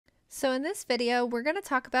So in this video, we're going to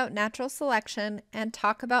talk about natural selection and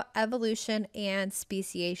talk about evolution and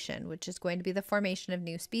speciation, which is going to be the formation of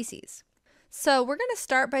new species. So we're going to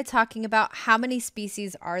start by talking about how many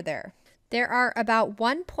species are there. There are about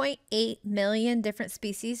 1.8 million different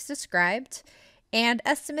species described, and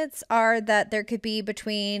estimates are that there could be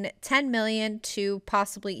between 10 million to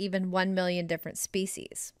possibly even 1 million different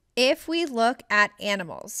species. If we look at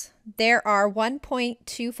animals, there are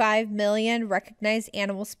 1.25 million recognized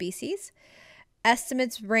animal species.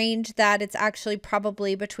 Estimates range that it's actually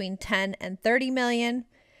probably between 10 and 30 million.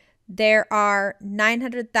 There are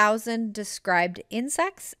 900,000 described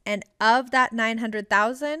insects, and of that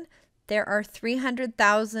 900,000, there are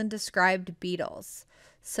 300,000 described beetles.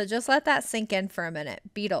 So just let that sink in for a minute.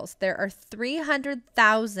 Beetles. There are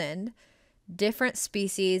 300,000 different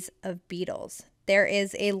species of beetles. There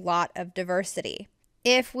is a lot of diversity.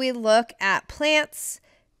 If we look at plants,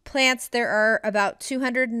 there are about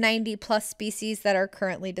 290 plus species that are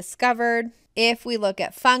currently discovered. If we look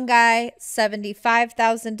at fungi,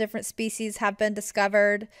 75,000 different species have been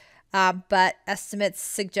discovered, but estimates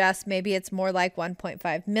suggest maybe it's more like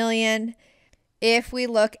 1.5 million. If we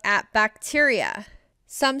look at bacteria,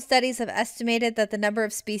 some studies have estimated that the number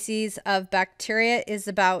of species of bacteria is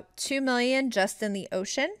about 2 million just in the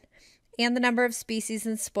ocean, and the number of species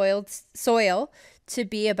in spoiled soil to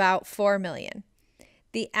be about 4 million.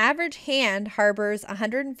 The average hand harbors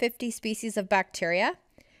 150 species of bacteria,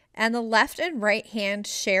 and the left and right hand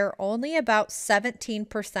share only about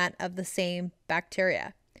 17% of the same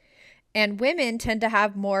bacteria. And women tend to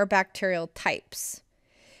have more bacterial types.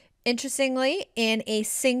 Interestingly, in a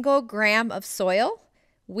single gram of soil,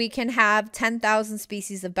 we can have 10,000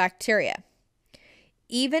 species of bacteria.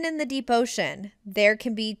 Even in the deep ocean, there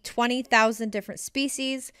can be 20,000 different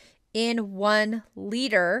species in 1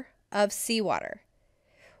 liter of seawater.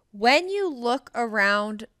 When you look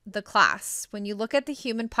around the class, when you look at the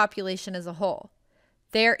human population as a whole,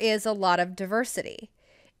 there is a lot of diversity.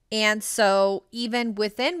 And so even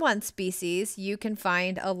within one species, you can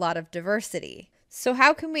find a lot of diversity. So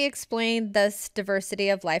how can we explain this diversity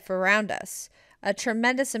of life around us? A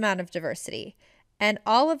tremendous amount of diversity. And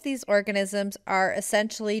all of these organisms are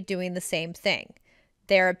essentially doing the same thing.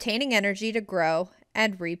 They're obtaining energy to grow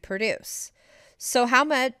and reproduce. So how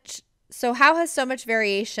has so much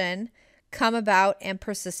variation come about and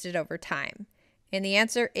persisted over time? And the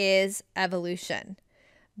answer is evolution.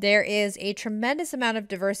 There is a tremendous amount of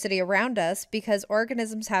diversity around us because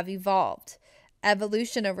organisms have evolved.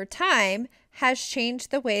 Evolution over time has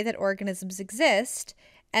changed the way that organisms exist,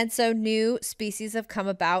 and so new species have come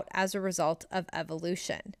about as a result of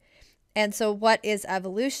evolution. And so what is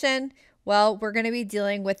evolution? Well, we're going to be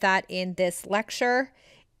dealing with that in this lecture.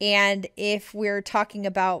 And if we're talking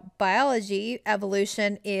about biology,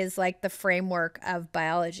 evolution is like the framework of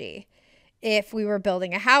biology. If we were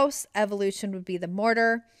building a house, evolution would be the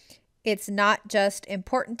mortar. It's not just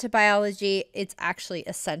important to biology, it's actually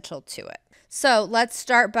essential to it. So let's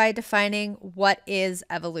start by defining what is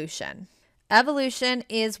evolution. Evolution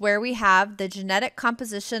is where we have the genetic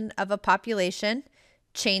composition of a population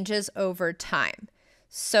changes over time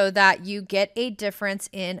so that you get a difference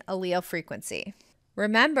in allele frequency.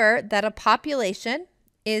 Remember that a population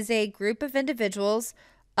is a group of individuals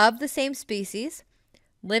of the same species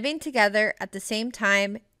living together at the same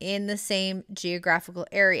time in the same geographical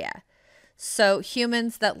area. So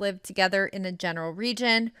humans that live together in a general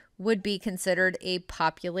region would be considered a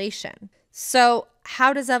population. So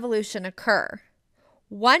how does evolution occur?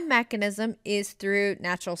 One mechanism is through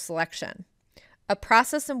natural selection, a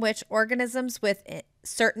process in which organisms with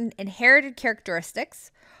certain inherited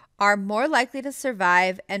characteristics are more likely to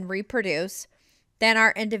survive and reproduce than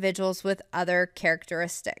are individuals with other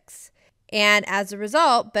characteristics. And as a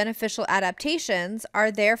result, beneficial adaptations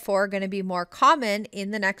are therefore going to be more common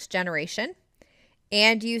in the next generation,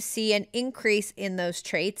 and you see an increase in those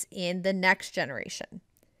traits in the next generation.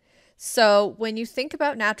 So when you think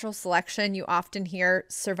about natural selection, you often hear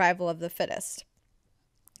survival of the fittest.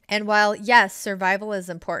 And while, yes, survival is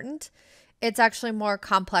important, it's actually more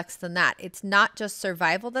complex than that. It's not just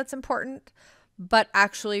survival that's important, but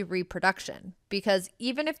actually reproduction. Because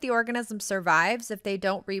even if the organism survives, if they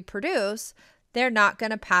don't reproduce, they're not going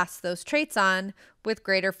to pass those traits on with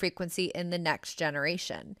greater frequency in the next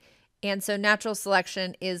generation. And so natural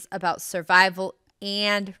selection is about survival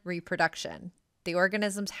and reproduction. The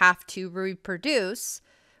organisms have to reproduce,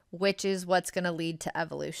 which is what's going to lead to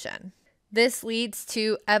evolution. This leads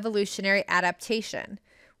to evolutionary adaptation,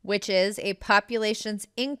 which is a population's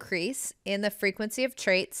increase in the frequency of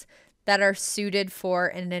traits that are suited for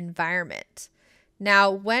an environment.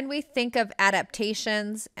 Now, when we think of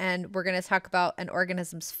adaptations, and we're going to talk about an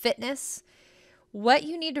organism's fitness, what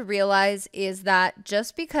you need to realize is that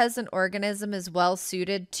just because an organism is well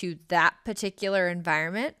suited to that particular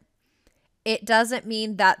environment, it doesn't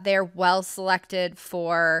mean that they're well selected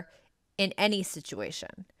for in any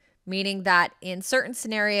situation, meaning that in certain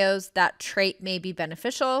scenarios, that trait may be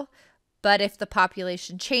beneficial, but if the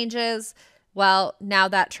population changes, well, now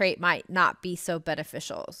that trait might not be so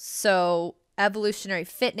beneficial. So evolutionary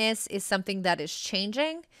fitness is something that is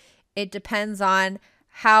changing. It depends on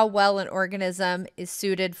how well an organism is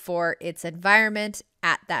suited for its environment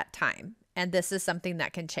at that time. And this is something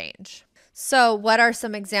that can change. So what are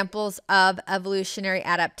some examples of evolutionary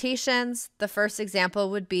adaptations? The first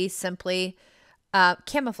example would be simply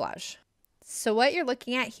camouflage. So what you're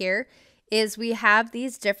looking at here is we have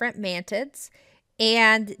these different mantids,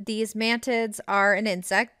 and these mantids are an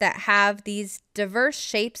insect that have these diverse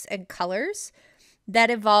shapes and colors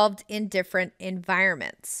that evolved in different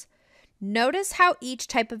environments. Notice how each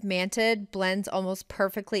type of mantid blends almost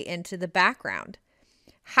perfectly into the background.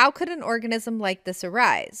 How could an organism like this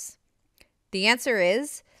arise? The answer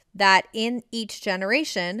is that in each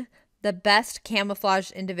generation, the best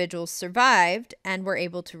camouflaged individuals survived and were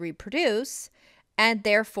able to reproduce, and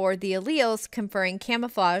therefore the alleles conferring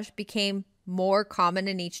camouflage became more common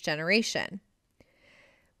in each generation.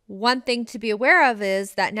 One thing to be aware of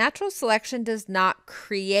is that natural selection does not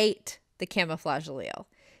create the camouflage allele.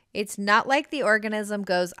 It's not like the organism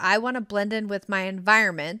goes, I want to blend in with my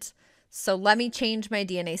environment, so let me change my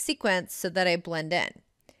DNA sequence so that I blend in.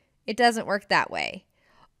 It doesn't work that way.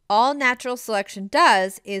 All natural selection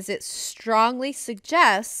does is it strongly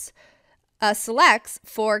selects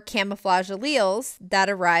for camouflage alleles that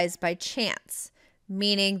arise by chance,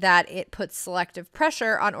 meaning that it puts selective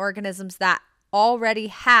pressure on organisms that already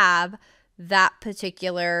have that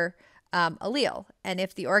particular allele. And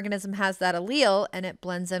if the organism has that allele and it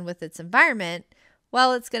blends in with its environment,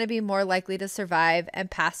 well, it's going to be more likely to survive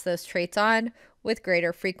and pass those traits on with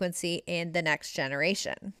greater frequency in the next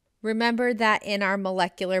generation. Remember that in our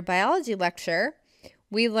molecular biology lecture,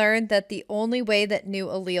 we learned that the only way that new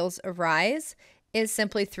alleles arise is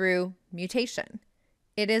simply through mutation.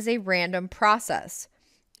 It is a random process.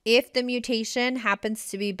 If the mutation happens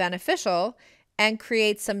to be beneficial and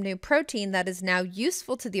creates some new protein that is now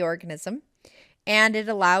useful to the organism, and it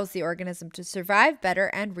allows the organism to survive better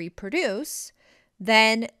and reproduce,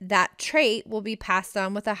 then that trait will be passed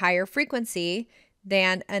on with a higher frequency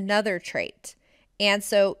than another trait. And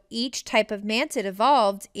so each type of mantid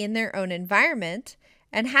evolved in their own environment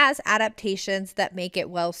and has adaptations that make it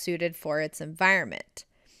well suited for its environment.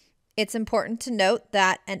 It's important to note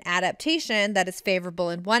that an adaptation that is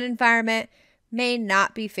favorable in one environment may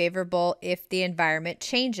not be favorable if the environment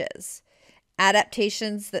changes.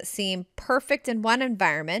 Adaptations that seem perfect in one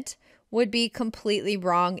environment would be completely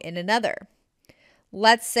wrong in another.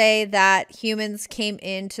 Let's say that humans came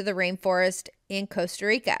into the rainforest in Costa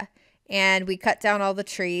Rica and we cut down all the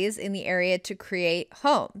trees in the area to create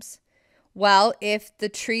homes. Well, if the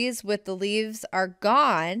trees with the leaves are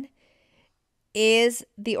gone, is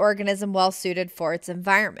the organism well suited for its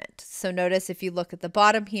environment? So notice if you look at the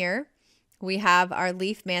bottom here, we have our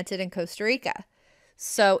leaf mantid in Costa Rica.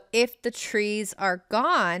 So if the trees are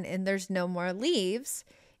gone and there's no more leaves,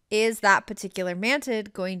 is that particular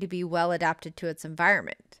mantid going to be well adapted to its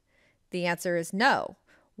environment? The answer is no.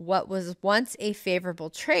 What was once a favorable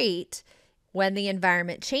trait, when the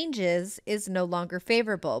environment changes, is no longer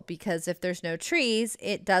favorable, because if there's no trees,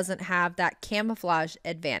 it doesn't have that camouflage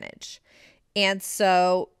advantage. And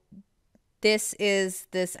so this is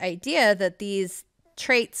this idea that these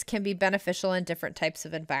traits can be beneficial in different types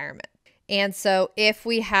of environment. And so if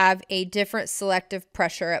we have a different selective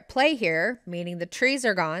pressure at play here, meaning the trees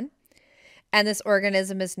are gone, and this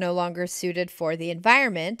organism is no longer suited for the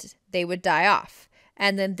environment, they would die off.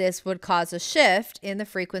 And then this would cause a shift in the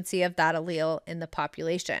frequency of that allele in the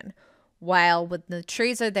population. While when the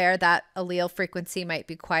trees are there, that allele frequency might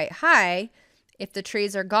be quite high. If the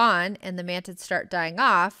trees are gone and the mantids start dying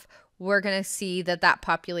off, we're going to see that that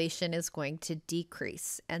population is going to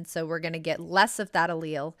decrease. And so we're going to get less of that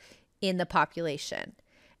allele in the population.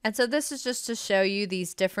 And so this is just to show you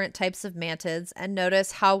these different types of mantids and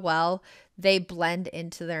notice how well they blend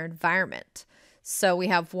into their environment. So we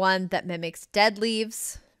have one that mimics dead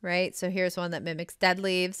leaves, right? So here's one that mimics dead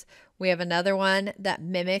leaves. We have another one that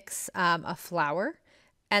mimics a flower.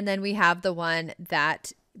 And then we have the one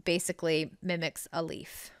that basically mimics a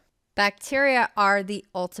leaf. Bacteria are the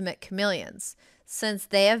ultimate chameleons, since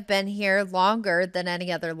they have been here longer than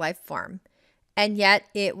any other life form. And yet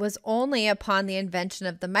it was only upon the invention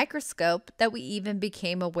of the microscope that we even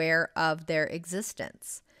became aware of their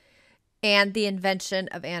existence. And the invention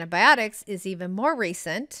of antibiotics is even more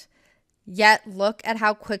recent, yet look at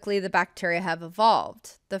how quickly the bacteria have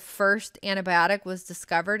evolved. The first antibiotic was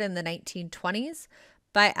discovered in the 1920s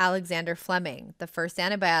by Alexander Fleming. The first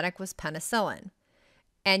antibiotic was penicillin.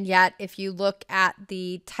 And yet, if you look at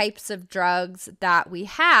the types of drugs that we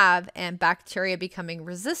have and bacteria becoming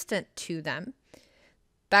resistant to them,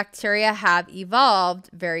 bacteria have evolved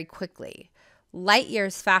very quickly, light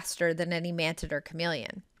years faster than any mantid or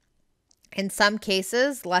chameleon. In some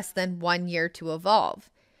cases, less than 1 year to evolve.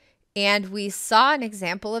 And we saw an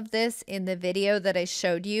example of this in the video that I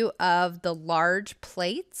showed you of the large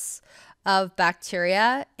plates of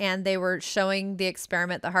bacteria. And they were showing the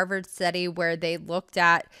experiment, the Harvard study, where they looked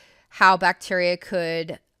at how bacteria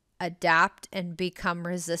could adapt and become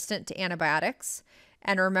resistant to antibiotics.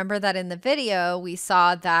 And remember that in the video, we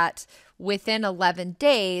saw that within 11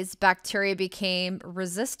 days, bacteria became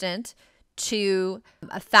resistant to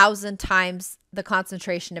 1,000 times the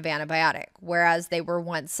concentration of antibiotic, whereas they were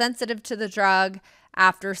once sensitive to the drug.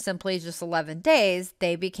 After simply just 11 days,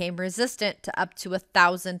 they became resistant to up to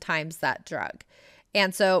 1,000 times that drug.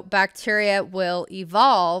 And so bacteria will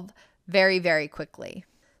evolve very, very quickly.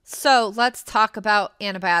 So let's talk about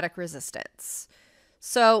antibiotic resistance.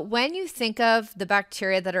 So when you think of the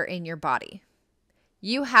bacteria that are in your body,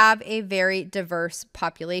 you have a very diverse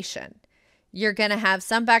population. You're going to have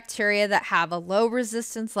some bacteria that have a low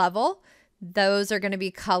resistance level. Those are going to be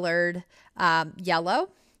colored yellow.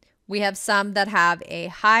 We have some that have a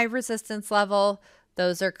high resistance level.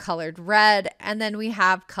 Those are colored red. And then we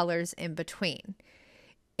have colors in between.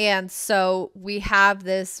 And so we have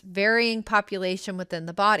this varying population within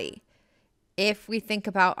the body. If we think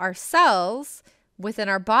about our cells within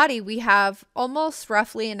our body, we have almost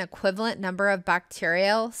roughly an equivalent number of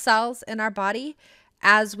bacterial cells in our body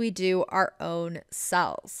as we do our own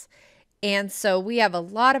cells. And so we have a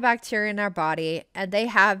lot of bacteria in our body, and they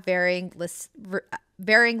have varying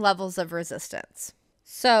levels of resistance.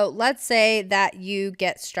 So let's say that you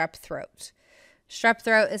get strep throat. Strep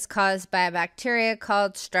throat is caused by a bacteria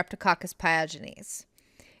called Streptococcus pyogenes.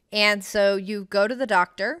 And so you go to the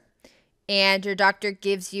doctor, and your doctor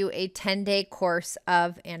gives you a 10-day course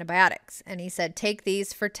of antibiotics. And he said, take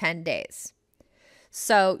these for 10 days.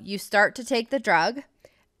 So you start to take the drug.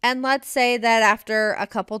 And let's say that after a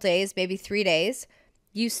couple days, maybe 3 days,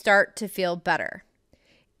 you start to feel better.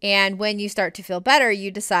 And when you start to feel better, you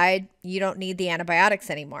decide you don't need the antibiotics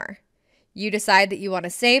anymore. You decide that you want to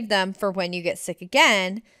save them for when you get sick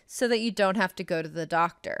again so that you don't have to go to the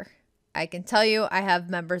doctor. I can tell you I have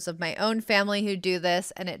members of my own family who do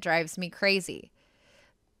this, and it drives me crazy.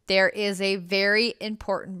 There is a very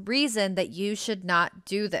important reason that you should not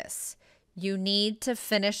do this. You need to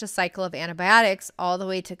finish a cycle of antibiotics all the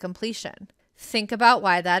way to completion. Think about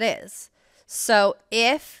why that is. So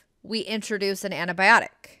if we introduce an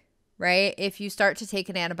antibiotic, right? If you start to take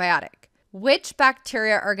an antibiotic, which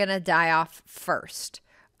bacteria are going to die off first?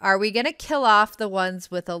 Are we going to kill off the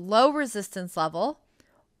ones with a low resistance level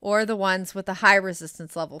or the ones with a high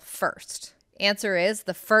resistance level first? Answer is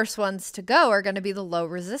the first ones to go are going to be the low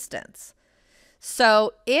resistance.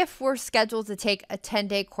 So if we're scheduled to take a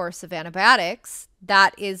 10-day course of antibiotics,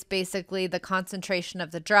 that is basically the concentration of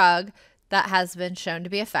the drug that has been shown to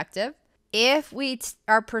be effective. If we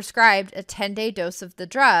are prescribed a 10-day dose of the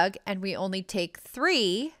drug and we only take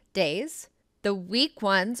 3 days, the weak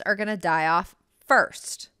ones are going to die off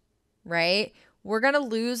first, right? We're going to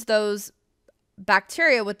lose those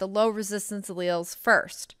bacteria with the low resistance alleles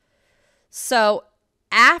first. So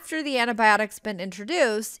after the antibiotic's been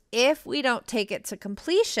introduced, if we don't take it to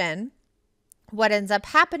completion, what ends up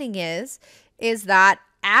happening is that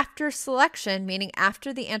after selection, meaning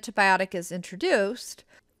after the antibiotic is introduced,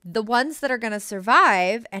 the ones that are going to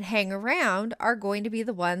survive and hang around are going to be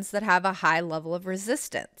the ones that have a high level of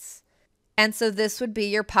resistance. And so this would be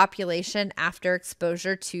your population after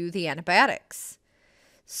exposure to the antibiotics.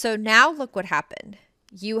 So now look what happened.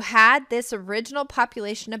 You had this original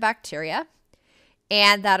population of bacteria,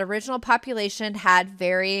 and that original population had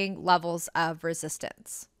varying levels of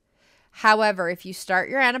resistance. However, if you start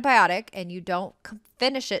your antibiotic and you don't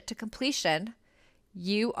finish it to completion,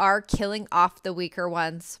 you are killing off the weaker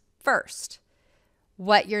ones first.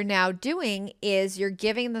 What you're now doing is you're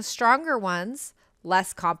giving the stronger ones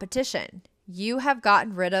less competition. You have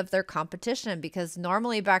gotten rid of their competition because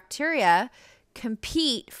normally bacteria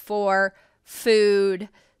compete for food,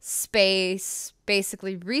 space,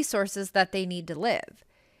 basically resources that they need to live.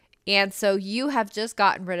 And so you have just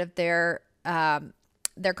gotten rid of their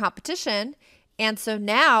competition, And so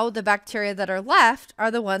now the bacteria that are left are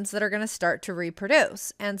the ones that are going to start to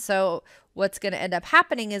reproduce. And so what's going to end up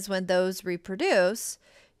happening is when those reproduce,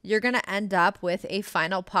 you're going to end up with a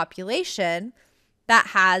final population that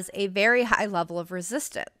has a very high level of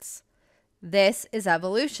resistance. This is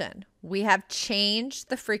evolution. We have changed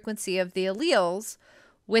the frequency of the alleles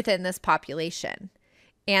within this population.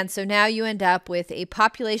 And so now you end up with a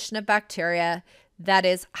population of bacteria that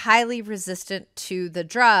is highly resistant to the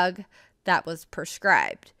drug that was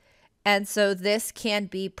prescribed. And so this can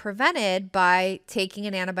be prevented by taking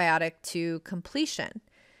an antibiotic to completion.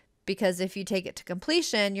 Because if you take it to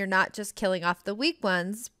completion, you're not just killing off the weak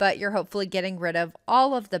ones, but you're hopefully getting rid of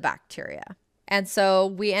all of the bacteria. And so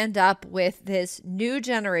we end up with this new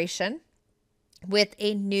generation with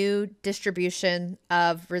a new distribution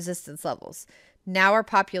of resistance levels. Now our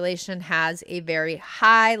population has a very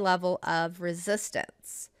high level of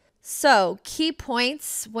resistance. So key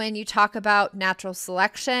points when you talk about natural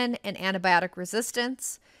selection and antibiotic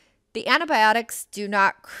resistance: the antibiotics do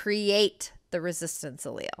not create the resistance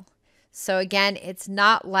allele. So again, it's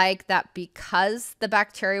not like that because the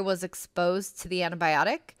bacteria was exposed to the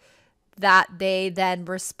antibiotic that they then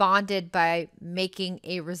responded by making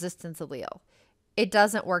a resistance allele. It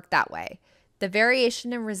doesn't work that way. The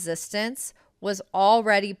variation in resistance was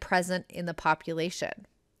already present in the population.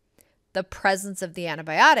 The presence of the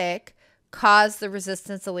antibiotic caused the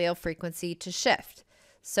resistance allele frequency to shift.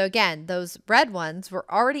 So again, those red ones were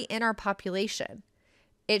already in our population.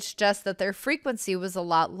 It's just that their frequency was a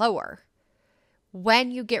lot lower.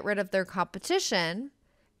 When you get rid of their competition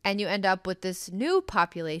and you end up with this new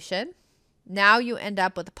population, now you end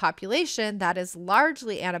up with a population that is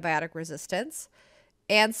largely antibiotic resistance.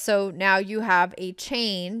 And so now you have a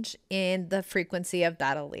change in the frequency of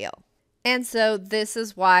that allele. And so this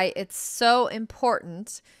is why it's so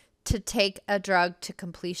important to take a drug to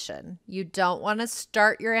completion. You don't want to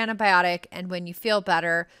start your antibiotic and when you feel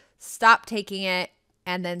better, stop taking it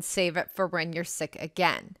and then save it for when you're sick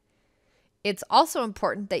again. It's also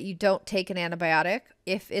important that you don't take an antibiotic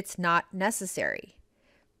if it's not necessary,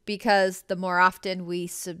 because the more often we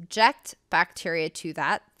subject bacteria to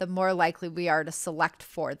that, the more likely we are to select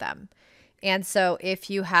for them. And so if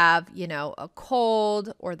you have, a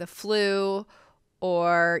cold or the flu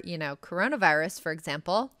or, coronavirus, for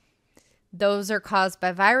example, those are caused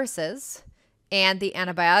by viruses and the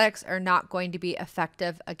antibiotics are not going to be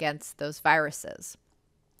effective against those viruses.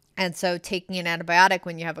 And so taking an antibiotic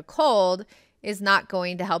when you have a cold is not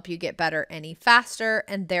going to help you get better any faster,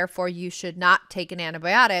 and therefore you should not take an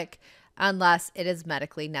antibiotic unless it is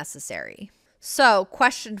medically necessary. So,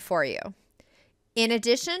 question for you. In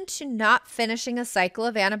addition to not finishing a cycle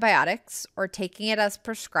of antibiotics or taking it as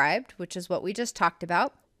prescribed, which is what we just talked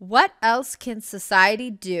about, what else can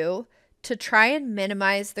society do to try and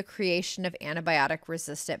minimize the creation of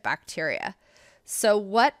antibiotic-resistant bacteria? So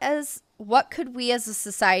what could we as a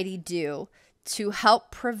society do to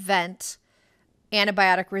help prevent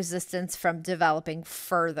antibiotic resistance from developing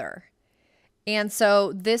further? And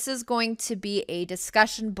so this is going to be a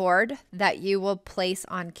discussion board that you will place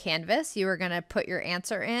on Canvas. You are going to put your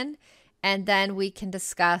answer in, and then we can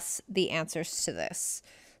discuss the answers to this.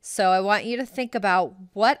 So I want you to think about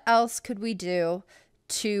what else could we do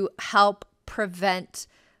to help prevent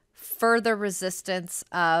further resistance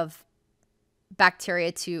of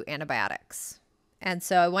bacteria to antibiotics. And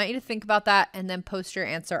so I want you to think about that and then post your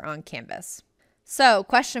answer on Canvas. So,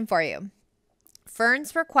 question for you.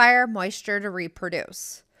 Ferns require moisture to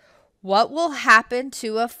reproduce. What will happen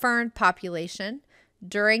to a fern population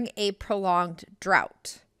during a prolonged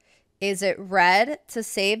drought? Is it red to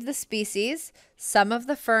save the species? Some of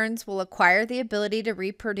the ferns will acquire the ability to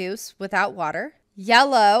reproduce without water.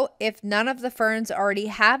 Yellow, if none of the ferns already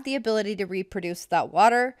have the ability to reproduce without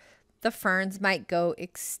water, the ferns might go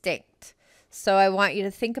extinct. So I want you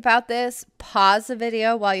to think about this, pause the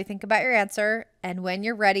video while you think about your answer, and when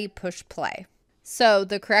you're ready, push play. So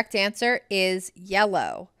the correct answer is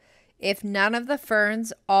yellow. If none of the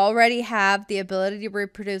ferns already have the ability to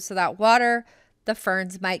reproduce without water, the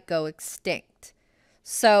ferns might go extinct.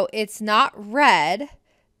 So it's not red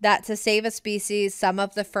that to save a species, some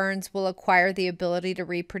of the ferns will acquire the ability to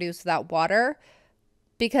reproduce without water,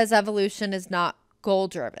 because evolution is not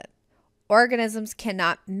goal-driven. Organisms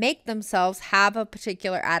cannot make themselves have a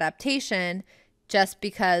particular adaptation just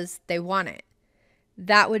because they want it.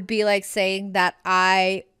 That would be like saying that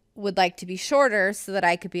I would like to be shorter so that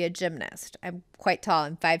I could be a gymnast. I'm quite tall.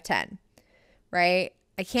 I'm 5'10", right?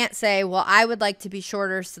 I can't say, well, I would like to be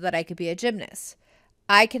shorter so that I could be a gymnast.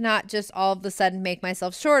 I cannot just all of a sudden make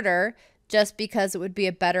myself shorter just because it would be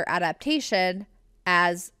a better adaptation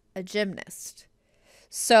as a gymnast.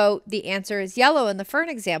 So the answer is yellow in the fern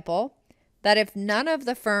example, that if none of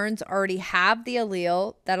the ferns already have the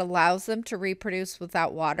allele that allows them to reproduce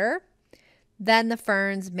without water, then the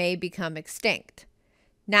ferns may become extinct.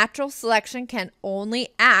 Natural selection can only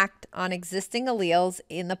act on existing alleles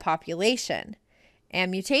in the population,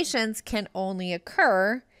 and mutations can only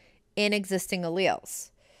occur in existing alleles.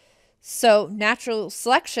 So natural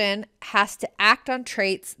selection has to act on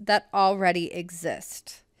traits that already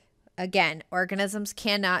exist. Again, organisms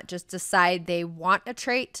cannot just decide they want a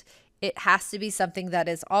trait. It has to be something that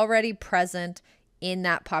is already present in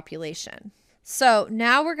that population. So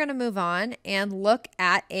now we're going to move on and look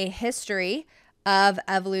at a history of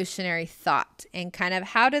evolutionary thought and kind of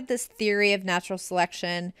how did this theory of natural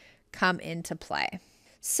selection come into play.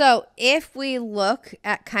 So if we look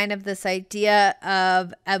at kind of this idea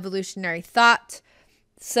of evolutionary thought,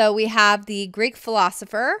 so we have the Greek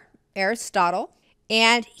philosopher Aristotle,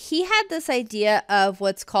 and he had this idea of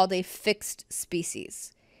what's called a fixed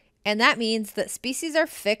species. And that means that species are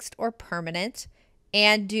fixed or permanent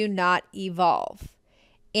and do not evolve.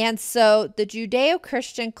 And so the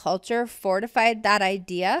Judeo-Christian culture fortified that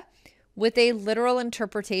idea with a literal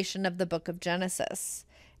interpretation of the book of Genesis.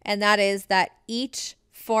 And that is that each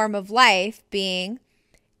form of life being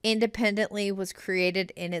independently was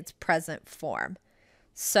created in its present form.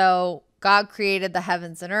 So God created the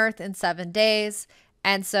heavens and earth in 7 days.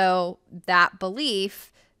 And so that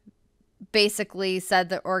belief basically said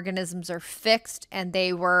that organisms are fixed and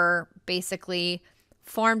they were basically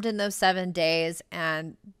formed in those 7 days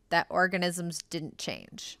and that organisms didn't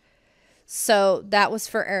change. So that was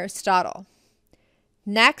for Aristotle.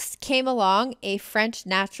 Next came along a French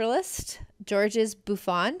naturalist, Georges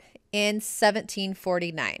Buffon, in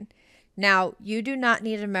 1749. Now, you do not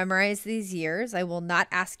need to memorize these years. I will not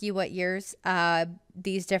ask you what years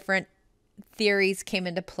these different theories came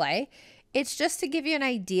into play. It's just to give you an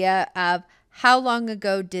idea of how long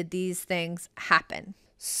ago did these things happen.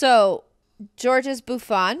 So, Georges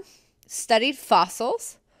Buffon studied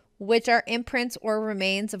fossils, which are imprints or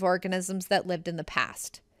remains of organisms that lived in the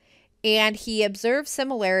past. And he observed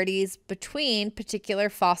similarities between particular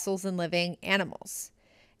fossils and living animals.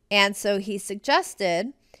 And so he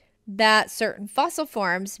suggested that certain fossil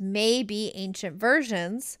forms may be ancient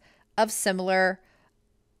versions of similar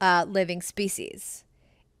living species.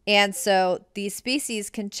 And so these species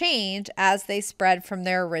can change as they spread from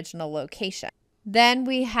their original location. Then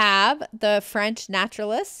we have the French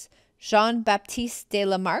naturalist Jean-Baptiste de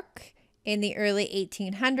Lamarck in the early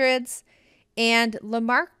 1800s. And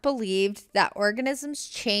Lamarck believed that organisms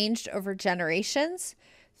changed over generations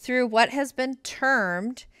through what has been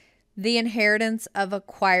termed the inheritance of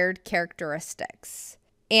acquired characteristics.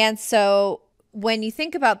 And so when you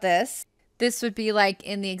think about this, this would be like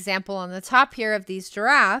in the example on the top here of these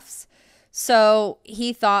giraffes. So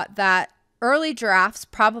he thought that early giraffes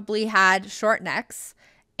probably had short necks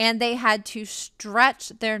and they had to stretch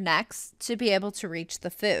their necks to be able to reach the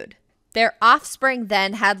food. Their offspring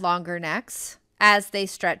then had longer necks as they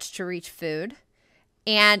stretched to reach food.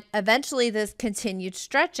 And eventually this continued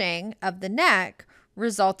stretching of the neck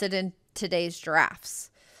resulted in today's giraffes.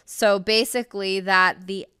 So basically that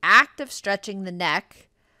the act of stretching the neck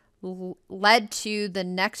led to the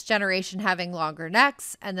next generation having longer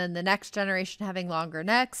necks, and then the next generation having longer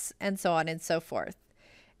necks, and so on and so forth.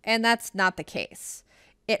 And that's not the case.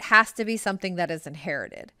 It has to be something that is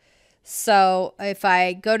inherited. So if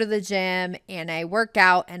I go to the gym and I work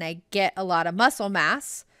out and I get a lot of muscle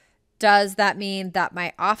mass, does that mean that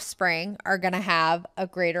my offspring are going to have a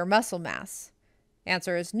greater muscle mass?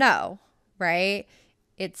 Answer is no, right?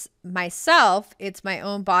 It's myself, it's my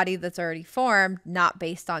own body that's already formed, not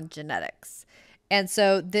based on genetics. And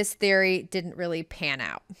so this theory didn't really pan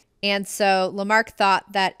out. And so Lamarck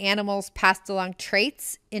thought that animals passed along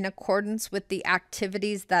traits in accordance with the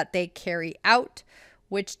activities that they carry out,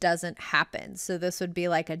 which doesn't happen. So this would be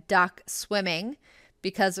like a duck swimming.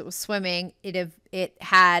 Because it was swimming, it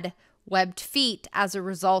had webbed feet as a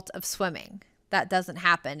result of swimming. That doesn't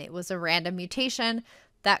happen. It was a random mutation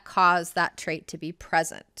that caused that trait to be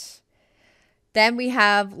present. Then we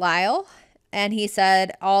have Lyell, and he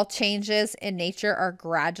said all changes in nature are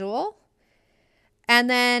gradual. And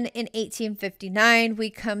then in 1859,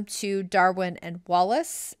 we come to Darwin and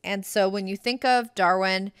Wallace. And so when you think of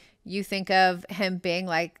Darwin, you think of him being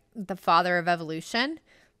like the father of evolution.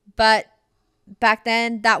 But back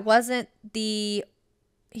then, he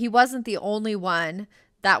wasn't the only one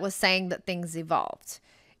that was saying that things evolved.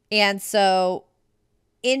 And so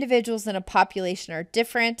individuals in a population are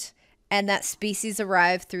different, and that species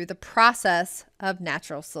arrive through the process of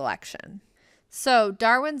natural selection. So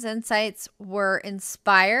Darwin's insights were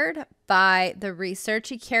inspired by the research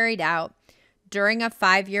he carried out during a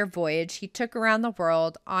 5-year voyage he took around the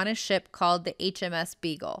world on a ship called the HMS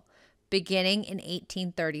Beagle, beginning in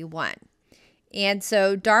 1831. And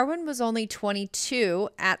so Darwin was only 22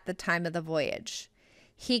 at the time of the voyage.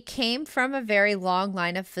 He came from a very long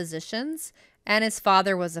line of physicians, and his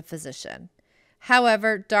father was a physician.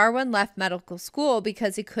 However, Darwin left medical school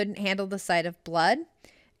because he couldn't handle the sight of blood,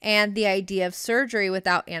 and the idea of surgery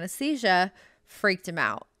without anesthesia freaked him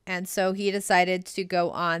out. And so he decided to go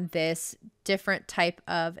on this different type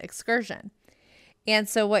of excursion. And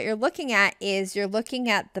so what you're looking at is you're looking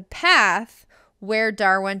at the path where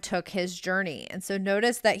Darwin took his journey. And so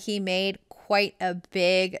notice that he made quite a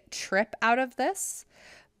big trip out of this.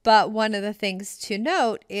 But one of the things to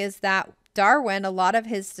note is that Darwin, a lot of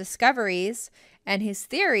his discoveries and his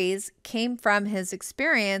theories came from his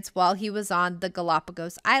experience while he was on the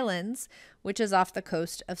Galapagos Islands, which is off the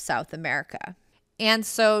coast of South America. And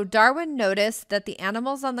so Darwin noticed that the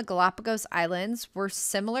animals on the Galapagos Islands were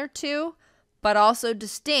similar to, but also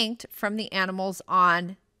distinct from the animals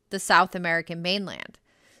on the South American mainland.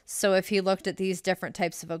 So if he looked at these different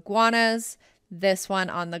types of iguanas, this one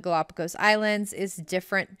on the Galapagos Islands is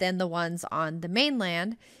different than the ones on the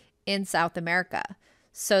mainland in South America.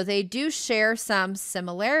 So they do share some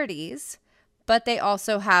similarities, but they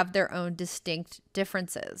also have their own distinct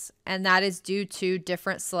differences. And that is due to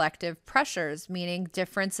different selective pressures, meaning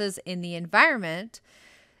differences in the environment.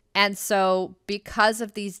 And so because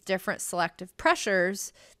of these different selective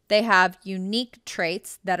pressures, they have unique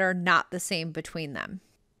traits that are not the same between them.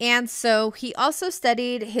 And so he also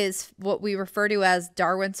studied what we refer to as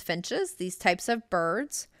Darwin's finches, these types of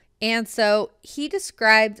birds. And so he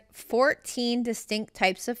described 14 distinct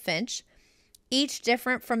types of finch, each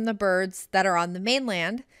different from the birds that are on the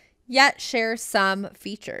mainland, yet share some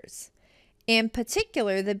features. In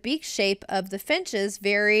particular, the beak shape of the finches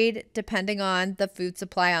varied depending on the food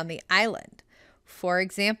supply on the island. For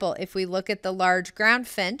example, if we look at the large ground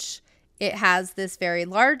finch, it has this very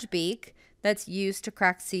large beak that's used to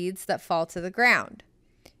crack seeds that fall to the ground.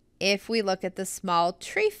 If we look at the small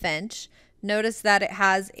tree finch, notice that it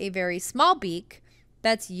has a very small beak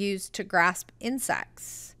that's used to grasp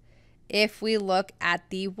insects. If we look at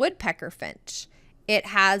the woodpecker finch, it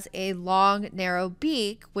has a long, narrow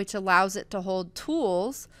beak which allows it to hold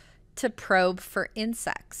tools to probe for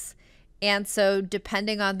insects. And so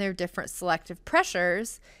depending on their different selective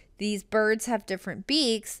pressures, these birds have different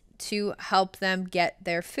beaks to help them get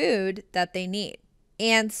their food that they need.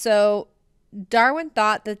 And so Darwin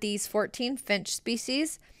thought that these 14 finch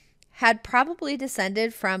species had probably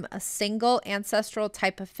descended from a single ancestral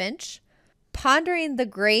type of finch. Pondering the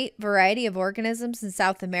great variety of organisms in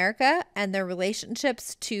South America and their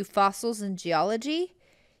relationships to fossils and geology,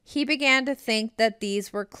 he began to think that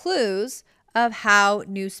these were clues of how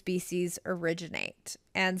new species originate.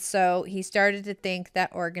 And so he started to think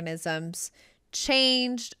that organisms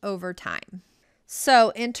changed over time. So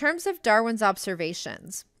in terms of Darwin's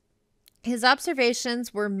observations, his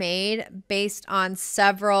observations were made based on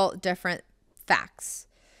several different facts.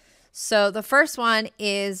 So the first one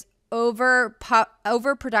is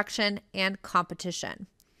overproduction and competition.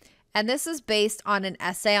 And this is based on an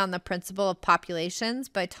essay on the principle of populations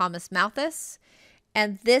by Thomas Malthus.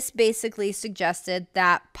 And this basically suggested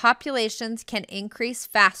that populations can increase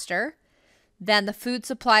faster than the food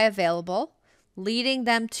supply available, leading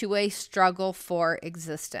them to a struggle for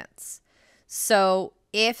existence. So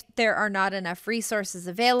if there are not enough resources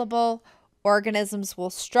available, organisms will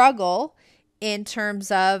struggle in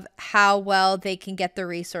terms of how well they can get the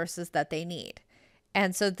resources that they need.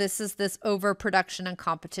 And so this is this overproduction and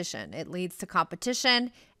competition. It leads to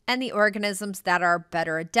competition, and the organisms that are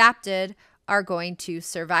better adapted are going to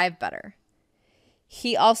survive better.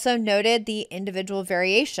 He also noted the individual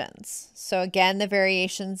variations. So again, the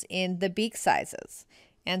variations in the beak sizes.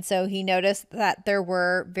 And so he noticed that there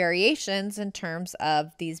were variations in terms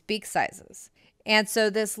of these beak sizes. And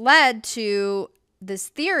so this led to this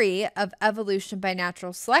theory of evolution by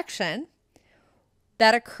natural selection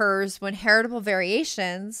that occurs when heritable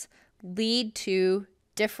variations lead to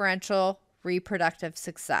differential reproductive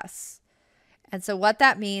success. And so what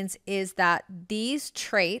that means is that these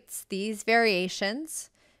traits, these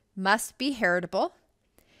variations, must be heritable.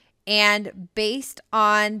 And based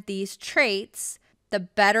on these traits, the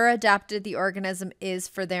better adapted the organism is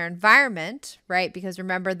for their environment, right? Because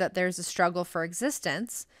remember that there's a struggle for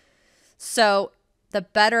existence. So the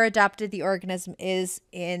better adapted the organism is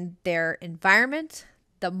in their environment,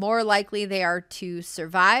 the more likely they are to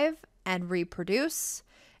survive and reproduce.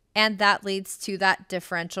 And that leads to that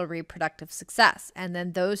differential reproductive success. And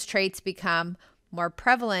then those traits become more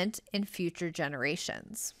prevalent in future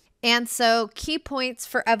generations. And so key points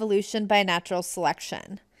for evolution by natural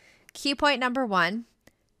selection. Key point number 1,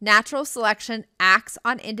 natural selection acts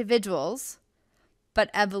on individuals, but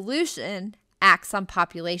evolution acts on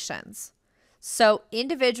populations. So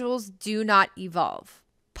individuals do not evolve.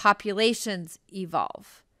 Populations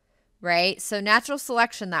evolve, right? So natural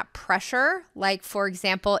selection, that pressure, like for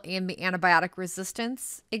example, in the antibiotic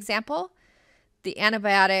resistance example, the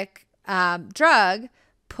antibiotic drug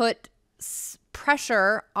put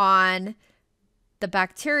pressure on the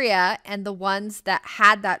bacteria, and the ones that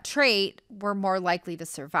had that trait were more likely to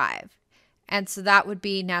survive. And so that would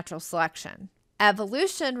be natural selection.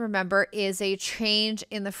 Evolution, remember, is a change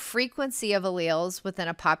in the frequency of alleles within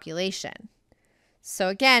a population. So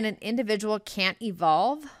again, an individual can't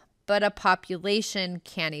evolve, but a population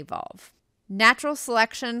can evolve. Natural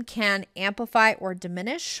selection can amplify or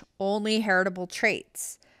diminish only heritable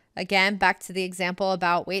traits. Again, back to the example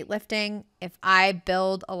about weightlifting. If I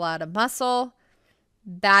build a lot of muscle,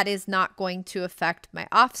 that is not going to affect my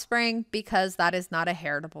offspring because that is not a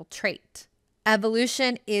heritable trait.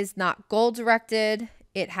 Evolution is not goal-directed.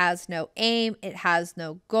 It has no aim. It has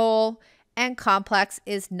no goal. And complex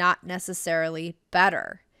is not necessarily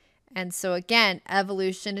better. And so again,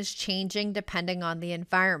 evolution is changing depending on the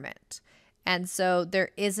environment. And so there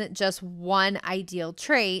isn't just one ideal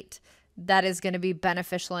trait that is going to be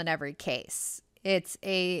beneficial in every case. It's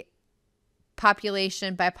a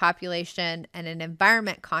population by population and an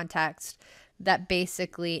environment context that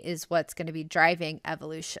basically is what's going to be driving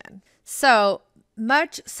evolution. So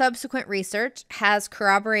much subsequent research has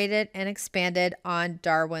corroborated and expanded on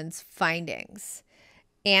Darwin's findings.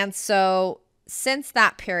 And so since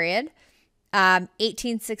that period,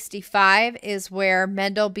 1865 is where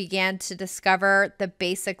Mendel began to discover the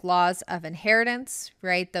basic laws of inheritance,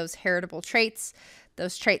 right? Those heritable traits.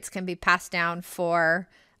 Those traits can be passed down from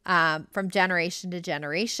generation to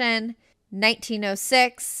generation.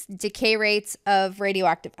 1906, decay rates of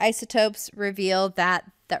radioactive isotopes reveal that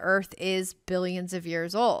the Earth is billions of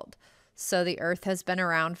years old. So the Earth has been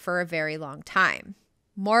around for a very long time.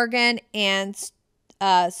 Morgan and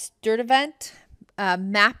Sturtevant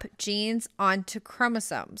map genes onto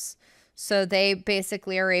chromosomes. So they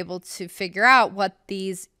basically are able to figure out what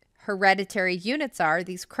these hereditary units are,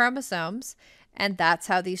 these chromosomes, and that's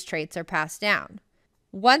how these traits are passed down.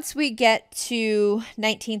 Once we get to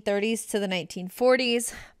 1930s to the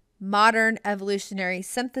 1940s, modern evolutionary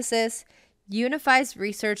synthesis unifies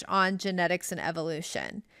research on genetics and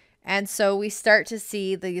evolution. And so we start to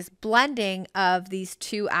see these blending of these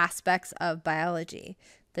two aspects of biology,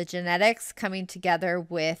 the genetics coming together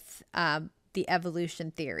with the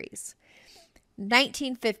evolution theories.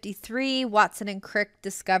 1953, Watson and Crick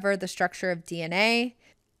discover the structure of DNA.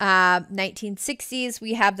 1960s,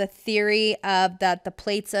 we have the theory of that the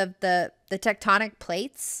plates of the tectonic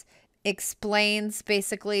plates explains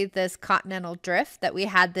basically this continental drift, that we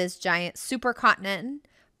had this giant supercontinent,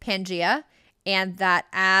 Pangaea, and that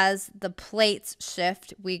as the plates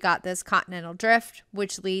shift, we got this continental drift,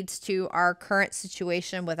 which leads to our current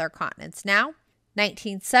situation with our continents now.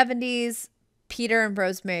 1970s, Peter and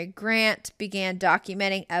Rosemary Grant began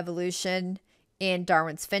documenting evolution in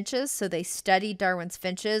Darwin's finches. So they studied Darwin's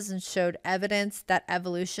finches and showed evidence that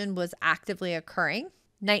evolution was actively occurring.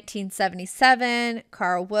 1977,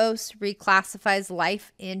 Carl Woese reclassifies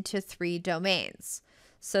life into 3 domains.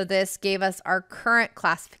 So this gave us our current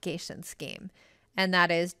classification scheme, and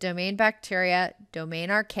that is domain bacteria, domain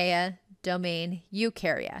archaea, domain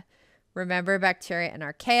eukarya. Remember, bacteria and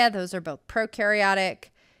archaea, those are both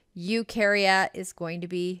prokaryotic. Eukarya is going to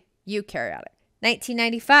be eukaryotic.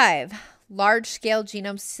 1995, large-scale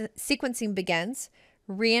genome sequencing begins,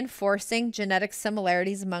 reinforcing genetic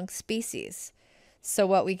similarities among species. So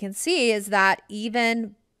what we can see is that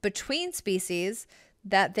even between species,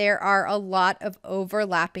 that there are a lot of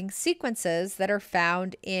overlapping sequences that are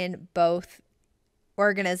found in both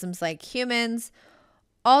organisms like humans,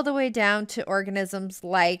 all the way down to organisms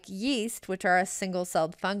like yeast, which are a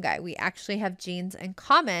single-celled fungi. We actually have genes in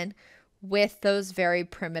common with those very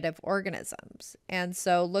primitive organisms. And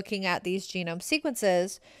so looking at these genome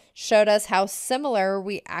sequences showed us how similar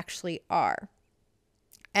we actually are.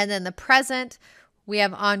 And then the present, we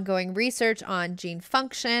have ongoing research on gene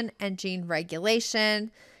function and gene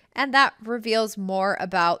regulation, and that reveals more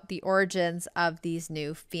about the origins of these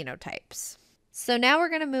new phenotypes. So now we're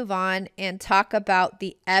going to move on and talk about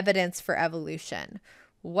the evidence for evolution.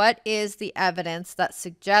 What is the evidence that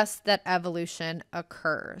suggests that evolution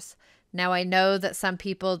occurs? Now, I know that some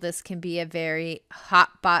people, this can be a very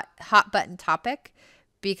hot button topic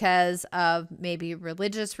because of maybe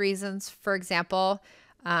religious reasons, for example,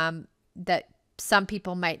 that some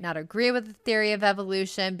people might not agree with the theory of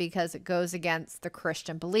evolution because it goes against the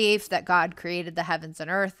Christian belief that God created the heavens and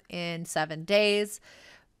earth in 7 days.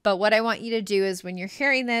 But what I want you to do is when you're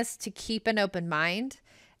hearing this, to keep an open mind.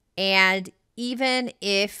 And even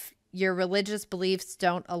if your religious beliefs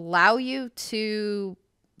don't allow you to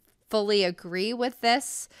fully agree with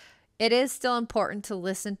this, it is still important to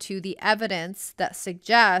listen to the evidence that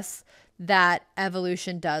suggests that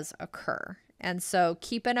evolution does occur. And so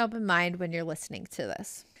keep an open mind when you're listening to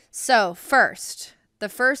this. So first, the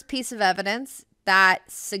first piece of evidence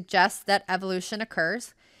that suggests that evolution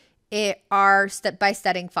occurs by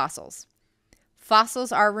studying fossils.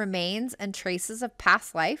 Fossils are remains and traces of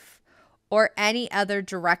past life or any other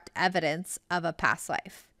direct evidence of a past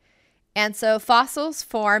life. And so fossils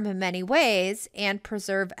form in many ways and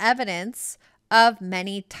preserve evidence of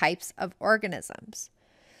many types of organisms.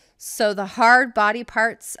 So the hard body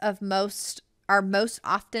parts are most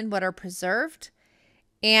often what are preserved,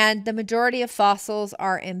 and the majority of fossils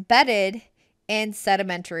are embedded in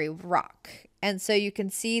sedimentary rock. And so you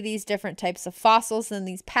can see these different types of fossils and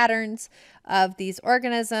these patterns of these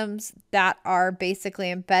organisms that are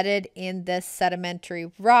basically embedded in this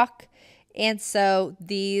sedimentary rock. And so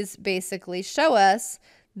these basically show us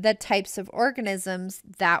the types of organisms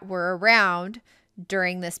that were around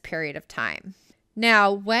during this period of time.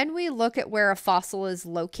 Now, when we look at where a fossil is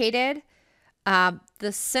located,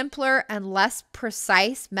 the simpler and less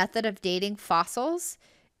precise method of dating fossils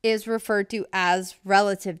is referred to as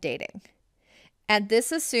relative dating. And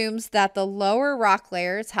this assumes that the lower rock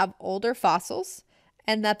layers have older fossils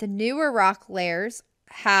and that the newer rock layers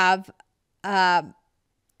have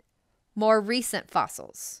more recent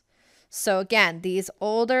fossils. So again, these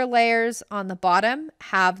older layers on the bottom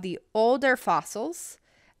have the older fossils.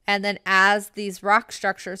 And then as these rock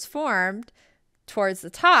structures formed towards the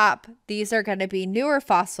top, these are going to be newer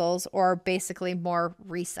fossils or basically more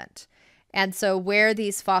recent. And so where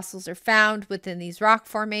these fossils are found within these rock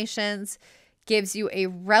formations gives you a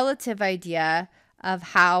relative idea of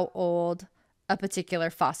how old a particular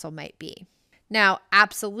fossil might be. Now,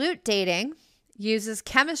 absolute dating uses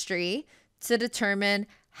chemistry to determine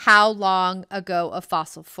how long ago a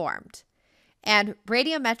fossil formed. And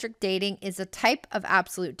radiometric dating is a type of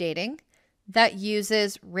absolute dating that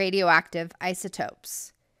uses radioactive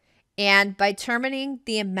isotopes. And by determining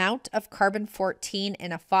the amount of carbon-14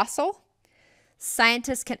 in a fossil,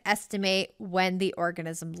 scientists can estimate when the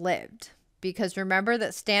organism lived. Because remember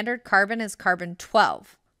that standard carbon is carbon-12.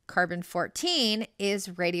 Carbon-14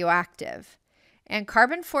 is radioactive. And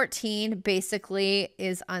carbon-14 basically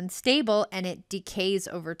is unstable and it decays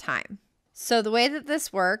over time. So the way that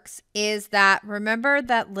this works is that remember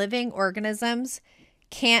that living organisms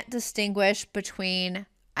can't distinguish between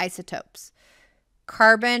isotopes.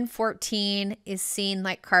 Carbon-14 is seen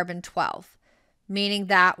like carbon-12, meaning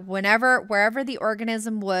that wherever the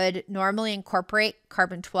organism would normally incorporate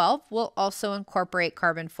carbon-12 will also incorporate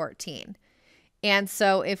carbon-14. And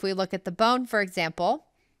so if we look at the bone, for example,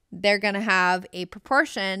 they're going to have a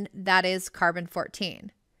proportion that is carbon-14.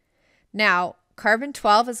 Now,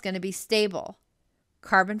 carbon-12 is going to be stable.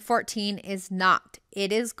 Carbon-14 is not.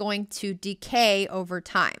 It is going to decay over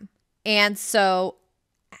time. And so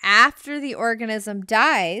after the organism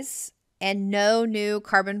dies and no new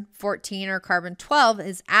carbon-14 or carbon-12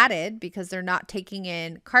 is added because they're not taking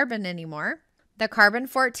in carbon anymore, the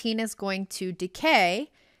carbon-14 is going to decay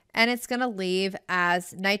and it's going to leave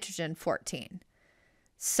as nitrogen-14.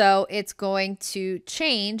 So it's going to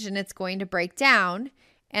change and it's going to break down.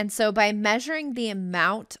 And so by measuring the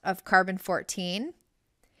amount of carbon-14,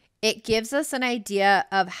 it gives us an idea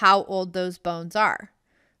of how old those bones are,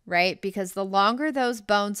 right? Because the longer those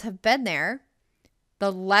bones have been there,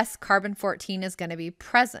 the less carbon-14 is going to be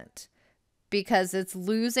present because it's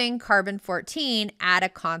losing carbon-14 at a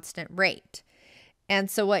constant rate.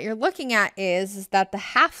 And so what you're looking at is that the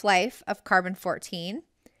half-life of carbon-14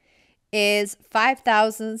 is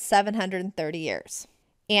 5,730 years.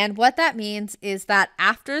 And what that means is that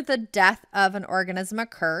after the death of an organism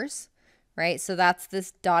occurs, right? So that's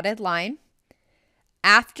this dotted line.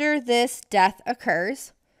 After this death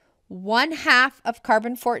occurs, 1/2 of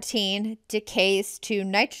carbon-14 decays to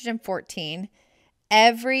nitrogen-14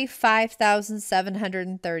 every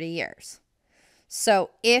 5,730 years. So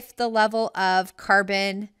if the level of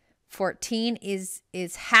carbon-14 is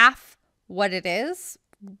half what it is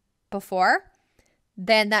before,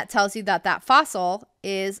 then that tells you that that fossil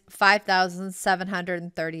is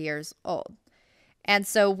 5,730 years old. And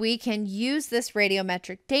so we can use this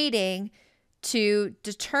radiometric dating to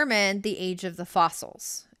determine the age of the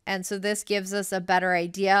fossils. And so this gives us a better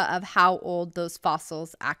idea of how old those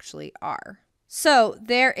fossils actually are. So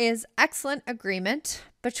there is excellent agreement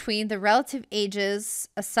between the relative ages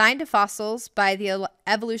assigned to fossils by the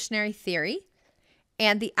evolutionary theory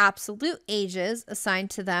and the absolute ages assigned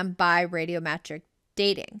to them by radiometric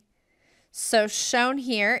dating. So shown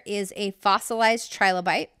here is a fossilized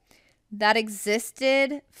trilobite that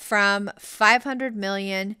existed from 500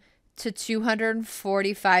 million to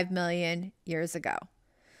 245 million years ago.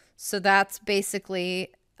 So that's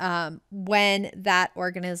basically when that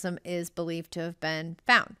organism is believed to have been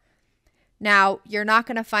found. Now, you're not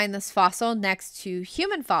going to find this fossil next to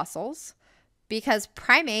human fossils because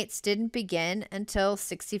primates didn't begin until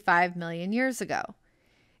 65 million years ago.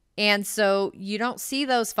 And so you don't see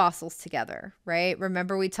those fossils together, right?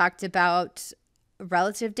 Remember we talked about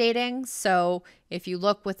relative dating. So if you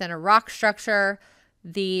look within a rock structure,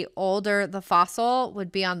 the older the fossil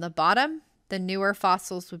would be on the bottom, the newer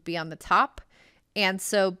fossils would be on the top. And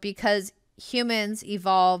so because humans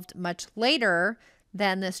evolved much later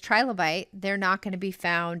than this trilobite, they're not going to be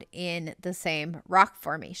found in the same rock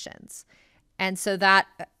formations. And so that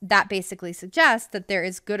basically suggests that there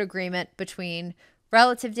is good agreement between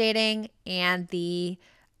relative dating and the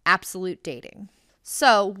absolute dating.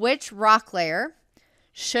 So which rock layer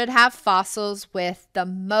should have fossils with the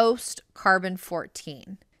most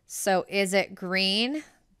carbon-14? So is it green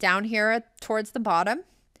down here towards the bottom,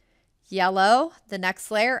 yellow, the next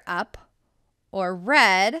layer up, or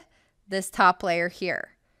red, this top layer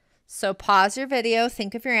here? So pause your video,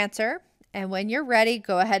 think of your answer, and when you're ready,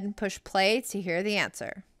 go ahead and push play to hear the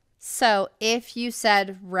answer. So if you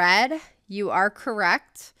said red, you are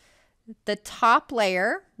correct. The top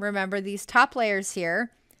layer, remember these top layers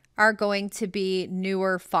here, are going to be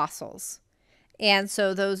newer fossils. And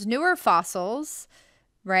so those newer fossils,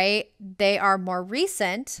 right, they are more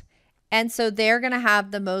recent, and so they're going to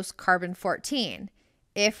have the most carbon-14.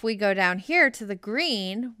 If we go down here to the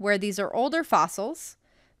green, where these are older fossils,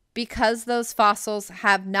 because those fossils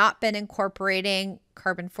have not been incorporating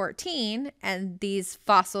carbon-14, and these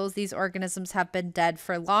fossils, these organisms have been dead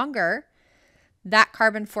for longer, that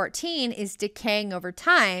carbon-14 is decaying over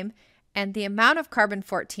time, and the amount of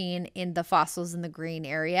carbon-14 in the fossils in the green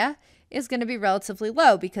area is going to be relatively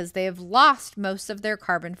low because they have lost most of their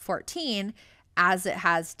carbon-14 as it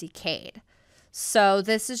has decayed. So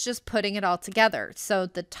this is just putting it all together. So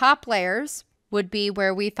the top layers would be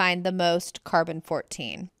where we find the most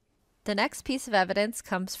carbon-14. The next piece of evidence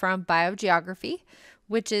comes from biogeography,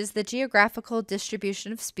 which is the geographical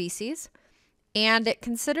distribution of species, and it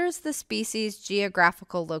considers the species'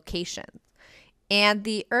 geographical location. And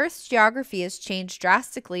the Earth's geography has changed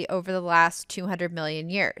drastically over the last 200 million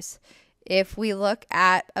years. If we look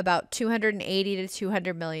at about 280 to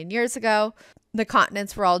 200 million years ago, the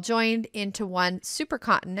continents were all joined into one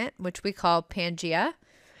supercontinent, which we call Pangaea.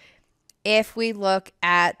 If we look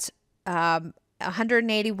at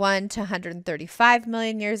 181 to 135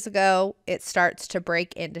 million years ago, it starts to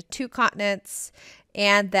break into two continents,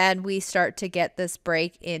 and then we start to get this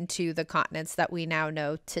break into the continents that we now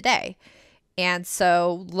know today. And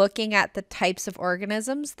so looking at the types of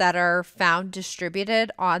organisms that are found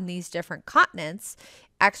distributed on these different continents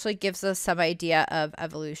actually gives us some idea of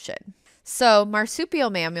evolution. So marsupial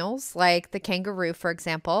mammals like the kangaroo, for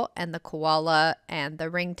example, and the koala and the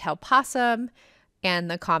ring-tailed possum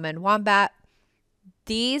and the common wombat,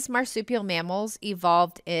 these marsupial mammals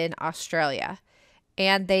evolved in Australia,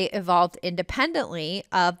 and they evolved independently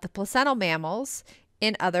of the placental mammals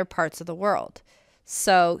in other parts of the world.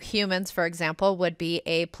 So humans, for example, would be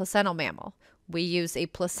a placental mammal. We use a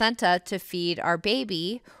placenta to feed our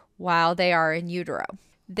baby while they are in utero.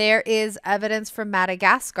 There is evidence from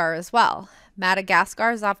Madagascar as well.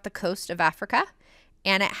 Madagascar is off the coast of Africa,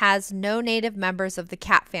 and it has no native members of the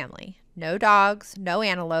cat family. No dogs, no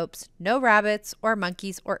antelopes, no rabbits or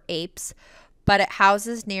monkeys or apes, but it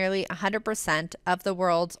houses nearly 100% of the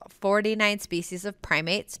world's 49 species of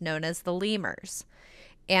primates known as the lemurs.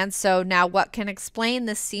 And so now what can explain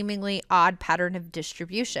this seemingly odd pattern of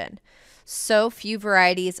distribution? So few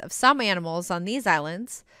varieties of some animals on these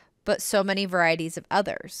islands, but so many varieties of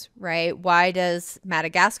others, right? Why does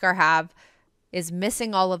Madagascar is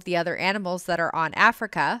missing all of the other animals that are on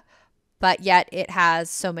Africa, but yet it has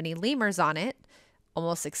so many lemurs on it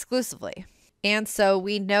almost exclusively? And so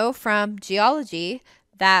we know from geology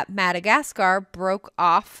that Madagascar broke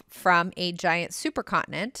off from a giant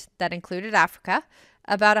supercontinent that included Africa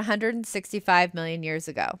about 165 million years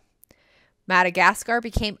ago. Madagascar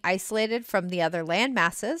became isolated from the other land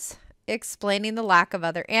masses, explaining the lack of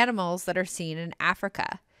other animals that are seen in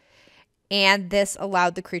Africa. And this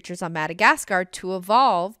allowed the creatures on Madagascar to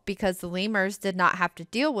evolve because the lemurs did not have to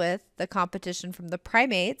deal with the competition from the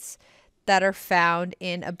primates that are found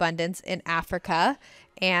in abundance in Africa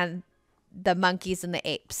and the monkeys and the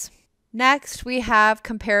apes. Next, we have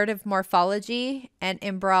comparative morphology and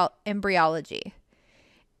embryology.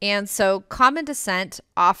 And so common descent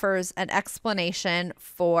offers an explanation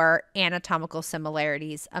for anatomical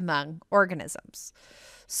similarities among organisms.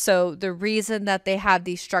 So the reason that they have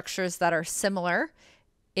these structures that are similar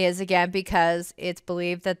is, again, because it's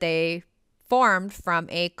believed that they formed from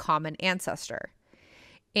a common ancestor.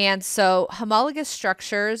 And so homologous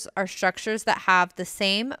structures are structures that have the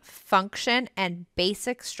same function and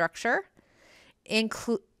basic structure,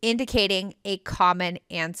 indicating a common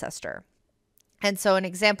ancestor. And so an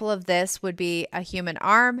example of this would be a human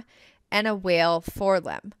arm and a whale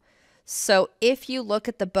forelimb. So if you look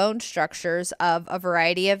at the bone structures of a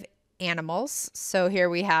variety of animals, so here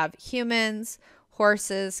we have humans,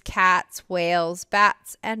 horses, cats, whales,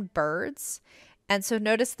 bats, and birds. And so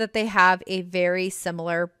notice that they have a very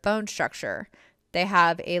similar bone structure. They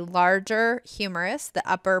have a larger humerus, the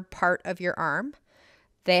upper part of your arm.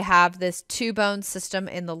 They have this two-bone system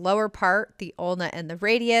in the lower part, the ulna and the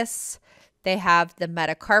radius. They have the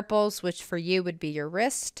metacarpals, which for you would be your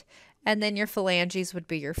wrist, and then your phalanges would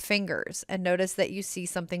be your fingers. And notice that you see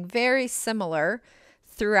something very similar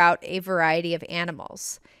throughout a variety of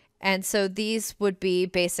animals. And so these would be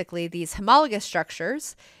basically these homologous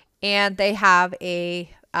structures, and they have a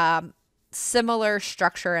similar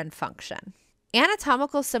structure and function.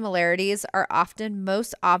 Anatomical similarities are often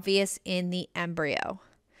most obvious in the embryo.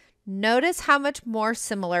 Notice how much more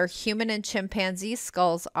similar human and chimpanzee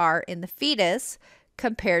skulls are in the fetus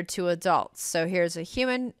compared to adults. So here's a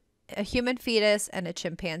human fetus and a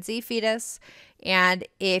chimpanzee fetus. And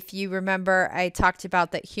if you remember, I talked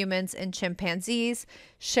about that humans and chimpanzees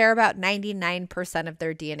share about 99% of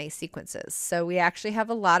their DNA sequences. So we actually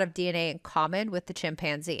have a lot of DNA in common with the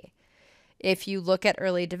chimpanzee. If you look at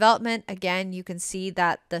early development, again, you can see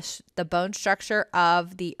that the bone structure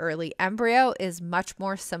of the early embryo is much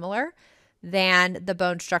more similar than the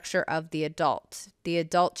bone structure of the adult. The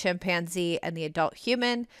adult chimpanzee and the adult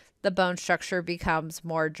human, the bone structure becomes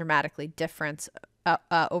more dramatically different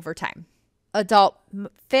over time. Adult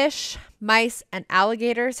fish, mice, and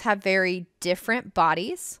alligators have very different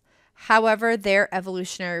bodies. However, their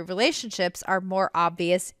evolutionary relationships are more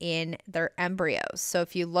obvious in their embryos. So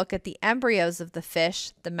if you look at the embryos of the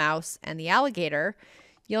fish, the mouse, and the alligator,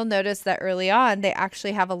 you'll notice that early on, they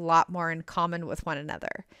actually have a lot more in common with one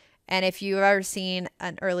another. And if you've ever seen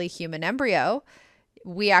an early human embryo,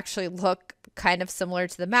 we actually look kind of similar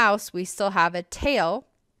to the mouse. We still have a tail.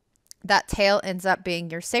 That tail ends up being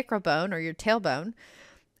your sacral bone or your tailbone.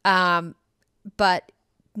 But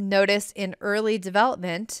notice in early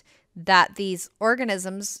development that these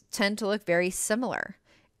organisms tend to look very similar.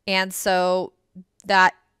 And so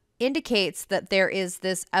that indicates that there is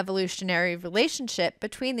this evolutionary relationship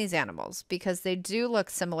between these animals because they do look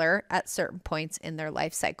similar at certain points in their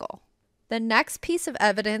life cycle. The next piece of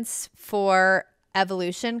evidence for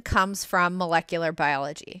evolution comes from molecular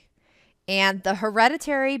biology. And the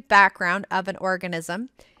hereditary background of an organism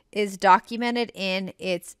is documented in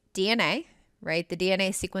its DNA, right? The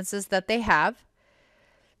DNA sequences that they have,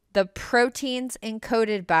 the proteins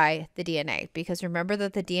encoded by the DNA, because remember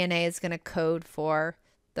that the DNA is going to code for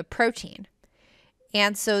the protein.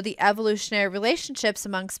 And so the evolutionary relationships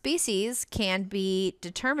among species can be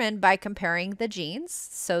determined by comparing the genes,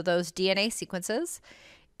 so those DNA sequences,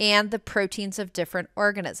 and the proteins of different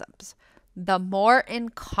organisms. The more in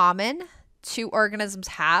common two organisms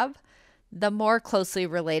have, the more closely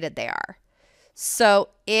related they are. So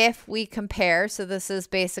if we compare, so this is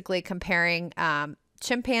basically comparing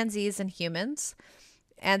chimpanzees and humans.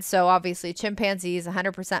 And so obviously chimpanzees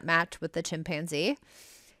 100% match with the chimpanzee.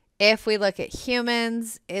 If we look at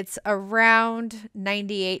humans, it's around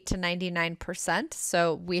 98 to 99%.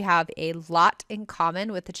 So we have a lot in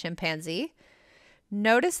common with the chimpanzee.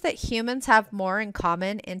 Notice that humans have more in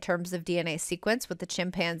common in terms of DNA sequence with the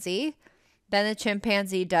chimpanzee than the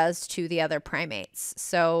chimpanzee does to the other primates.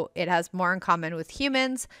 So it has more in common with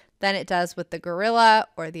humans than it does with the gorilla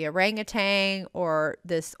or the orangutan or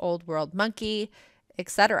this old world monkey,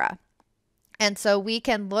 etc. And so we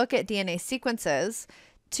can look at DNA sequences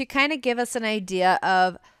to kind of give us an idea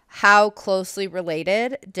of how closely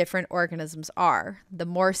related different organisms are. The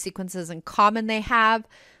more sequences in common they have,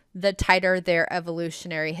 the tighter their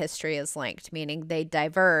evolutionary history is linked, meaning they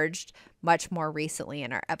diverged much more recently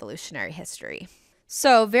in our evolutionary history.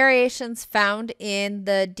 So variations found in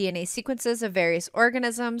the DNA sequences of various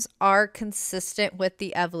organisms are consistent with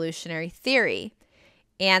the evolutionary theory.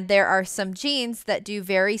 And there are some genes that do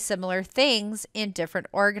very similar things in different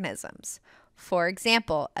organisms. For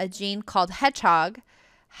example, a gene called hedgehog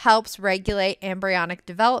helps regulate embryonic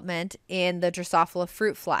development in the Drosophila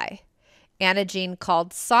fruit fly. And a gene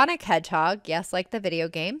called sonic hedgehog, yes, like the video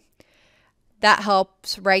game, that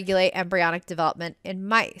helps regulate embryonic development in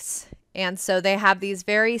mice. And so they have these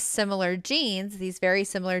very similar genes, these very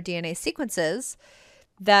similar DNA sequences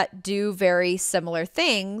that do very similar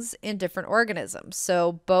things in different organisms.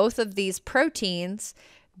 So both of these proteins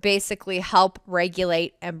basically help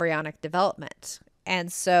regulate embryonic development.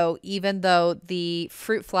 And so even though the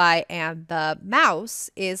fruit fly and the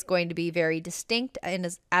mouse is going to be very distinct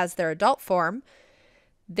as their adult form,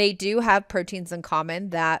 they do have proteins in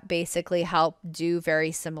common that basically help do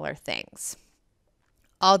very similar things.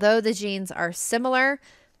 Although the genes are similar,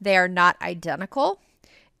 they are not identical.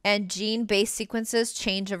 And gene-based sequences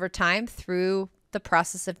change over time through the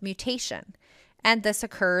process of mutation. And this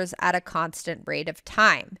occurs at a constant rate of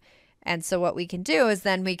time. And so what we can do is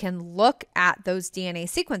then we can look at those DNA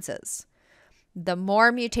sequences. The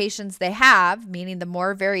more mutations they have, meaning the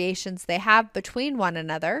more variations they have between one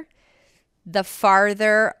another, the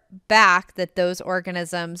farther back that those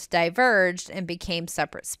organisms diverged and became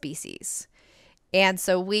separate species. And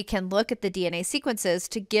so we can look at the DNA sequences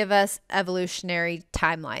to give us evolutionary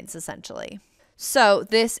timelines, essentially. So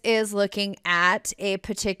this is looking at a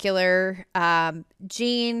particular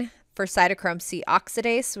gene for cytochrome C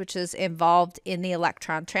oxidase, which is involved in the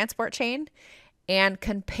electron transport chain, and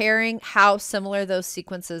comparing how similar those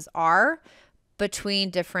sequences are between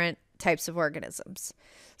different types of organisms.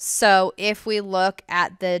 So if we look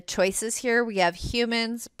at the choices here, we have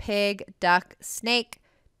humans, pig, duck, snake,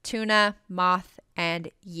 tuna, moth, and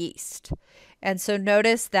yeast. And so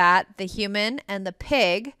notice that the human and the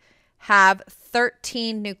pig have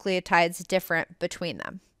 13 nucleotides different between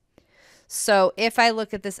them. So if I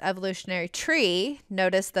look at this evolutionary tree,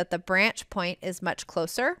 notice that the branch point is much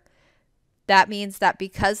closer. That means that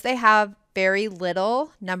because they have very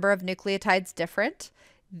little number of nucleotides different,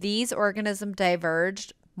 these organisms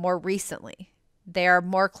diverged more recently. They are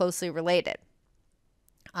more closely related.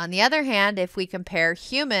 On the other hand, if we compare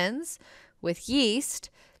humans with yeast,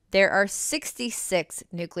 there are 66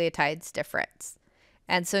 nucleotides difference.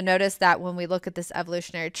 And so notice that when we look at this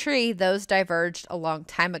evolutionary tree, those diverged a long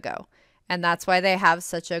time ago. And that's why they have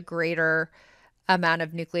such a greater amount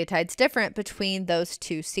of nucleotides different between those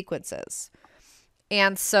two sequences.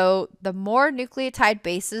 And so the more nucleotide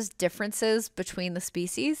bases differences between the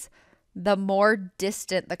species, the more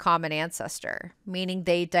distant the common ancestor, meaning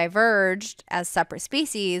they diverged as separate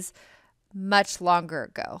species much longer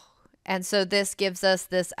ago. And so this gives us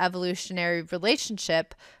this evolutionary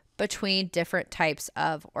relationship between different types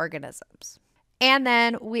of organisms. And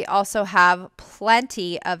then we also have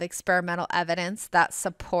plenty of experimental evidence that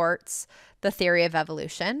supports the theory of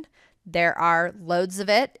evolution. There are loads of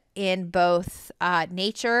it in both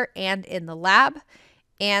nature and in the lab.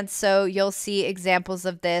 And so you'll see examples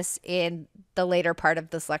of this in the later part of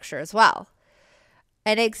this lecture as well.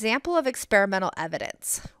 An example of experimental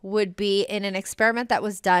evidence would be in an experiment that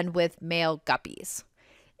was done with male guppies.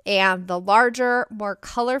 And the larger, more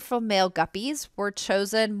colorful male guppies were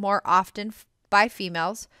chosen more often by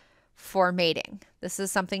females for mating. This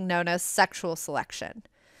is something known as sexual selection.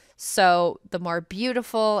 So the more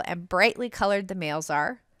beautiful and brightly colored the males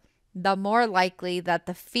are, the more likely that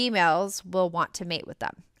the females will want to mate with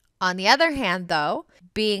them. On the other hand, though,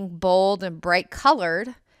 being bold and bright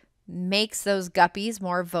colored makes those guppies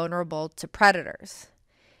more vulnerable to predators.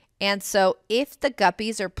 And so if the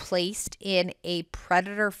guppies are placed in a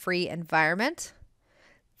predator-free environment,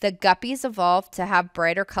 the guppies evolve to have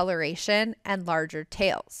brighter coloration and larger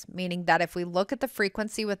tails, meaning that if we look at the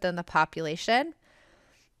frequency within the population,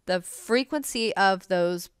 the frequency of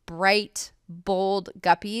those bright, bold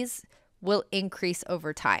guppies will increase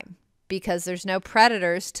over time because there's no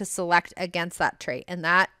predators to select against that trait. And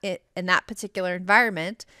in that particular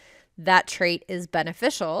environment, that trait is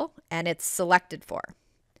beneficial and it's selected for.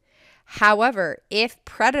 However, if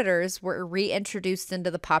predators were reintroduced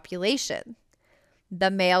into the population,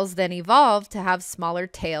 the males then evolve to have smaller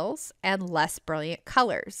tails and less brilliant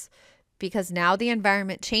colors because now the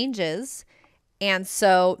environment changes. And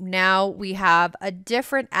so now we have a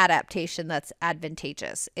different adaptation that's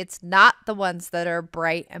advantageous. It's not the ones that are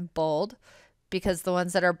bright and bold, because the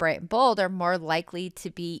ones that are bright and bold are more likely to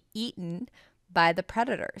be eaten by the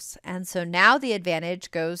predators. And so now the advantage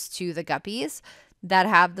goes to the guppies that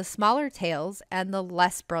have the smaller tails and the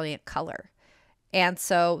less brilliant color. And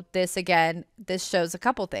so this, again, this shows a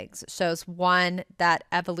couple things. It shows, one, that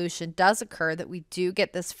evolution does occur, that we do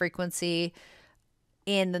get this frequency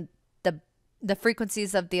in the the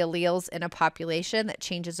frequencies of the alleles in a population that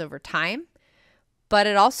changes over time. But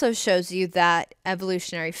it also shows you that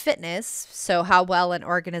evolutionary fitness, so how well an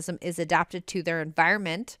organism is adapted to their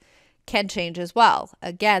environment, can change as well.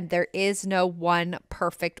 Again, there is no one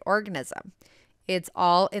perfect organism. It's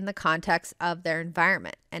all in the context of their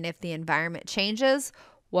environment. And if the environment changes,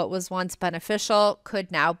 what was once beneficial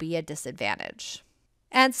could now be a disadvantage.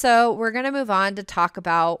 And so we're going to move on to talk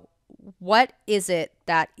about what is it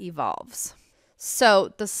that evolves.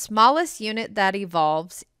 So the smallest unit that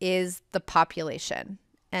evolves is the population.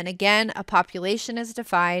 And again, a population is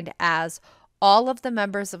defined as all of the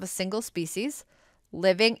members of a single species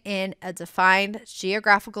living in a defined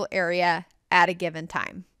geographical area at a given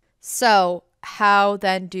time. So how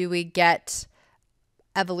then do we get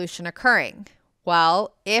evolution occurring?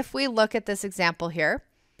 Well, if we look at this example here,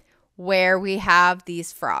 where we have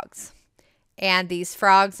these frogs, and these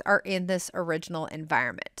frogs are in this original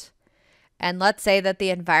environment. And let's say that the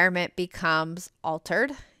environment becomes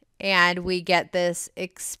altered and we get this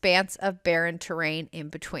expanse of barren terrain in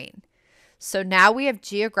between. So now we have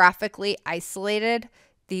geographically isolated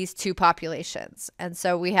these two populations. And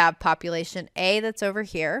so we have population A that's over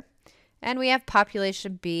here, and we have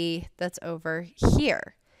population B that's over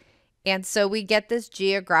here. And so we get this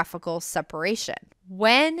geographical separation.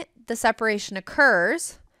 When the separation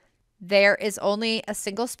occurs, there is only a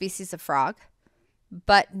single species of frog.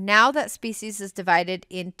 But now that species is divided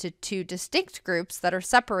into two distinct groups that are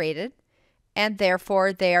separated, and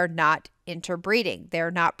therefore they are not interbreeding. They're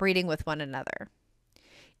not breeding with one another.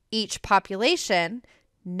 Each population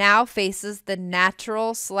now faces the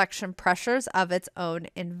natural selection pressures of its own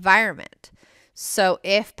environment. So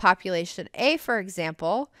if population A, for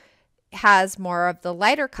example, has more of the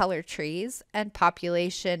lighter colored trees and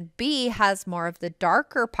population B has more of the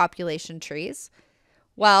darker population trees,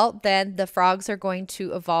 well, then the frogs are going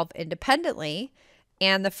to evolve independently,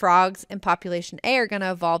 and the frogs in population A are going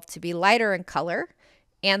to evolve to be lighter in color,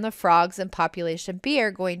 and the frogs in population B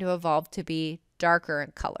are going to evolve to be darker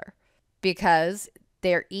in color because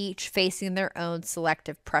they're each facing their own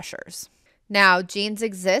selective pressures. Now, genes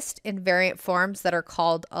exist in variant forms that are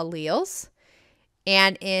called alleles.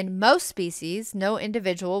 And in most species, no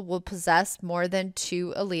individual will possess more than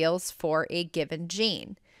 2 alleles for a given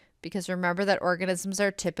gene. Because remember that organisms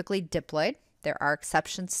are typically diploid. There are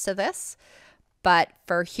exceptions to this. But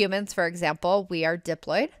for humans, for example, we are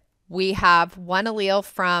diploid. We have 1 allele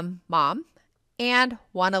from mom and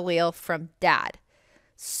 1 allele from dad.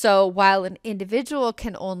 So while an individual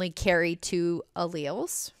can only carry 2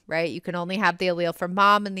 alleles, right? You can only have the allele from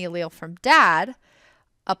mom and the allele from dad.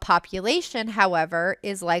 A population, however,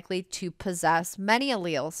 is likely to possess many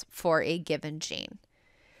alleles for a given gene.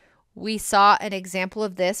 We saw an example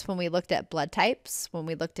of this when we looked at blood types, when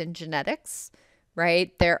we looked in genetics,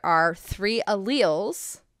 right? There are 3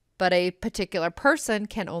 alleles, but a particular person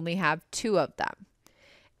can only have 2 of them.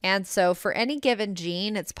 And so for any given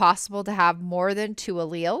gene, it's possible to have more than 2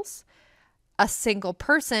 alleles. A single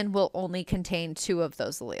person will only contain 2 of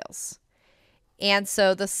those alleles. And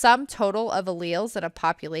so the sum total of alleles in a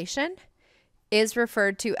population is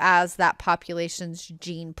referred to as that population's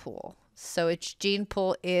gene pool. So its gene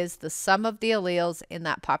pool is the sum of the alleles in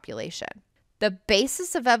that population. The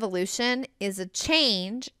basis of evolution is a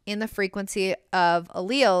change in the frequency of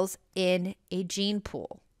alleles in a gene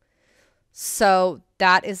pool. So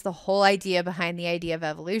that is the whole idea behind the idea of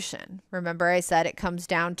evolution. Remember, I said it comes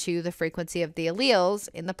down to the frequency of the alleles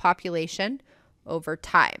in the population over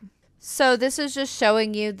time. So this is just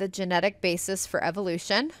showing you the genetic basis for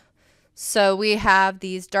evolution. So we have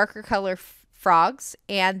these darker color frogs,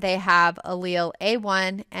 and they have allele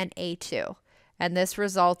A1 and A2. And this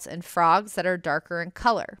results in frogs that are darker in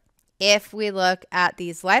color. If we look at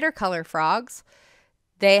these lighter color frogs,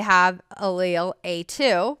 they have allele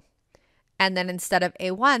A2, and then instead of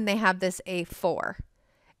A1, they have this A4.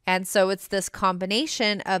 And so it's this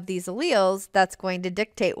combination of these alleles that's going to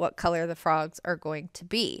dictate what color the frogs are going to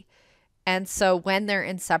be. And so when they're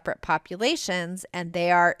in separate populations and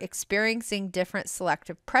they are experiencing different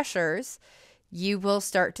selective pressures, you will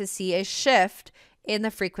start to see a shift in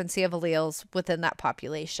the frequency of alleles within that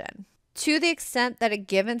population. To the extent that a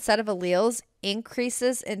given set of alleles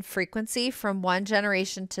increases in frequency from one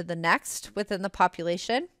generation to the next within the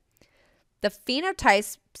population, the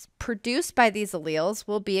phenotypes produced by these alleles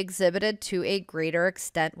will be exhibited to a greater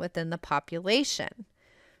extent within the population,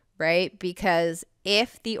 right? Because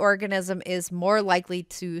if the organism is more likely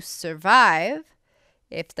to survive,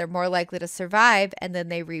 if they're more likely to survive and then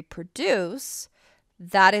they reproduce,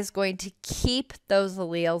 that is going to keep those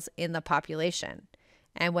alleles in the population.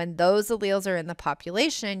 And when those alleles are in the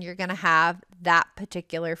population, you're going to have that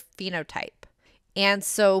particular phenotype. And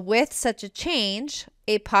so with such a change,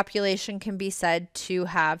 a population can be said to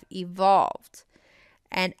have evolved.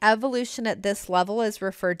 And evolution at this level is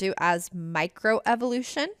referred to as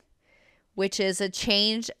microevolution, which is a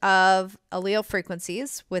change of allele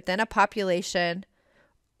frequencies within a population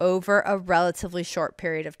over a relatively short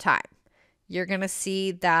period of time. You're going to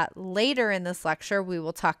see that later in this lecture, we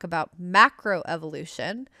will talk about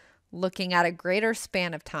macroevolution, looking at a greater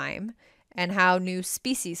span of time and how new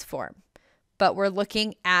species form. But we're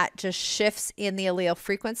looking at just shifts in the allele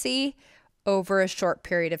frequency over a short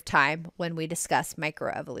period of time when we discuss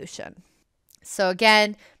microevolution. So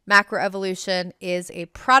again, macroevolution is a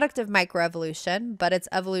product of microevolution, but it's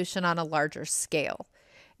evolution on a larger scale.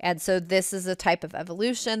 And so this is a type of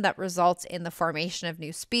evolution that results in the formation of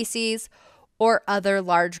new species or other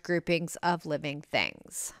large groupings of living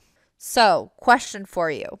things. So, question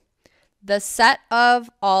for you. The set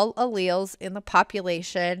of all alleles in the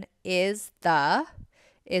population is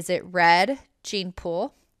it red gene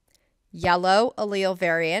pool, yellow allele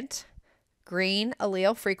variant, green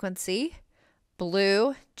allele frequency,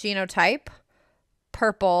 blue genotype,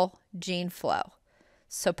 purple gene flow?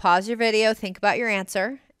 So pause your video, think about your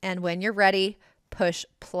answer, and when you're ready, push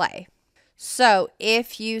play. So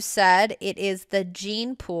if you said it is the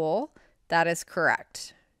gene pool, that is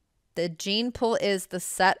correct. The gene pool is the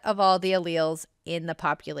set of all the alleles in the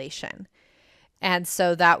population. And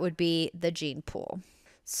so that would be the gene pool.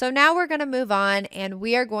 So now we're going to move on and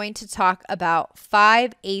we are going to talk about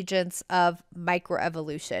 5 agents of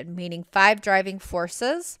microevolution, meaning 5 driving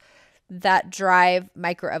forces that drive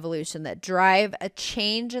microevolution, that drive a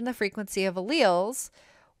change in the frequency of alleles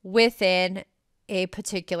within a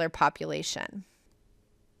particular population.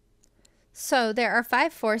 So there are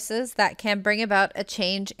 5 forces that can bring about a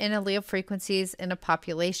change in allele frequencies in a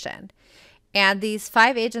population. And these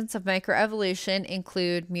 5 agents of microevolution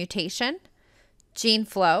include mutation, gene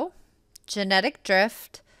flow, genetic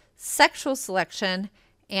drift, sexual selection,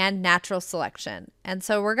 and natural selection. And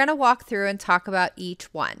so we're going to walk through and talk about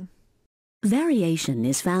each one. Variation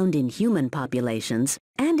is found in human populations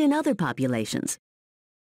and in other populations,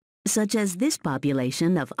 such as this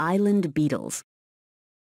population of island beetles.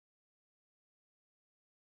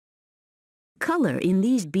 Color in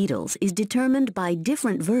these beetles is determined by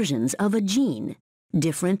different versions of a gene,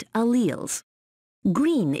 different alleles.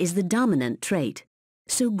 Green is the dominant trait,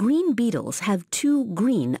 so green beetles have 2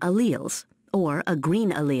 green alleles, or a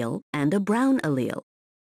green allele and a brown allele.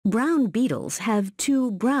 Brown beetles have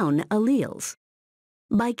 2 brown alleles.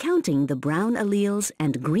 By counting the brown alleles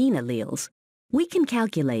and green alleles, we can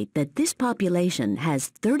calculate that this population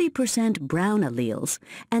has 30% brown alleles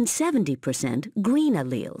and 70% green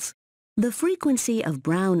alleles. The frequency of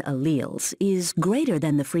brown alleles is greater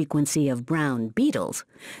than the frequency of brown beetles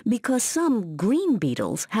because some green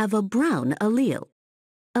beetles have a brown allele.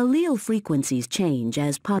 Allele frequencies change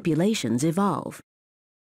as populations evolve.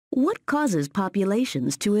 What causes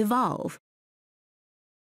populations to evolve?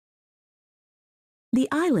 The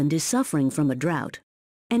island is suffering from a drought,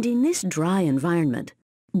 and in this dry environment,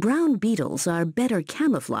 brown beetles are better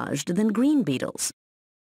camouflaged than green beetles.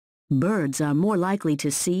 Birds are more likely to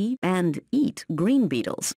see and eat green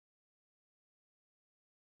beetles.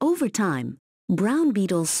 Over time, brown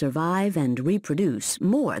beetles survive and reproduce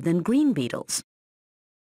more than green beetles.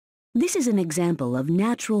 This is an example of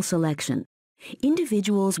natural selection.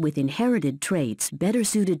 Individuals with inherited traits better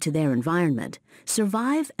suited to their environment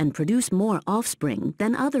survive and produce more offspring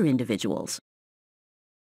than other individuals.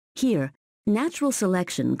 Here, natural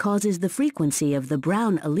selection causes the frequency of the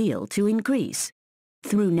brown allele to increase.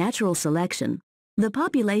 Through natural selection, the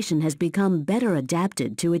population has become better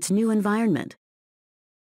adapted to its new environment.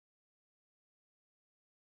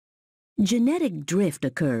 Genetic drift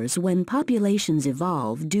occurs when populations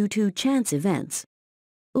evolve due to chance events.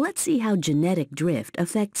 Let's see how genetic drift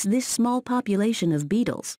affects this small population of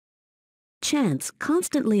beetles. Chance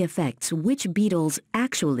constantly affects which beetles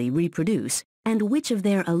actually reproduce and which of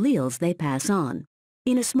their alleles they pass on.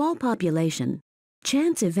 In a small population,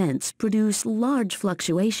 chance events produce large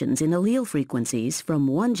fluctuations in allele frequencies from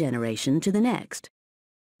one generation to the next.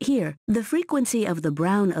 Here, the frequency of the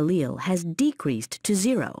brown allele has decreased to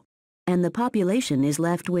 0, and the population is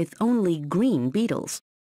left with only green beetles.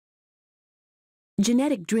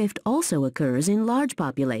 Genetic drift also occurs in large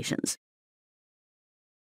populations.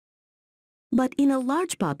 But in a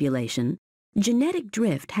large population, genetic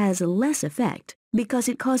drift has less effect because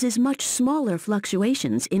it causes much smaller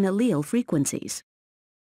fluctuations in allele frequencies.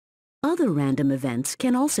 Other random events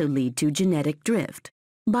can also lead to genetic drift.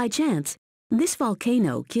 By chance, this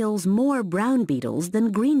volcano kills more brown beetles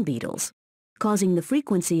than green beetles, causing the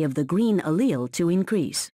frequency of the green allele to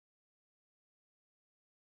increase.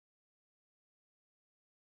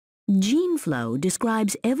 Gene flow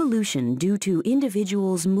describes evolution due to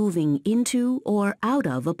individuals moving into or out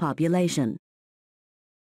of a population.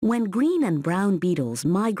 When green and brown beetles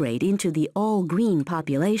migrate into the all-green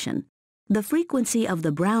population, the frequency of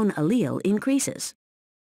the brown allele increases.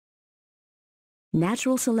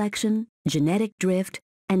 Natural selection, genetic drift,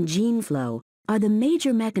 and gene flow are the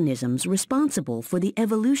major mechanisms responsible for the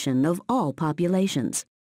evolution of all populations.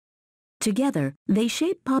 Together, they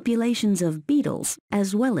shape populations of beetles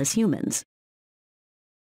as well as humans.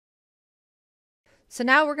 So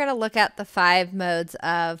now we're going to look at the 5 modes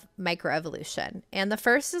of microevolution. And the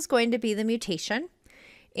first is going to be the mutation.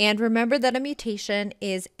 And remember that a mutation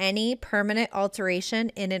is any permanent alteration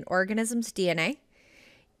in an organism's DNA.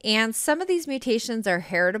 And some of these mutations are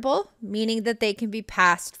heritable, meaning that they can be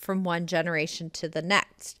passed from one generation to the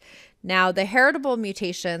next. Now, the heritable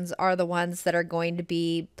mutations are the ones that are going to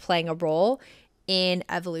be playing a role in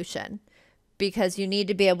evolution because you need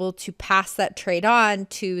to be able to pass that trait on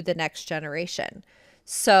to the next generation.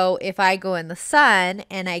 So if I go in the sun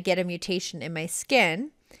and I get a mutation in my skin,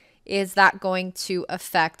 is that going to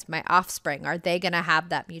affect my offspring? Are they going to have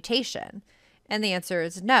that mutation? And the answer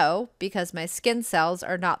is no, because my skin cells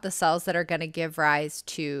are not the cells that are going to give rise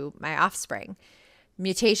to my offspring.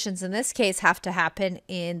 Mutations in this case have to happen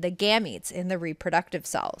in the gametes, in the reproductive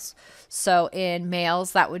cells. So in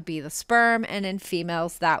males, that would be the sperm, and in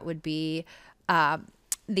females, that would be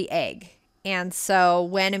the egg. And so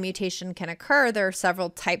when a mutation can occur, there are several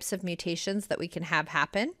types of mutations that we can have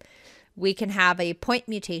happen. We can have a point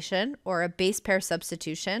mutation or a base pair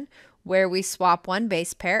substitution where we swap one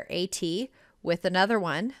base pair, AT, with another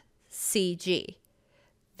one, CG.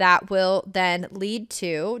 That will then lead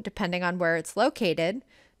to, depending on where it's located,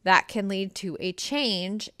 that can lead to a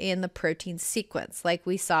change in the protein sequence, like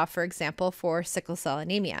we saw, for example, for sickle cell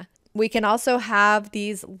anemia. We can also have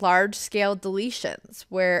these large-scale deletions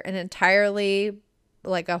where an entirely,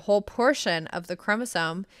 like a whole portion of the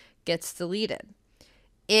chromosome gets deleted.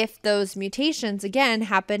 If those mutations, again,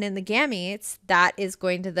 happen in the gametes, that is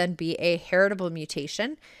going to then be a heritable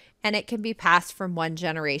mutation, and it can be passed from one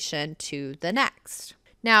generation to the next.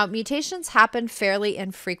 Now, mutations happen fairly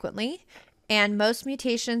infrequently, and most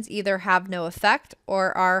mutations either have no effect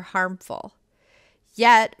or are harmful.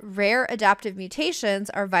 Yet, rare adaptive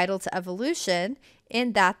mutations are vital to evolution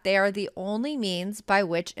in that they are the only means by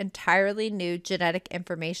which entirely new genetic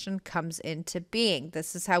information comes into being.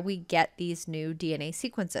 This is how we get these new DNA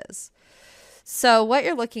sequences. So what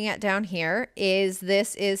you're looking at down here is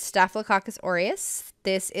this is Staphylococcus aureus.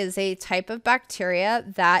 This is a type of bacteria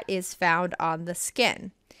that is found on the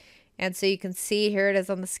skin. And so you can see here it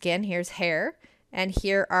is on the skin. Here's hair. And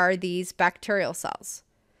here are these bacterial cells.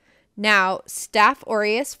 Now, Staph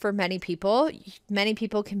aureus for many people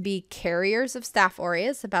can be carriers of Staph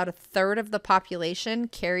aureus. About a third of the population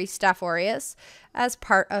carry Staph aureus as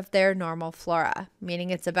part of their normal flora, meaning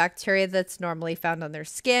it's a bacteria that's normally found on their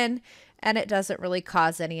skin and it doesn't really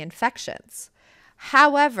cause any infections.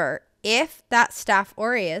 However, if that Staph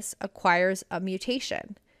aureus acquires a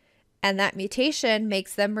mutation and that mutation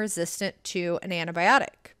makes them resistant to an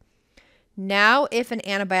antibiotic. Now, if an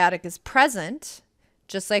antibiotic is present,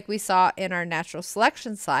 just like we saw in our natural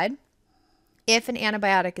selection slide, if an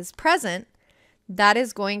antibiotic is present, that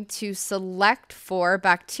is going to select for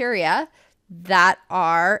bacteria that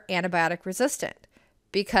are antibiotic resistant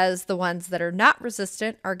because the ones that are not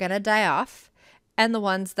resistant are going to die off and the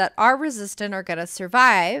ones that are resistant are going to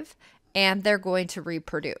survive and they're going to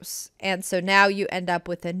reproduce. And so now you end up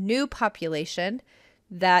with a new population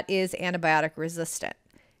that is antibiotic resistant.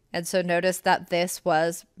 And so notice that this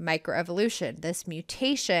was microevolution. This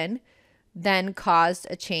mutation then caused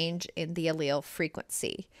a change in the allele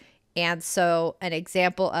frequency. And so an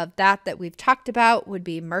example of that we've talked about would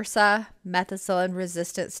be MRSA,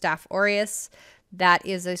 methicillin-resistant Staph aureus. That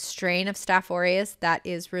is a strain of Staph aureus that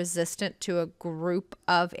is resistant to a group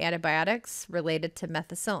of antibiotics related to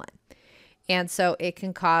methicillin. And so it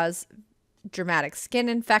can cause dramatic skin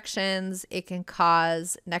infections. It can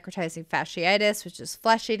cause necrotizing fasciitis, which is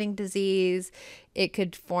flesh-eating disease. It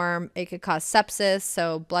could cause sepsis,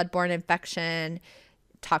 so bloodborne infection,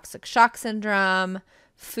 toxic shock syndrome,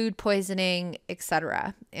 food poisoning,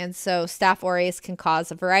 etc. And so Staph aureus can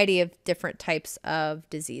cause a variety of different types of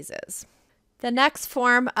diseases. The next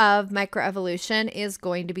form of microevolution is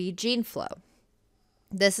going to be gene flow.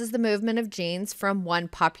 This is the movement of genes from one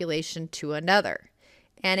population to another.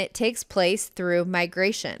 And it takes place through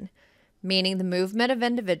migration, meaning the movement of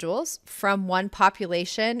individuals from one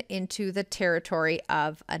population into the territory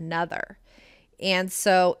of another. And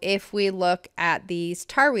so if we look at these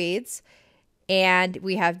tarweeds And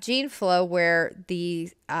we have gene flow where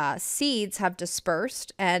the seeds have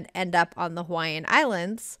dispersed and end up on the Hawaiian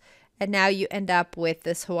Islands. And now you end up with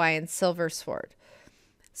this Hawaiian silver sword.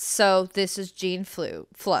 So this is gene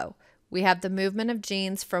flow. We have the movement of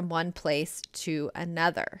genes from one place to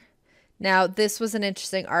another. Now, this was an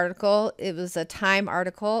interesting article. It was a Time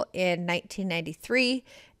article in 1993,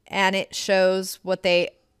 and it shows what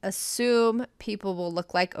they assume people will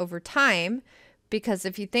look like over time. Because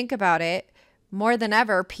if you think about it, more than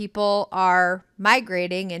ever, people are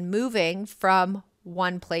migrating and moving from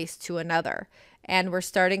one place to another. And we're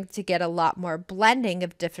starting to get a lot more blending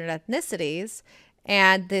of different ethnicities.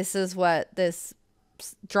 And this is what this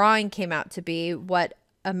drawing came out to be, what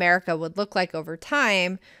America would look like over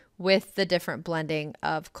time with the different blending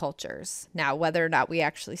of cultures. Now, whether or not we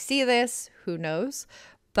actually see this, who knows?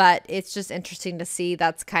 But it's just interesting to see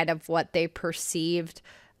that's kind of what they perceived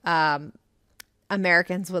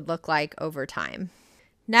Americans would look like over time.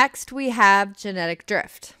 Next, we have genetic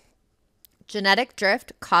drift. Genetic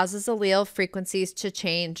drift causes allele frequencies to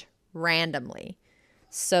change randomly.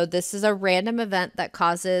 So this is a random event that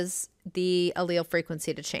causes the allele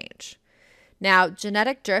frequency to change. Now,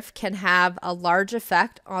 genetic drift can have a large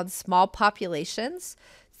effect on small populations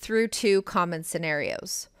through two common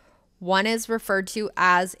scenarios. One is referred to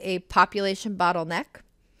as a population bottleneck,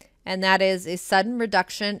 and that is a sudden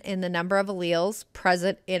reduction in the number of alleles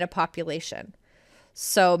present in a population.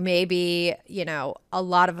 So maybe, a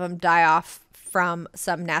lot of them die off from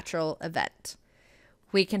some natural event.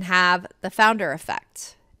 We can have the founder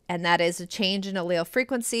effect, and that is a change in allele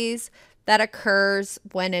frequencies that occurs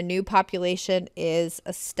when a new population is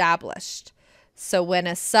established. So when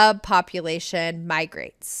a subpopulation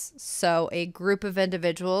migrates. So a group of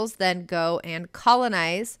individuals then go and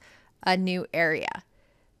colonize a new area.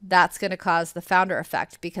 That's going to cause the founder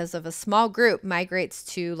effect, because if a small group migrates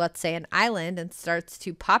to, let's say, an island and starts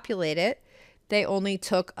to populate it, they only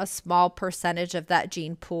took a small percentage of that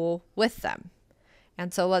gene pool with them.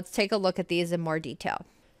 And so let's take a look at these in more detail.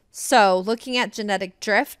 So looking at genetic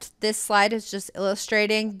drift, this slide is just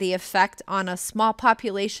illustrating the effect on a small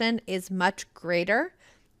population is much greater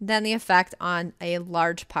than the effect on a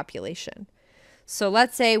large population. So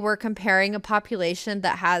let's say we're comparing a population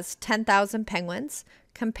that has 10,000 penguins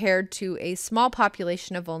compared to a small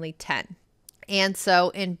population of only 10. And so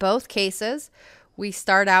in both cases, we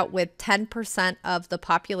start out with 10% of the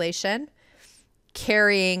population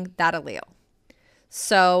carrying that allele.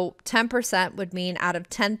 So 10% would mean out of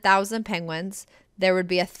 10,000 penguins, there would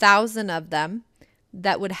be 1,000 of them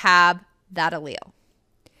that would have that allele.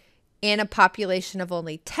 In a population of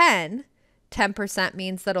only 10%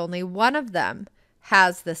 means that only one of them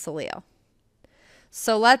has this allele.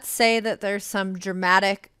 So let's say that there's some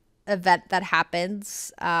dramatic event that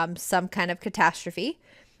happens, some kind of catastrophe,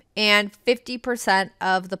 and 50%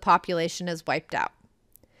 of the population is wiped out.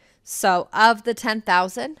 So of the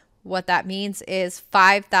 10,000, what that means is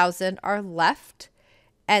 5,000 are left,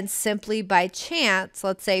 and simply by chance,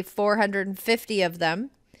 let's say 450 of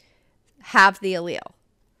them have the allele.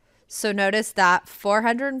 So notice that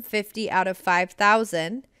 450 out of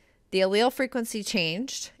 5,000, the allele frequency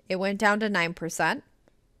changed. It went down to 9%,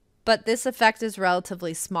 but this effect is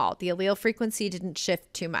relatively small. The allele frequency didn't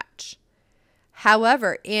shift too much.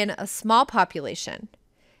 However, in a small population,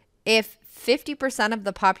 if 50% of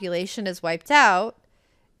the population is wiped out,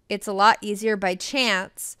 it's a lot easier by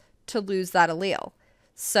chance to lose that allele.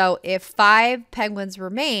 So if 5 penguins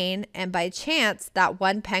remain and by chance that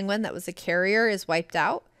one penguin that was a carrier is wiped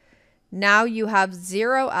out, now you have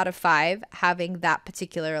 0 out of 5 having that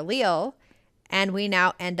particular allele, and we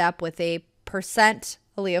now end up with a percent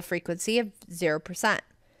allele frequency of 0%.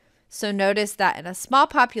 So notice that in a small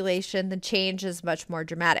population, the change is much more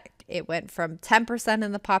dramatic. It went from 10%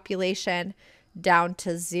 in the population down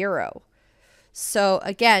to 0. So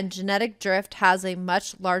again, genetic drift has a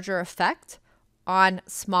much larger effect on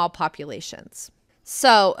small populations.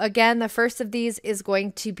 So again, the first of these is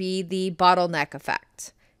going to be the bottleneck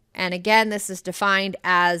effect. And again, this is defined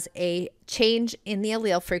as a change in the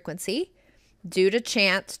allele frequency due to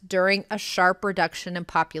chance during a sharp reduction in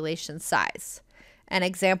population size. An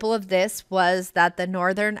example of this was that the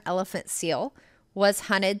northern elephant seal was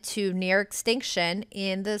hunted to near extinction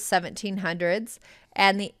in the 1700s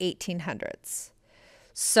and the 1800s.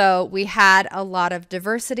 So we had a lot of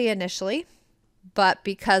diversity initially, but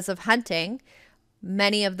because of hunting,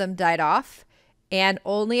 many of them died off and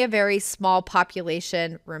only a very small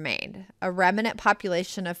population remained. A remnant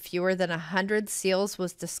population of fewer than 100 seals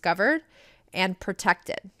was discovered and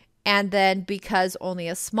protected. And then because only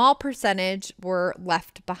a small percentage were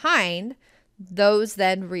left behind, those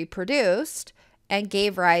then reproduced and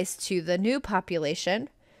gave rise to the new population,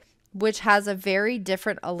 which has a very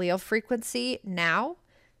different allele frequency now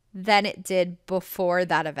than it did before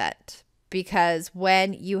that event. Because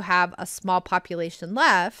when you have a small population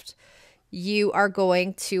left, you are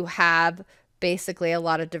going to have basically a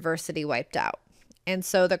lot of diversity wiped out. And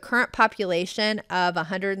so the current population of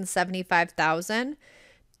 175,000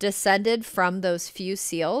 descended from those few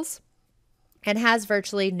seals and has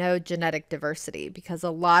virtually no genetic diversity because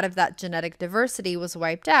a lot of that genetic diversity was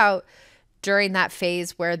wiped out during that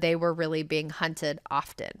phase where they were really being hunted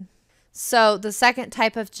often. So the second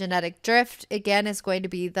type of genetic drift, again, is going to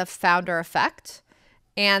be the founder effect.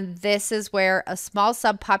 And this is where a small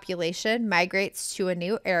subpopulation migrates to a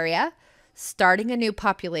new area, starting a new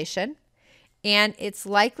population. And it's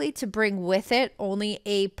likely to bring with it only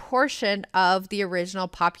a portion of the original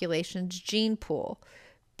population's gene pool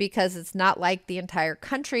because it's not like the entire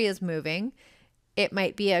country is moving. It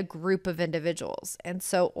might be a group of individuals. And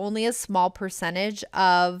so only a small percentage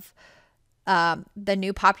of the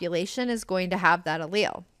new population is going to have that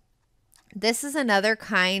allele. This is another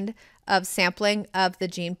kind of sampling of the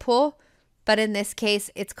gene pool, but in this case,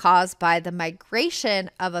 it's caused by the migration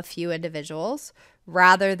of a few individuals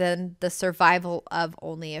rather than the survival of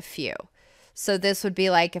only a few. So this would be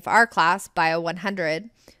like if our class, Bio 100,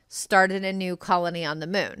 started a new colony on the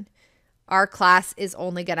moon. Our class is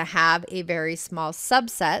only going to have a very small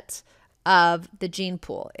subset of the gene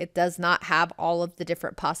pool. It does not have all of the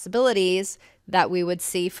different possibilities that we would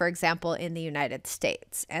see, for example, in the United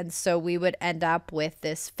States. And so we would end up with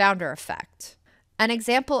this founder effect. An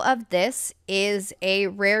example of this is a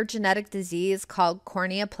rare genetic disease called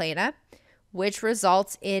cornea plana, which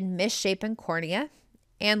results in misshapen cornea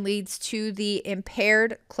and leads to the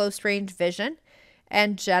impaired close-range vision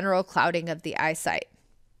and general clouding of the eyesight.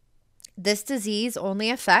 This disease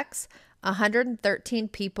only affects 113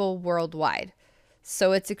 people worldwide,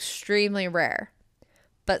 so it's extremely rare.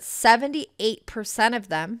 But 78% of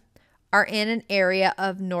them are in an area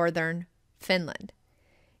of northern Finland.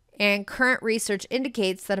 And current research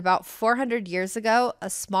indicates that about 400 years ago,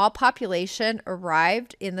 a small population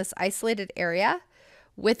arrived in this isolated area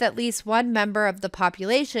with at least one member of the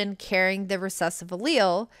population carrying the recessive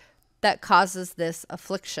allele that causes this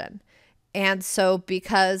affliction. And so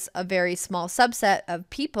because a very small subset of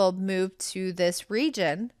people moved to this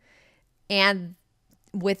region, and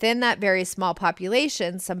within that very small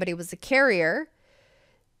population, somebody was a carrier,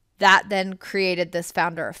 that then created this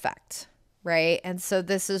founder effect, right? And so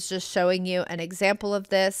this is just showing you an example of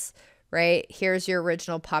this, right? Here's your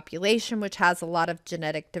original population, which has a lot of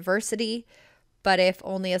genetic diversity. But if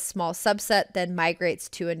only a small subset then migrates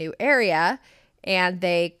to a new area and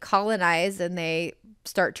they colonize and they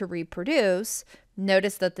start to reproduce,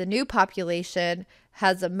 notice that the new population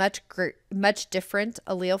has a much different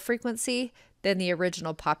allele frequency than the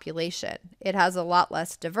original population. It has a lot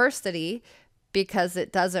less diversity because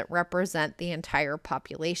it doesn't represent the entire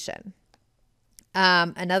population.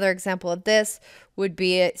 Another example of this would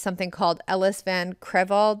be something called Ellis Van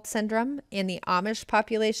Creveld syndrome in the Amish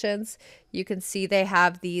populations. You can see they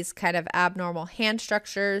have these kind of abnormal hand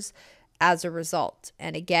structures as a result.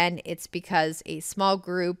 And again, it's because a small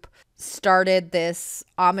group started this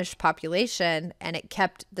Amish population and it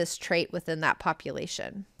kept this trait within that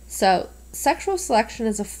population. So sexual selection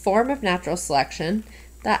is a form of natural selection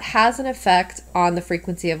that has an effect on the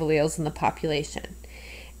frequency of alleles in the population.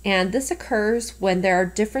 And this occurs when there are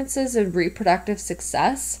differences in reproductive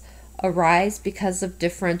success arise because of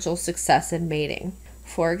differential success in mating.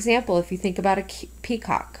 For example, if you think about a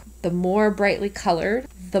peacock, the more brightly colored,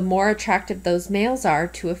 the more attractive those males are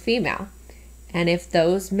to a female. And if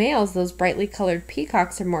those males, those brightly colored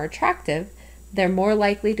peacocks, are more attractive, they're more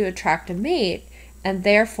likely to attract a mate and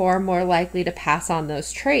therefore more likely to pass on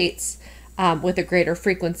those traits with a greater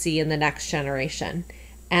frequency in the next generation.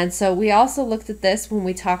 And so we also looked at this when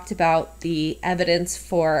we talked about the evidence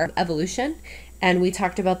for evolution, and we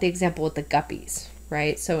talked about the example with the guppies,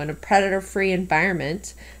 right? So in a predator-free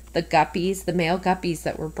environment, the guppies, the male guppies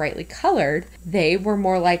that were brightly colored, they were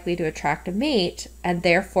more likely to attract a mate and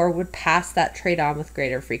therefore would pass that trait on with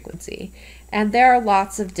greater frequency. And there are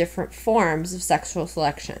lots of different forms of sexual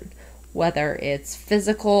selection, whether it's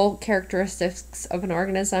physical characteristics of an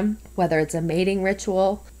organism, whether it's a mating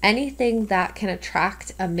ritual, anything that can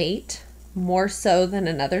attract a mate more so than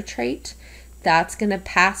another trait, that's going to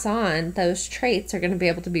pass on, those traits are going to be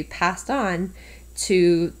able to be passed on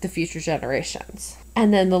to the future generations.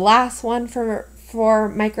 And then the last one for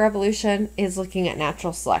microevolution is looking at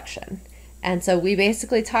natural selection. And so we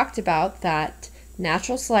basically talked about that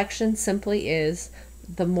natural selection simply is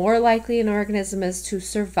the more likely an organism is to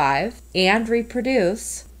survive and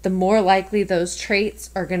reproduce, the more likely those traits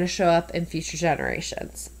are going to show up in future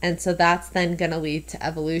generations. And so that's then going to lead to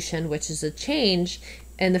evolution, which is a change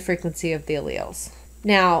in the frequency of the alleles.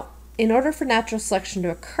 Now, in order for natural selection to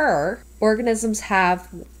occur, organisms have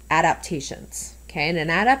adaptations. Okay, and an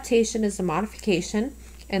adaptation is a modification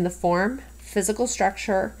in the form, physical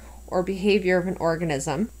structure, or behavior of an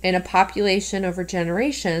organism in a population over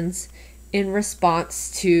generations in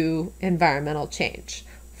response to environmental change.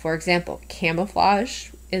 For example,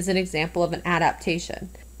 camouflage is an example of an adaptation.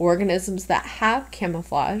 Organisms that have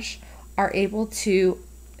camouflage are able to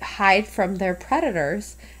hide from their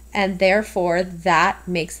predators, and therefore that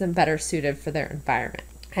makes them better suited for their environment.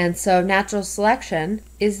 And so natural selection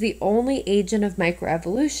is the only agent of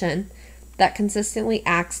microevolution that consistently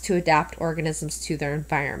acts to adapt organisms to their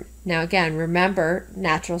environment. Now again, remember,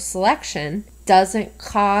 natural selection doesn't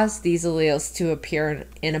cause these alleles to appear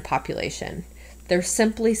in a population. They're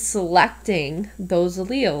simply selecting those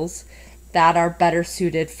alleles that are better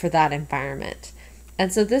suited for that environment.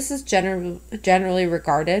 And so this is generally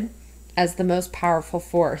regarded as the most powerful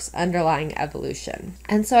force underlying evolution.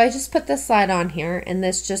 And so I just put this slide on here, and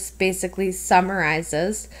this just basically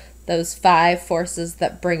summarizes those 5 forces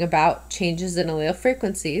that bring about changes in allele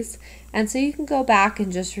frequencies. And so you can go back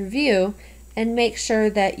and just review and make sure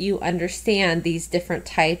that you understand these different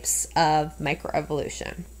types of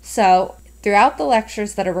microevolution. So throughout the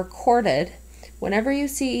lectures that are recorded, whenever you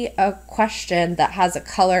see a question that has a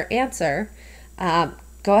color answer,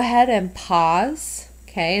 go ahead and pause,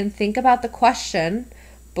 okay, and think about the question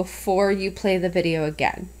before you play the video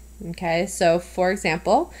again. Okay, so for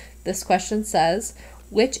example, this question says,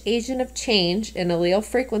 which agent of change in allele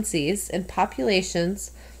frequencies in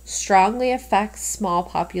populations strongly affects small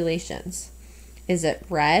populations? Is it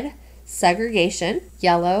red, segregation,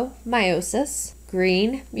 yellow, meiosis,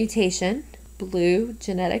 green, mutation, blue,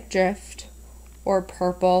 genetic drift, or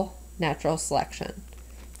purple, natural selection?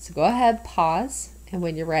 So go ahead, pause, and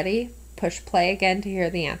when you're ready, push play again to hear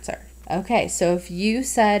the answer. Okay, so if you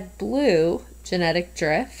said blue, genetic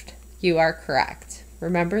drift, you are correct.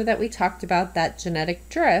 Remember that we talked about that genetic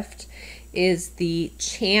drift is the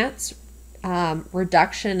chance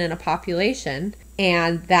reduction in a population,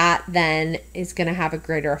 and that then is going to have a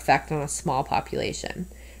greater effect on a small population,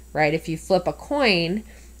 right? If you flip a coin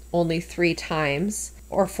only 3 times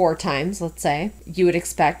or 4 times, let's say, you would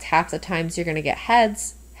expect half the times you're going to get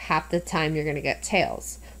heads, half the time you're going to get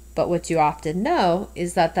tails. But what you often know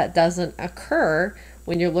is that that doesn't occur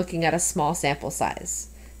when you're looking at a small sample size.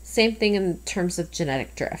 Same thing in terms of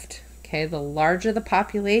genetic drift. Okay, the larger the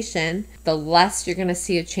population, the less you're going to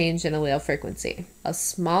see a change in allele frequency. A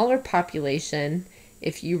smaller population,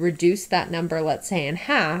 if you reduce that number, let's say in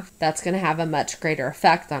half, that's going to have a much greater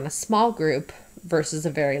effect on a small group versus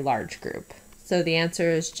a very large group. So the answer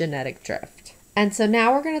is genetic drift. And so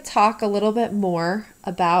now we're going to talk a little bit more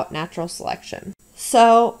about natural selection.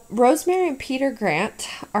 So Rosemary and Peter Grant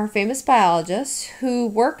are famous biologists who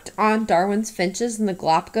worked on Darwin's finches in the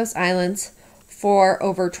Galapagos Islands for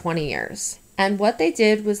over 20 years. And what they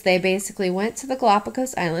did was they basically went to the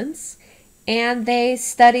Galapagos Islands and they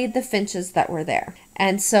studied the finches that were there.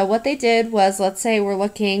 And so what they did was, let's say we're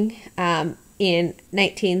looking in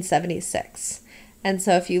 1976. And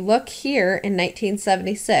so if you look here in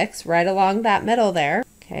 1976, right along that middle there,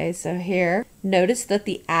 okay, so here, notice that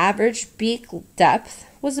the average beak depth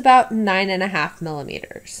was about 9.5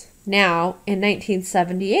 millimeters. Now, in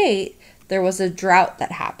 1978, there was a drought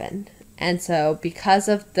that happened. And so because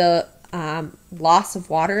of the loss of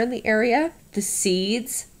water in the area, the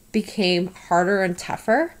seeds became harder and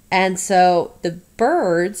tougher. And so the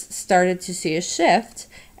birds started to see a shift.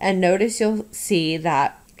 And notice you'll see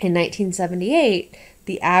that in 1978,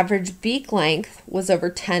 the average beak length was over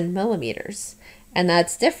 10 millimeters. And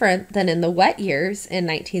that's different than in the wet years in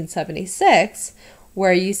 1976,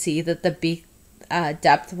 where you see that the beak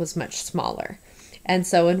depth was much smaller. And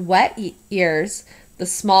so in wet years, the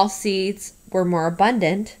small seeds were more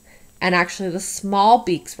abundant, and actually the small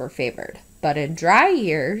beaks were favored. But in dry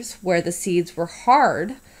years, where the seeds were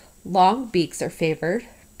hard, long beaks are favored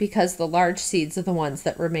because the large seeds are the ones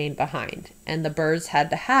that remain behind. And the birds had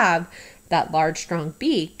to have that large, strong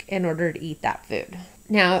beak in order to eat that food.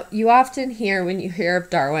 Now, you often hear, when you hear of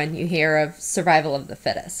Darwin, you hear of survival of the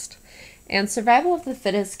fittest. And survival of the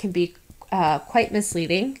fittest can be quite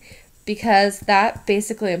misleading because that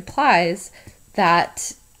basically implies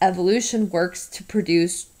that evolution works to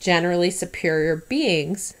produce generally superior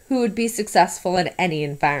beings who would be successful in any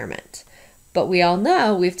environment. But we all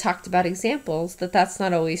know, we've talked about examples, that that's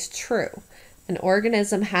not always true. An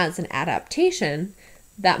organism has an adaptation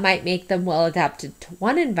that might make them well adapted to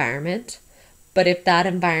one environment, But if that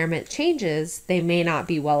environment changes, they may not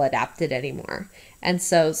be well adapted anymore. And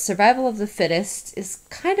so survival of the fittest is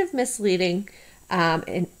kind of misleading.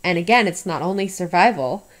 And again, it's not only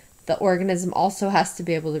survival. The organism also has to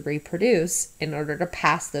be able to reproduce in order to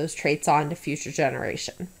pass those traits on to future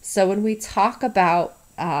generation. So when we talk about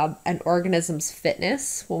an organism's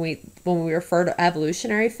fitness, when we refer to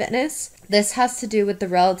evolutionary fitness, this has to do with the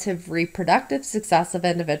relative reproductive success of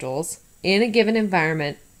individuals in a given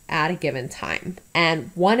environment at a given time.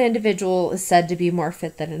 And one individual is said to be more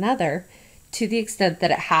fit than another to the extent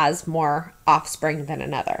that it has more offspring than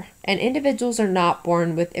another. And individuals are not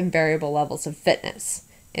born with invariable levels of fitness.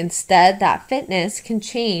 Instead, that fitness can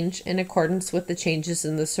change in accordance with the changes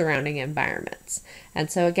in the surrounding environments.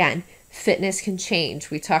 And so again, fitness can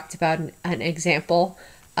change. We talked about an example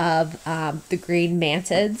of the green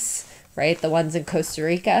mantids, right? The ones in Costa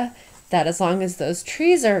Rica, that as long as those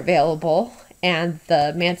trees are available and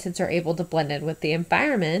the mantids are able to blend in with the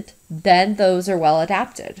environment, then those are well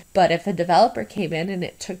adapted. But if a developer came in and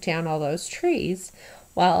it took down all those trees,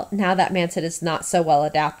 well, now that mantid is not so well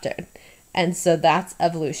adapted. And so that's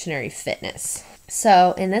evolutionary fitness.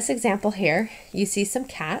 So in this example here, you see some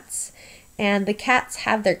cats, and the cats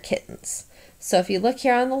have their kittens. So if you look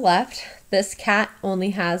here on the left, this cat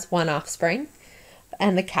only has one offspring,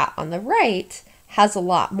 and the cat on the right has a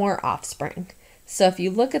lot more offspring. So if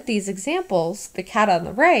you look at these examples, the cat on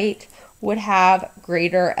the right would have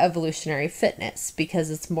greater evolutionary fitness because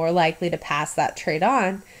it's more likely to pass that trait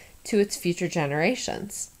on to its future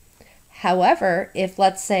generations. However, if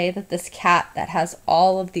let's say that this cat that has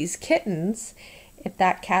all of these kittens, if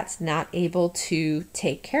that cat's not able to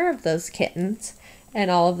take care of those kittens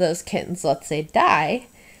and all of those kittens, let's say, die,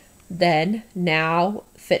 then now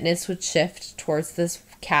fitness would shift towards this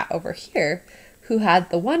cat over here who had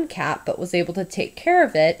the one cat but was able to take care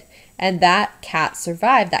of it, and that cat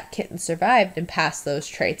survived, that kitten survived and passed those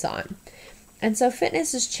traits on. And so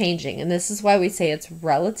fitness is changing, and this is why we say it's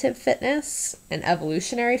relative fitness and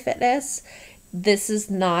evolutionary fitness. This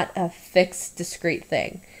is not a fixed, discrete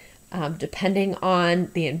thing. Depending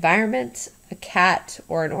on the environment, a cat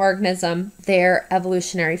or an organism, their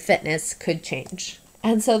evolutionary fitness could change.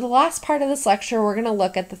 And so the last part of this lecture, we're going to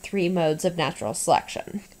look at the 3 modes of natural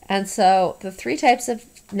selection. And so the 3 types of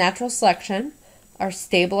natural selection are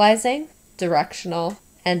stabilizing, directional,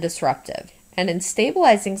 and disruptive. And in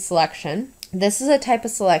stabilizing selection, this is a type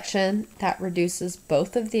of selection that reduces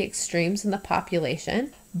both of the extremes in the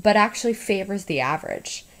population, but actually favors the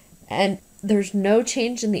average. And there's no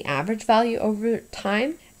change in the average value over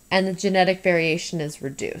time, and the genetic variation is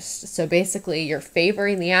reduced. So basically, you're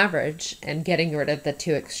favoring the average and getting rid of the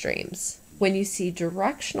 2 extremes. When you see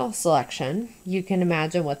directional selection, you can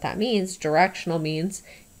imagine what that means. Directional means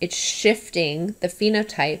it's shifting the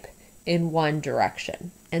phenotype in one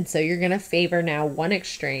direction. And so you're going to favor now one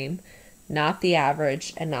extreme, not the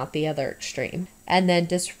average and not the other extreme. And then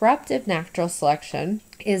disruptive natural selection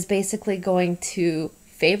is basically going to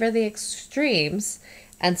favor the extremes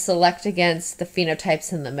and select against the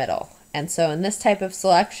phenotypes in the middle. And so in this type of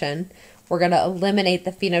selection, we're going to eliminate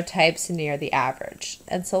the phenotypes near the average.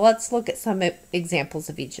 And so let's look at some examples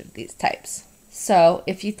of each of these types. So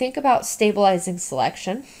if you think about stabilizing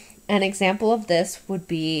selection, an example of this would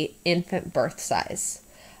be infant birth size.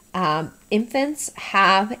 Infants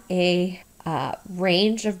have a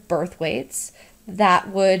range of birth weights that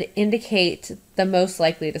would indicate the most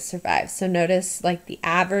likely to survive. So notice like the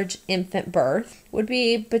average infant birth would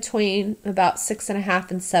be between about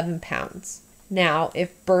 6.5 and 7 pounds. Now,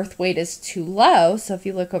 if birth weight is too low, so if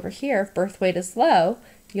you look over here, if birth weight is low,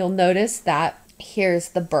 you'll notice that here's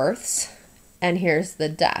the births and here's the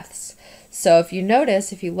deaths. So if you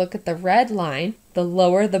notice, if you look at the red line, the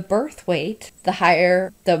lower the birth weight, the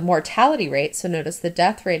higher the mortality rate. So notice the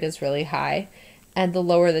death rate is really high and the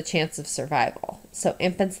lower the chance of survival. So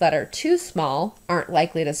infants that are too small aren't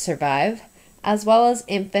likely to survive, as well as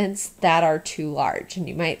infants that are too large. And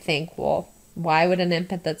you might think, well, why would an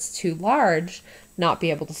infant that's too large not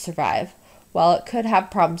be able to survive? Well, it could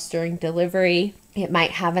have problems during delivery. It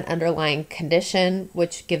might have an underlying condition,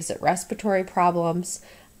 which gives it respiratory problems.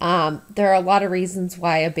 There are a lot of reasons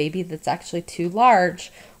why a baby that's actually too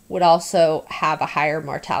large would also have a higher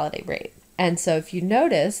mortality rate. And so if you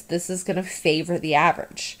notice, this is going to favor the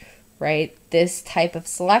average, right? This type of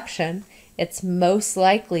selection, it's most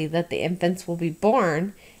likely that the infants will be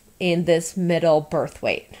born in this middle birth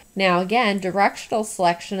weight. Now again, directional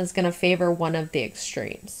selection is going to favor one of the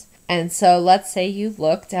extremes. And so let's say you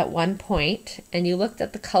looked at one point and you looked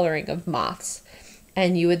at the coloring of moths,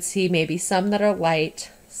 and you would see maybe some that are light,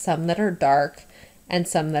 some that are dark, and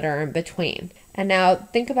some that are in between. And now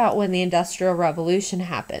think about when the Industrial Revolution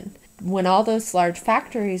happened. when all those large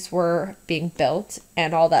factories were being built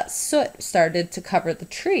and all that soot started to cover the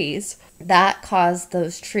trees, that caused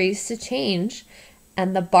those trees to change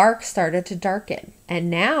and the bark started to darken. And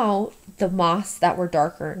now the moths that were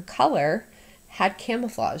darker in color had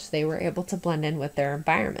camouflage. They were able to blend in with their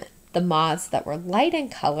environment. The moths that were light in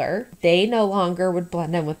color, they no longer would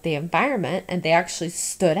blend in with the environment, and they actually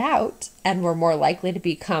stood out and were more likely to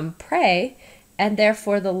become prey, and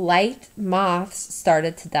therefore the light moths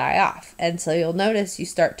started to die off. And so you'll notice you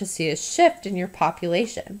start to see a shift in your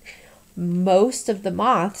population. Most of the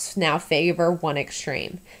moths now favor one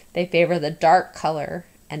extreme. They favor the dark color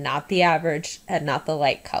and not the average and not the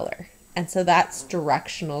light color. And so that's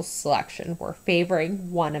directional selection. We're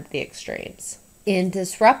favoring one of the extremes. In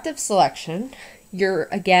disruptive selection, you're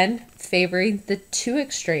again favoring the two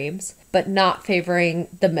extremes, but not favoring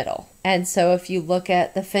the middle. And so if you look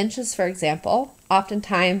at the finches, for example,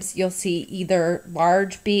 oftentimes you'll see either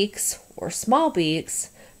large beaks or small beaks,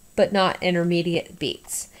 but not intermediate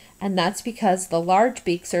beaks. And that's because the large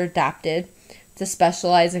beaks are adapted to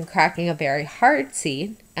specialize in cracking a very hard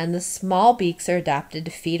seed, and the small beaks are adapted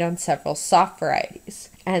to feed on several soft varieties.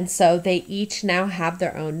 And so they each now have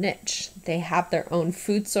their own niche. They have their own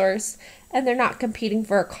food source, and they're not competing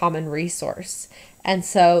for a common resource. And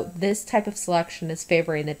so this type of selection is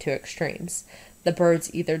favoring the two extremes. The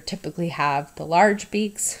birds either typically have the large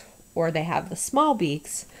beaks or they have the small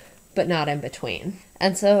beaks, but not in between.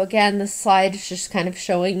 And so again, this slide is just kind of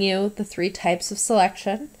showing you the three types of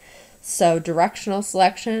selection. So directional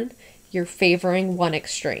selection, you're favoring one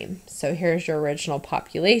extreme. So here's your original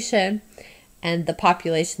population, and the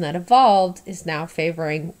population that evolved is now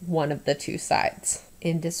favoring one of the two sides.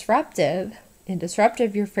 In disruptive,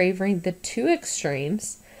 you're favoring the two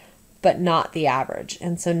extremes, but not the average.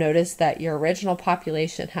 And so notice that your original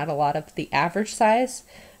population had a lot of the average size,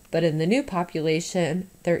 but in the new population,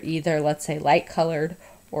 they're either, let's say, light colored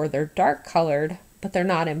or they're dark colored, but they're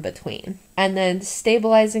not in between. And then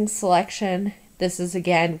stabilizing selection, this is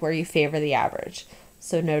again where you favor the average.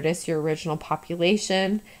 So notice your original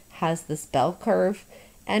population has this bell curve,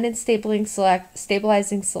 and in stabilizing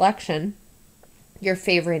selection, you're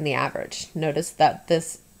favoring the average. Notice that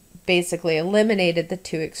this basically eliminated the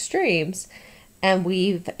two extremes, and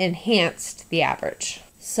we've enhanced the average.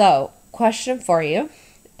 So, question for you.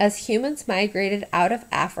 As humans migrated out of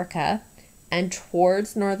Africa and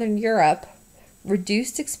towards Northern Europe,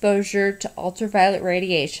 reduced exposure to ultraviolet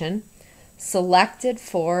radiation selected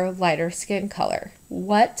for lighter skin color.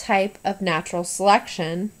 What type of natural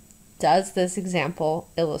selection does this example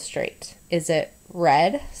illustrate? Is it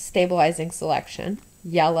red, stabilizing selection,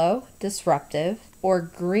 yellow, disruptive, or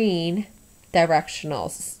green, directional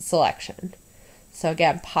selection? So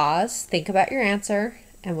again, pause, think about your answer,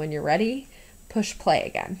 and when you're ready, push play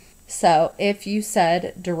again. So if you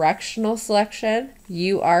said directional selection,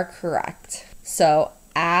 you are correct. So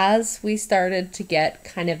as we started to get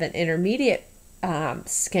kind of an intermediate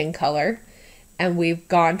skin color, and we've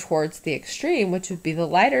gone towards the extreme, which would be the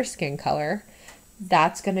lighter skin color,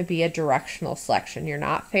 that's going to be a directional selection. You're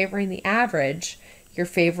not favoring the average, you're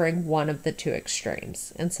favoring one of the two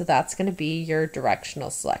extremes. And so that's going to be your directional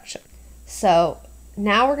selection. So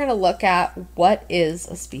now we're going to look at what is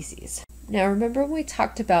a species. Now remember when we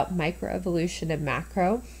talked about microevolution and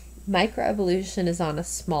macro? Microevolution is on a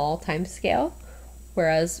small time scale,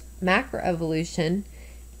 whereas macroevolution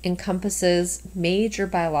encompasses major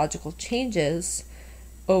biological changes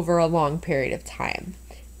over a long period of time.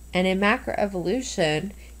 And in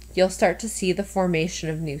macroevolution, you'll start to see the formation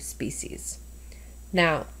of new species.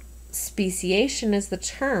 Now, speciation is the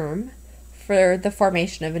term for the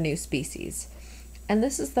formation of a new species. And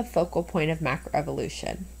this is the focal point of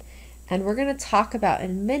macroevolution. And we're going to talk about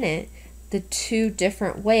in a minute the two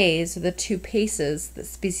different ways, or the two paces that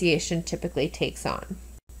speciation typically takes on.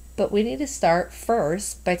 But we need to start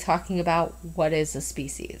first by talking about what is a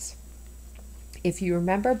species. If you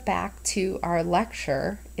remember back to our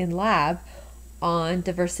lecture in lab on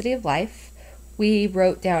diversity of life, we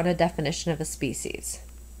wrote down a definition of a species.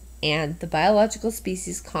 And the biological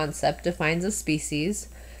species concept defines a species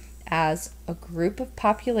as a group of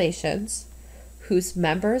populations whose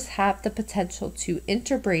members have the potential to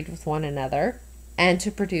interbreed with one another and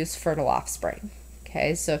to produce fertile offspring.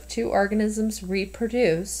 Okay, so if two organisms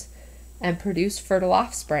reproduce and produce fertile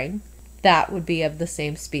offspring, that would be of the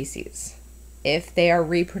same species. If they are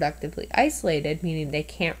reproductively isolated, meaning they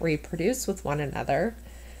can't reproduce with one another,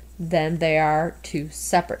 then they are two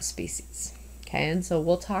separate species. Okay, and so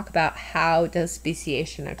we'll talk about how does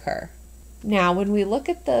speciation occur. Now, when we look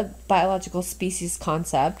at the biological species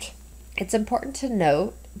concept, it's important to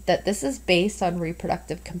note that this is based on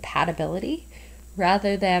reproductive compatibility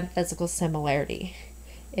rather than physical similarity.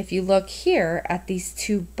 If you look here at these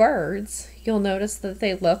two birds, you'll notice that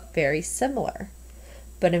they look very similar.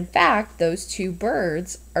 But in fact, those two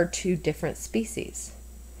birds are two different species.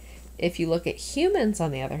 If you look at humans,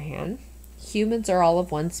 on the other hand, humans are all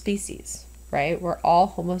of one species, right? We're all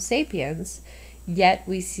Homo sapiens, yet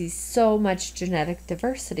we see so much genetic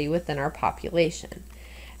diversity within our population.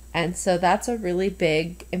 And so that's a really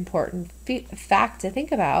big, important fact to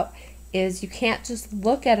think about, is you can't just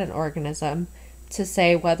look at an organism to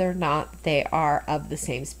say whether or not they are of the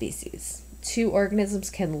same species. Two organisms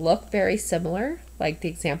can look very similar, like the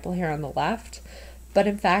example here on the left, but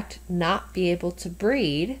in fact not be able to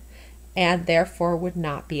breed and therefore would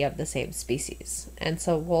not be of the same species. And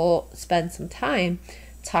so we'll spend some time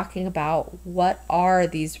talking about what are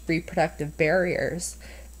these reproductive barriers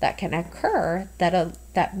that can occur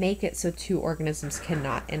that make it so two organisms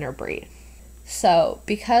cannot interbreed. So,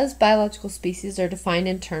 because biological species are defined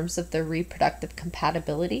in terms of their reproductive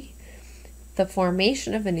compatibility, the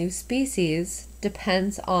formation of a new species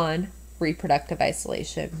depends on reproductive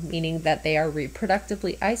isolation, meaning that they are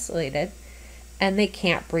reproductively isolated and they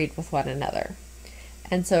can't breed with one another.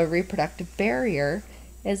 And so a reproductive barrier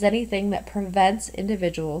is anything that prevents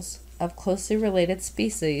individuals of closely related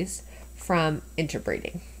species from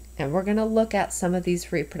interbreeding. And we're going to look at some of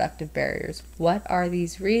these reproductive barriers. What are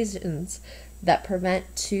these reasons that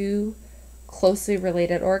prevent two closely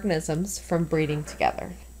related organisms from breeding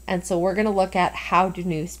together? And so we're going to look at how do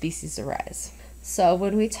new species arise. So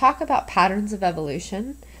when we talk about patterns of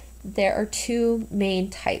evolution, there are two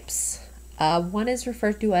main types. One is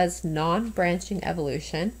referred to as non-branching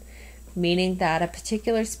evolution, meaning that a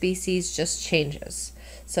particular species just changes.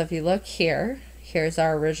 So if you look here, here's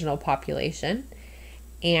our original population,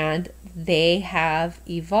 and they have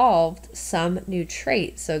evolved some new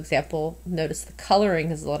trait. So example, notice the coloring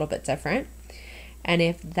is a little bit different. And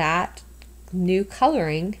if that new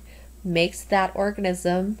coloring makes that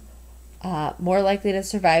organism more likely to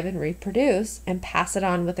survive and reproduce and pass it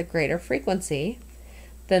on with a greater frequency,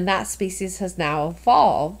 then that species has now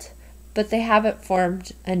evolved, but they haven't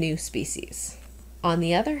formed a new species. On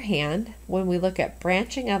the other hand, when we look at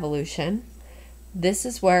branching evolution, this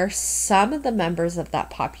is where some of the members of that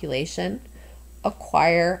population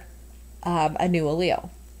acquire a new allele.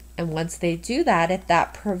 And once they do that, if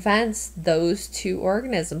that prevents those two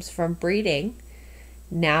organisms from breeding,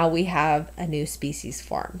 now we have a new species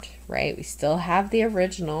formed, right? We still have the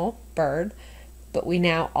original bird, but we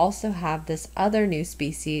now also have this other new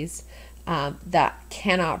species that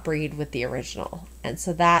cannot breed with the original. And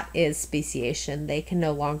so that is speciation. They can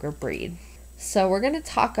no longer breed. So we're going to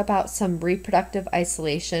talk about some reproductive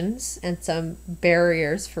isolations and some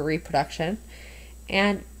barriers for reproduction.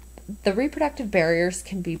 And the reproductive barriers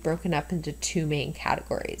can be broken up into two main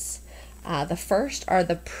categories. The first are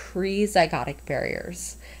the pre-zygotic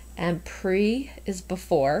barriers. And pre is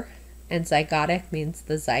before, and zygotic means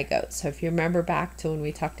the zygote. So if you remember back to when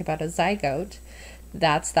we talked about a zygote,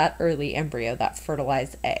 that's that early embryo, that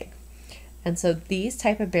fertilized egg. And so these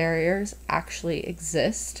type of barriers actually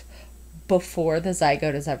exist before the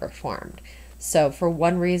zygote is ever formed. So for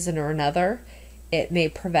one reason or another, it may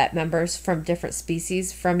prevent members from different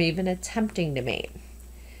species from even attempting to mate.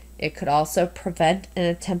 It could also prevent an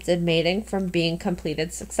attempted mating from being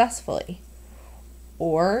completed successfully.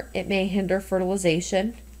 Or it may hinder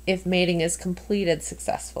fertilization if mating is completed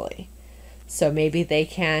successfully. So maybe they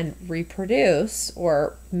can reproduce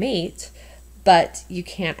or mate, but you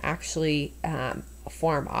can't actually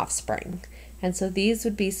form offspring. And so these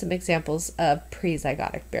would be some examples of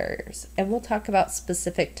pre-zygotic barriers. And we'll talk about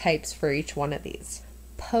specific types for each one of these.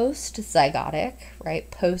 Post-zygotic,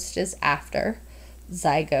 right? Post is after.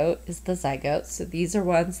 Zygote is the zygote. So these are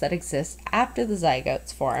ones that exist after the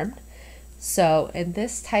zygote's formed. So in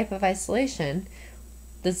this type of isolation,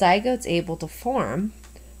 the zygote's able to form,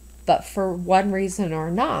 but for one reason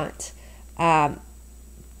or not,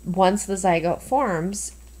 once the zygote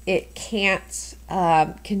forms, it can't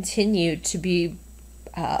continue to be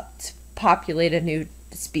to populate a new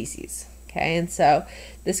species. Okay, and so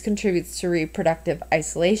this contributes to reproductive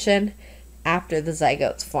isolation after the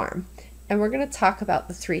zygotes form. And we're going to talk about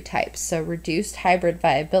the three types. So reduced hybrid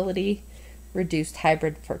viability, reduced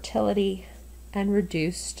hybrid fertility, and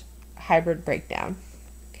reduced hybrid breakdown.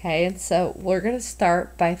 Okay, and so we're going to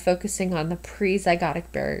start by focusing on the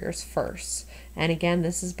pre-zygotic barriers first. And again,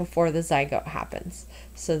 this is before the zygote happens.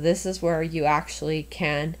 So this is where you actually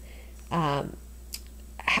can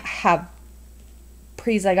have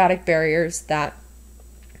pre-zygotic barriers that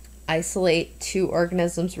isolate two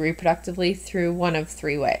organisms reproductively through one of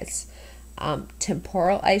three ways.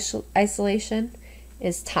 Temporal isolation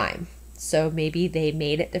is time. So maybe they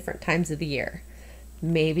mate at different times of the year.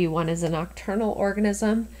 Maybe one is a nocturnal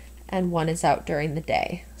organism and one is out during the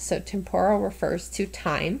day. So temporal refers to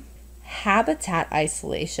time. Habitat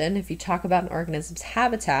isolation, if you talk about an organism's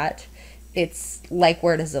habitat, it's like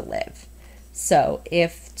where does it live? So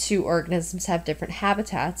if two organisms have different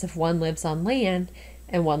habitats, if one lives on land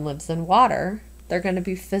and one lives in water, they're going to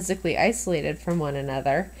be physically isolated from one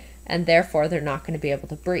another, and therefore they're not going to be able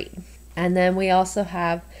to breed. And then we also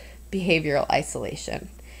have behavioral isolation.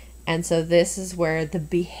 And so this is where the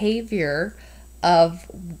behavior of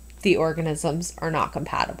the organisms are not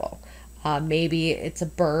compatible. Maybe it's a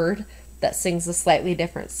bird that sings a slightly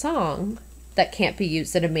different song that can't be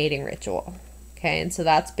used in a mating ritual. Okay, and so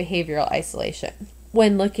that's behavioral isolation.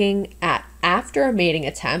 When looking at after a mating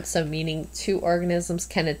attempt, so meaning two organisms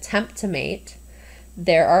can attempt to mate,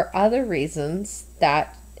 there are other reasons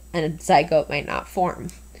that a zygote might not form.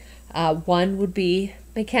 One would be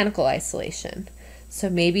mechanical isolation. So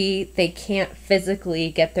maybe they can't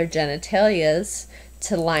physically get their genitalias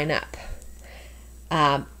to line up.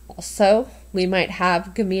 Also, we might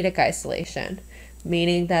have gametic isolation,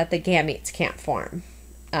 meaning that the gametes can't form.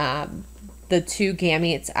 The two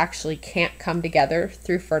gametes actually can't come together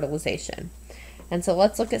through fertilization. And so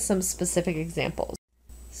let's look at some specific examples.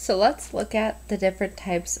 So let's look at the different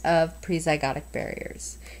types of prezygotic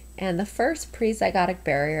barriers. And the first prezygotic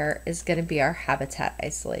barrier is going to be our habitat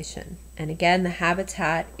isolation. And again, the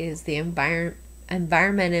habitat is the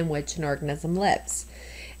environment in which an organism lives.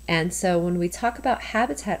 And so when we talk about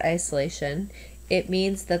habitat isolation, it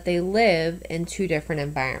means that they live in two different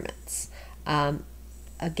environments.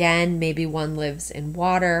 Again, maybe one lives in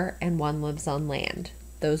water and one lives on land.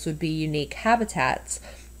 Those would be unique habitats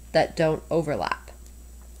that don't overlap.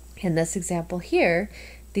 In this example here,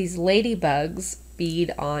 these ladybugs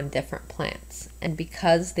feed on different plants. And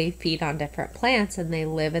because they feed on different plants and they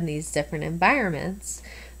live in these different environments,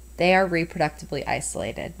 they are reproductively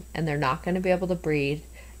isolated and they're not going to be able to breed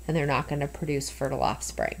and they're not going to produce fertile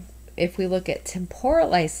offspring. If we look at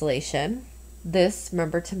temporal isolation,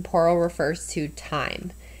 remember, temporal refers to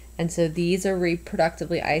time. And so these are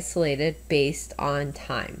reproductively isolated based on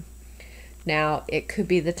time. Now, it could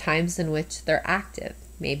be the times in which they're active.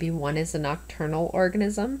 Maybe one is a nocturnal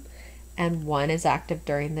organism and one is active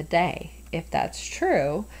during the day. If that's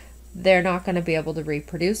true, they're not going to be able to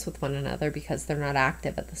reproduce with one another because they're not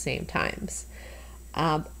active at the same times.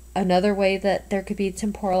 Another way that there could be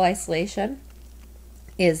temporal isolation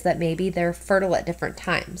is that maybe they're fertile at different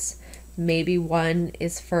times. Maybe one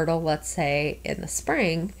is fertile, let's say, in the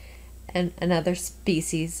spring, and another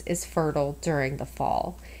species is fertile during the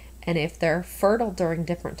fall. And if they're fertile during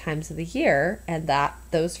different times of the year and that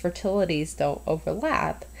those fertilities don't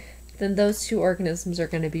overlap, then those two organisms are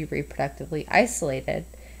going to be reproductively isolated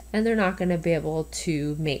and they're not going to be able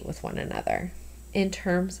to mate with one another. In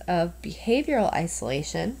terms of behavioral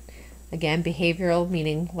isolation, again, behavioral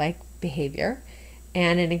meaning like behavior,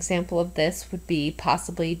 and an example of this would be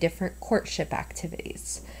possibly different courtship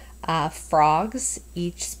activities. Frogs,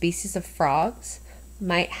 each species of frogs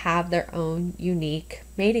might have their own unique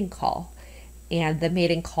mating call, and the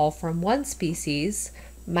mating call from one species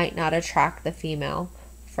might not attract the female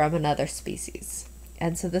from another species.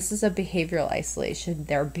 And so this is a behavioral isolation.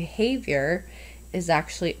 Their behavior is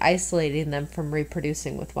actually isolating them from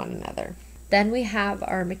reproducing with one another. Then we have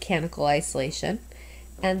our mechanical isolation,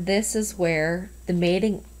 and this is where the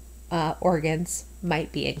mating organs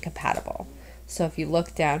might be incompatible. So if you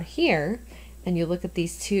look down here and you look at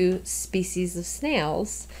these two species of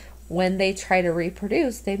snails, when they try to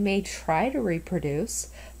reproduce, they may try to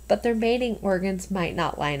reproduce, but their mating organs might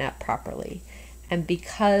not line up properly. And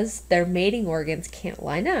because their mating organs can't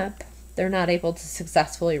line up, they're not able to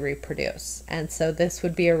successfully reproduce. And so this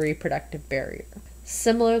would be a reproductive barrier.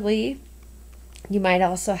 Similarly, you might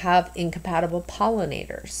also have incompatible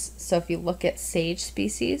pollinators. So if you look at sage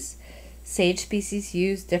species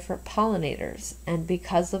use different pollinators. And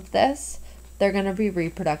because of this, they're going to be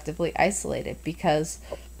reproductively isolated because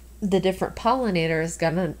the different pollinator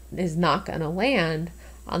is not going to land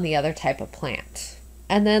on the other type of plant.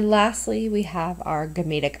 And then lastly, we have our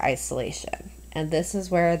gametic isolation. And this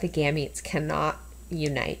is where the gametes cannot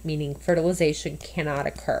unite, meaning fertilization cannot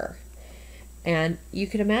occur. And you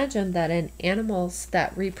can imagine that in animals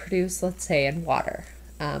that reproduce, let's say in water,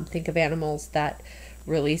 think of animals that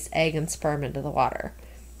release egg and sperm into the water.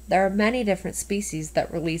 There are many different species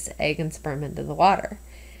that release egg and sperm into the water.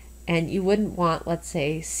 And you wouldn't want, let's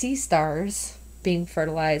say, sea stars being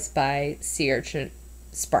fertilized by sea urchin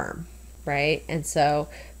sperm, right? And so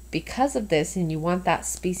because of this, and you want that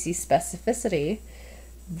species specificity,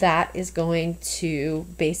 that is going to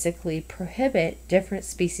basically prohibit different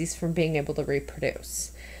species from being able to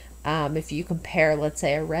reproduce. If you compare, let's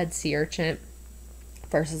say, a red sea urchin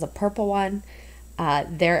versus a purple one,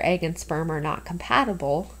 their egg and sperm are not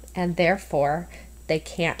compatible, and therefore they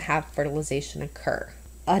can't have fertilization occur.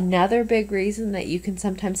 Another big reason that you can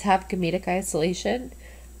sometimes have gametic isolation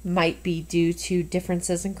might be due to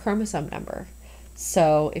differences in chromosome number.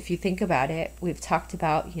 So if you think about it, we've talked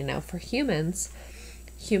about, for humans,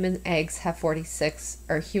 human eggs have 46,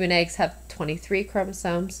 or human eggs have 23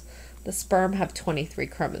 chromosomes. The sperm have 23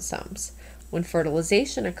 chromosomes. When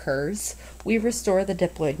fertilization occurs, we restore the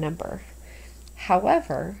diploid number.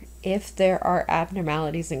 However, if there are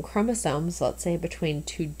abnormalities in chromosomes, let's say between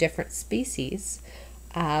two different species,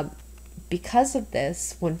 because of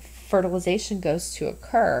this, when fertilization goes to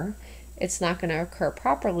occur, it's not going to occur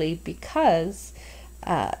properly because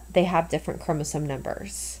they have different chromosome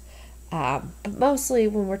numbers. But mostly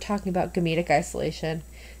when we're talking about gametic isolation,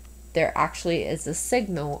 there actually is a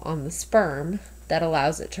signal on the sperm that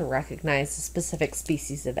allows it to recognize a specific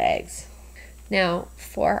species of eggs. Now,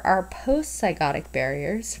 for our post-zygotic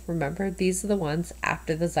barriers, remember these are the ones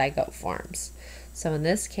after the zygote forms. So in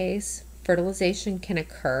this case, fertilization can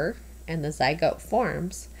occur and the zygote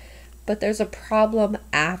forms, but there's a problem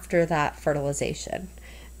after that fertilization.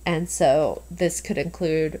 And so this could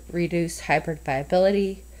include reduced hybrid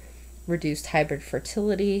viability, reduced hybrid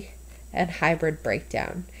fertility, and hybrid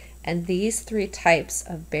breakdown. And these three types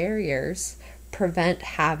of barriers prevent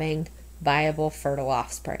having viable fertile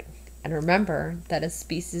offspring. And remember that a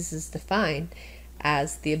species is defined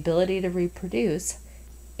as the ability to reproduce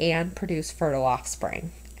and produce fertile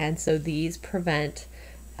offspring. And so these prevent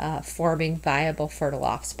forming viable fertile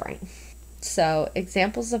offspring. So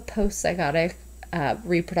examples of post-zygotic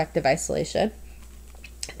reproductive isolation.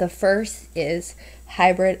 The first is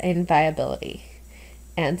hybrid inviability.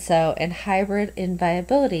 And so in hybrid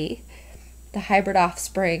inviability, the hybrid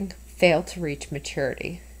offspring fail to reach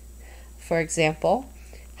maturity. For example,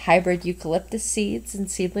 hybrid eucalyptus seeds and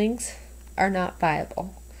seedlings are not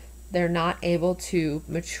viable. They're not able to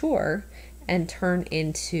mature and turn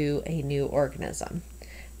into a new organism.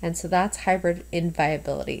 And so that's hybrid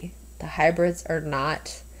inviability. The hybrids are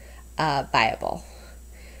not viable.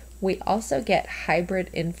 We also get hybrid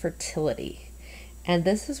infertility. And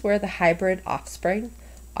this is where the hybrid offspring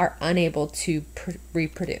are unable to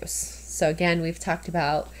reproduce. So again, we've talked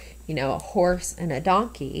about, a horse and a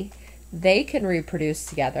donkey. They can reproduce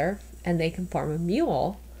together and they can form a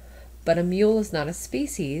mule, but a mule is not a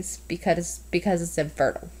species because it's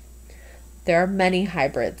infertile. There are many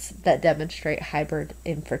hybrids that demonstrate hybrid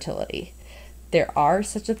infertility. There are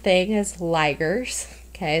such a thing as ligers.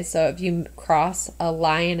 Okay, so if you cross a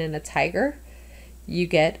lion and a tiger, you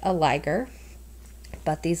get a liger,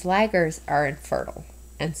 but these ligers are infertile.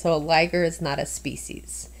 And so a liger is not a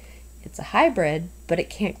species. It's a hybrid, but it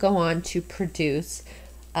can't go on to produce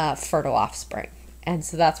fertile offspring. And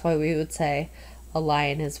so that's why we would say a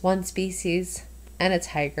lion is one species and a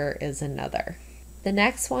tiger is another. The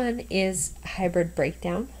next one is hybrid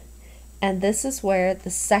breakdown. And this is where the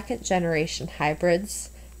second generation hybrids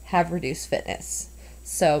have reduced fitness.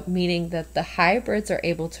 So meaning that the hybrids are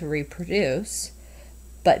able to reproduce,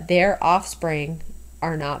 but their offspring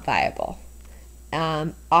are not viable.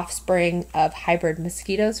 Offspring of hybrid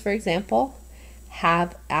mosquitoes, for example,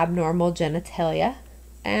 have abnormal genitalia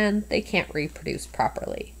and they can't reproduce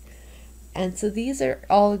properly. And so these are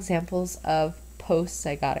all examples of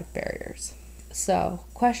post-zygotic barriers. So,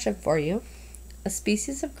 question for you. A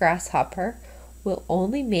species of grasshopper will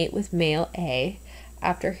only mate with male A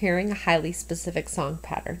after hearing a highly specific song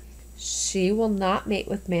pattern. She will not mate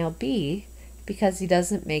with male B because he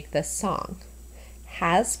doesn't make this song.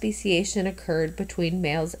 Has speciation occurred between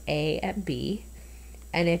males A and B?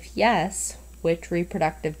 And if yes, which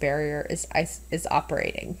reproductive barrier is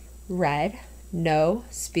operating? Red, no,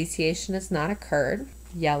 speciation has not occurred.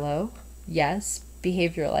 Yellow, yes,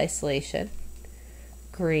 behavioral isolation.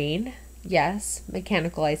 Green, yes,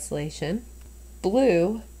 mechanical isolation.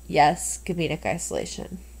 Blue, yes, gametic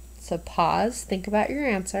isolation. So pause, think about your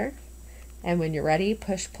answer, and when you're ready,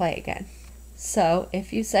 push play again. So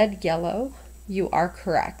if you said yellow, you are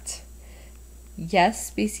correct. Yes,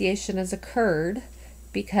 speciation has occurred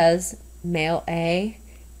because male A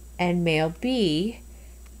and male B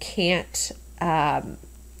can't,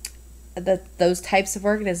 those types of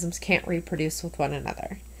organisms can't reproduce with one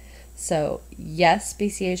another. So yes,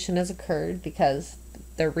 speciation has occurred because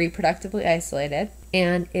they're reproductively isolated,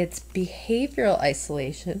 and it's behavioral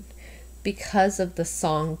isolation because of the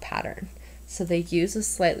song pattern. So they use a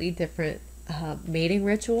slightly different mating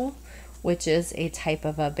ritual, which is a type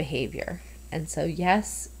of a behavior. And so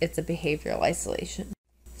yes, it's a behavioral isolation.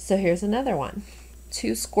 So here's another one.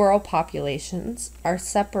 Two squirrel populations are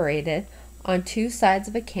separated on two sides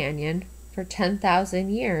of a canyon for 10,000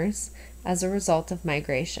 years as a result of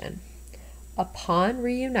migration. Upon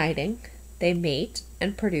reuniting, they mate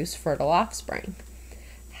and produce fertile offspring.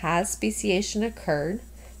 Has speciation occurred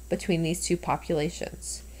between these two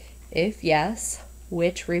populations? If yes,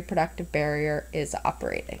 which reproductive barrier is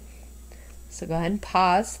operating? So go ahead and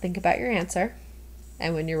pause, think about your answer,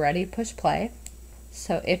 and when you're ready, push play.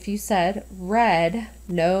 So if you said red,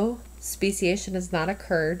 no, speciation has not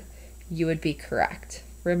occurred, you would be correct.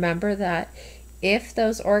 Remember that if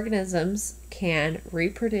those organisms can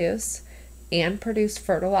reproduce and produce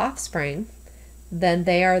fertile offspring, then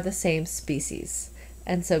they are the same species.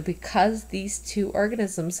 And so because these two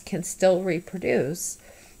organisms can still reproduce,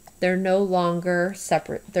 they're no longer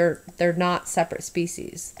separate. They're not separate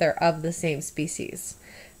species. They're of the same species.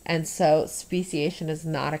 And so speciation has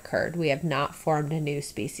not occurred. We have not formed a new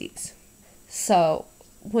species. So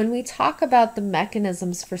when we talk about the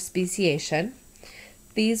mechanisms for speciation,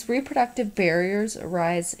 these reproductive barriers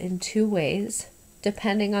arise in two ways,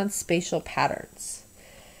 depending on spatial patterns.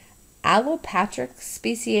 Allopatric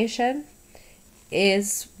speciation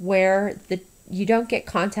is where you don't get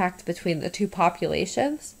contact between the two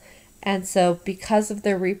populations, and so because of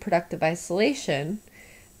their reproductive isolation,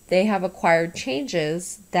 they have acquired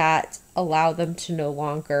changes that allow them to no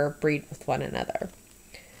longer breed with one another.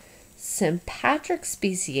 Sympatric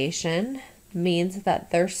speciation means that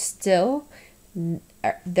they're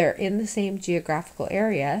in the same geographical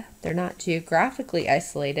area. They're not geographically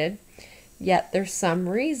isolated, yet there's some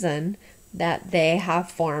reason that they have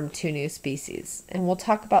formed two new species. And we'll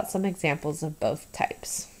talk about some examples of both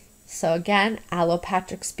types. So again,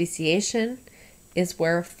 allopatric speciation is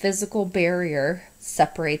where a physical barrier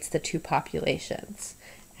separates the two populations.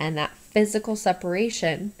 And that physical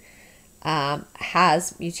separation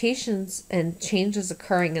has mutations and changes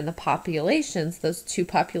occurring in the populations, those two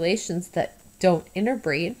populations that don't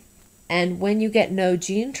interbreed. And when you get no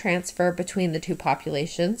gene transfer between the two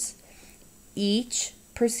populations, each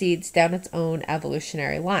proceeds down its own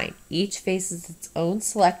evolutionary line. Each faces its own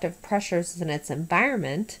selective pressures in its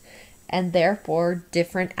environment, and therefore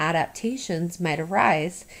different adaptations might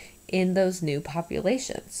arise in those new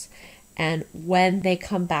populations. And when they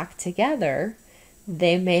come back together,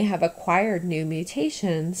 they may have acquired new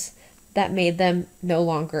mutations that made them no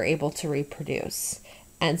longer able to reproduce.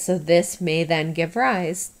 And so this may then give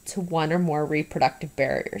rise to one or more reproductive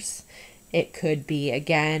barriers. It could be,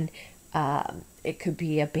 again, it could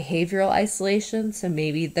be a behavioral isolation, so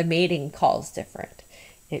maybe the mating call is different.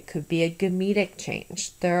 It could be a gametic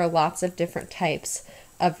change. There are lots of different types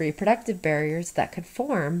of reproductive barriers that could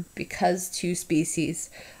form because two species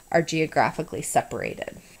are geographically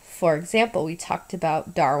separated. For example, we talked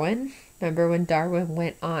about Darwin. Remember when Darwin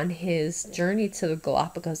went on his journey to the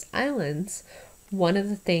Galapagos Islands, one of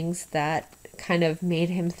the things that kind of made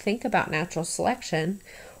him think about natural selection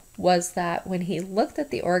was that when he looked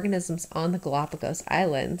at the organisms on the Galapagos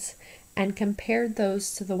Islands and compared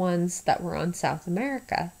those to the ones that were on South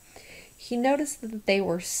America, he noticed that they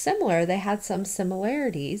were similar. They had some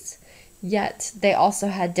similarities, yet they also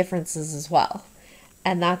had differences as well.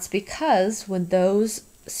 And that's because when those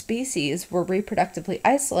species were reproductively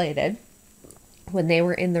isolated, when they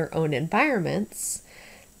were in their own environments,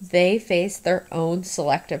 they faced their own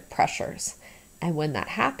selective pressures. And when that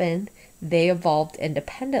happened, they evolved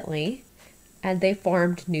independently and they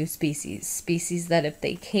formed new species that if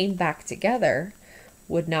they came back together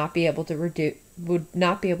would not be able to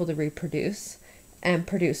reproduce and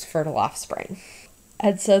produce fertile offspring.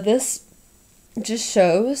 And so this just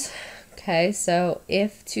shows, okay, so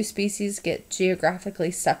if two species get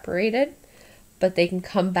geographically separated, but they can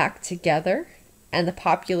come back together and the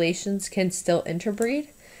populations can still interbreed,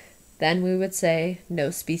 then we would say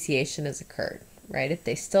no speciation has occurred, right? If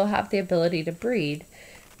they still have the ability to breed,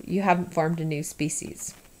 you haven't formed a new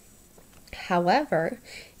species. However,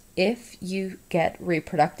 if you get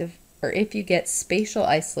reproductive, or if you get spatial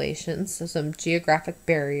isolation, so some geographic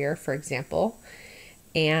barrier, for example,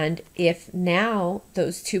 and if now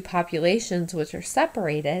those two populations which are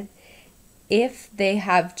separated, if they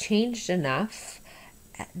have changed enough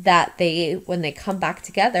that when they come back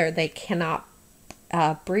together, they cannot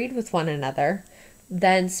breed with one another,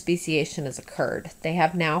 then speciation has occurred. They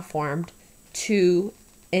have now formed two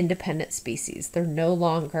independent species. They're no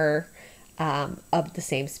longer of the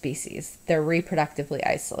same species. They're reproductively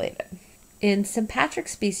isolated. In sympatric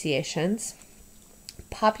speciations,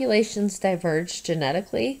 populations diverge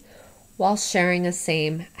genetically while sharing the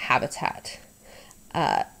same habitat.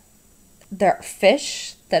 There are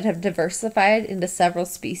fish that have diversified into several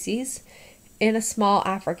species in a small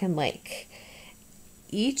African lake.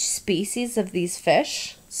 Each species of these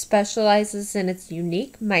fish specializes in its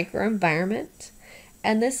unique microenvironment,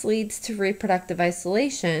 and this leads to reproductive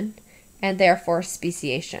isolation and therefore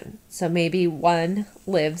speciation. So maybe one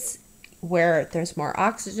lives where there's more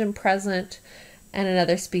oxygen present, and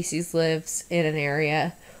another species lives in an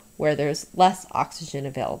area where there's less oxygen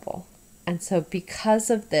available. And so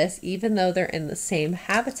because of this, even though they're in the same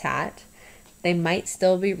habitat, they might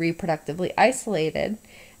still be reproductively isolated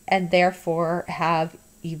and therefore have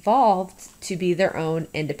evolved to be their own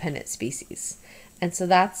independent species. And so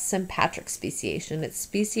that's sympatric speciation. It's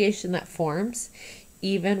speciation that forms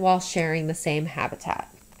even while sharing the same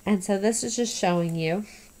habitat. And so this is just showing you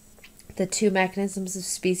the two mechanisms of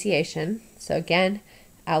speciation. So again,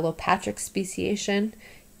 allopatric speciation,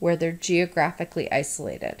 where they're geographically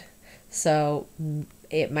isolated. So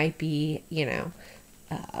it might be,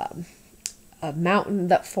 a mountain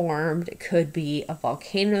that formed. It could be a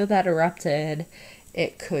volcano that erupted.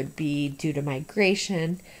 It could be due to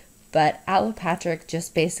migration. But allopatric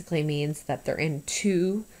just basically means that they're in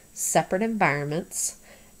two separate environments.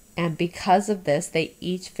 And because of this, they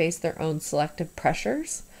each face their own selective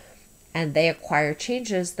pressures. And they acquire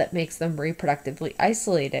changes that makes them reproductively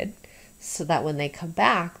isolated so that when they come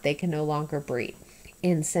back, they can no longer breed.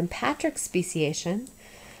 In sympatric speciation,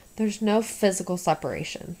 there's no physical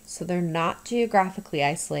separation. So they're not geographically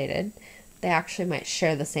isolated. They actually might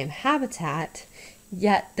share the same habitat,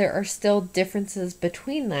 yet there are still differences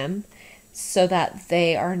between them so that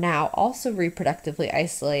they are now also reproductively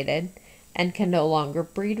isolated and can no longer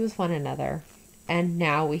breed with one another. And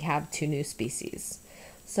now we have two new species.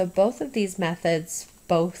 So both of these methods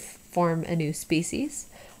both form a new species,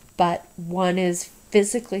 but one is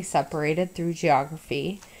physically separated through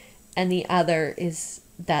geography, and the other is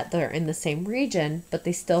that they're in the same region, but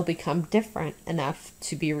they still become different enough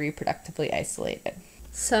to be reproductively isolated.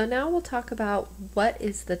 So now we'll talk about what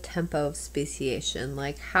is the tempo of speciation.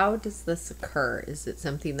 Like, how does this occur? Is it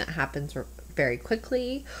something that happens very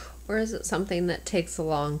quickly, or is it something that takes a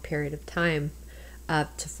long period of time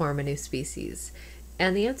to form a new species?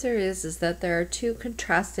 And the answer is that there are two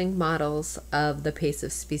contrasting models of the pace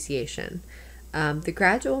of speciation. The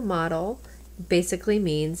gradual model basically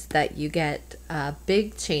means that you get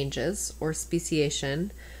big changes, or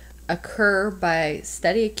speciation, occur by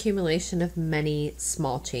steady accumulation of many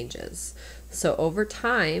small changes. So over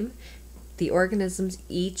time, the organisms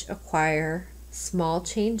each acquire small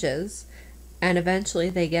changes, and eventually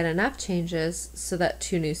they get enough changes so that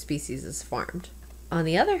two new species is formed. On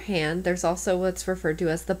the other hand, there's also what's referred to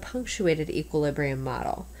as the punctuated equilibrium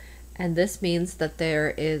model. And this means that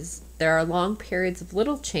there are long periods of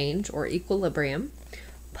little change, or equilibrium,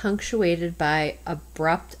 punctuated by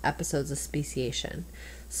abrupt episodes of speciation.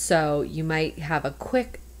 So you might have a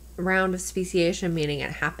quick round of speciation, meaning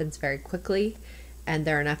it happens very quickly, and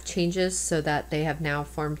there are enough changes so that they have now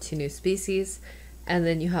formed two new species. And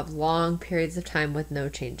then you have long periods of time with no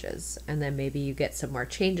changes. And then maybe you get some more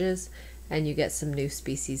changes, and you get some new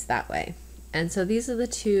species that way. And so these are the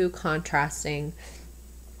two contrasting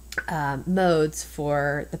modes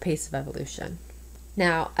for the pace of evolution.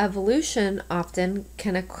 Now, evolution often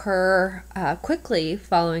can occur quickly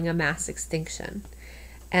following a mass extinction.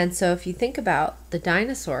 And so if you think about the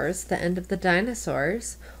dinosaurs, the end of the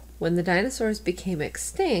dinosaurs, when the dinosaurs became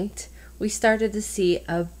extinct, we started to see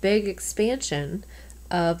a big expansion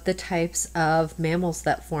of the types of mammals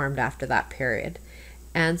that formed after that period.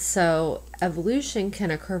 And so evolution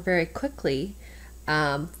can occur very quickly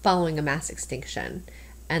following a mass extinction.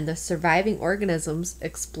 And the surviving organisms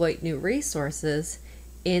exploit new resources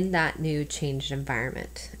in that new changed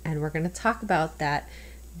environment. And we're going to talk about that.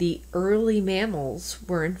 The early mammals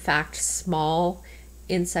were in fact small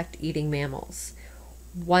insect-eating mammals.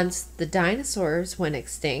 Once the dinosaurs went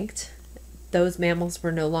extinct, those mammals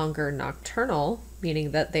were no longer nocturnal,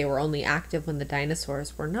 meaning that they were only active when the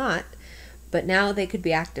dinosaurs were not. But now they could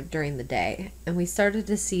be active during the day. And we started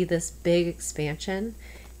to see this big expansion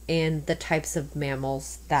in the types of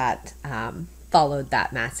mammals that followed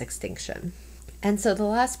that mass extinction. And so the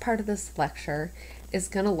last part of this lecture is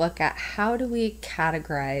going to look at how do we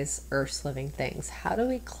categorize Earth's living things? How do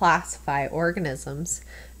we classify organisms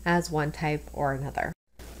as one type or another?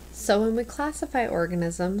 So when we classify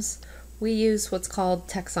organisms, we use what's called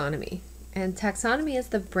taxonomy. And taxonomy is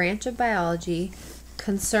the branch of biology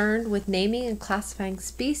concerned with naming and classifying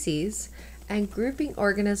species and grouping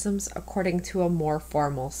organisms according to a more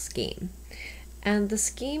formal scheme. And the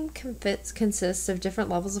scheme consists of different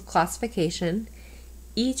levels of classification,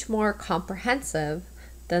 each more comprehensive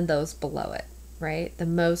than those below it, right? The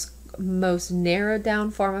most most narrowed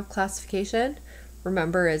down form of classification,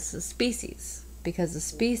 remember, is the species, because the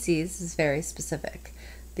species is very specific.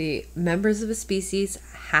 The members of a species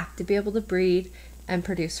have to be able to breed and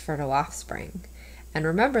produce fertile offspring. And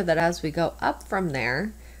remember that as we go up from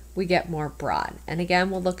there, we get more broad. And again,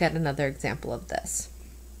 we'll look at another example of this.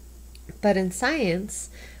 But in science,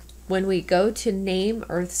 when we go to name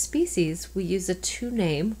Earth species, we use a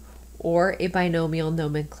two-name or a binomial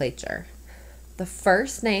nomenclature. The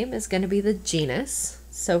first name is going to be the genus.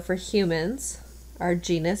 So for humans, our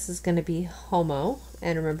genus is going to be Homo.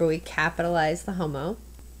 And remember, we capitalize the Homo.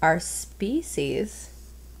 Our species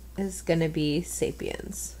is going to be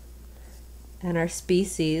Sapiens. And our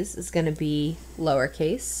species is going to be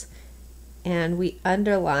lowercase. And we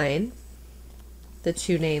underline the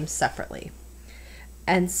two names separately.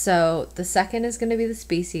 And so the second is going to be the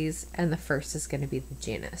species, and the first is going to be the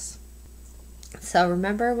genus. So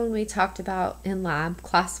remember when we talked about in lab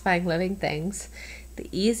classifying living things, the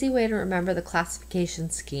easy way to remember the classification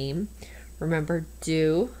scheme, remember,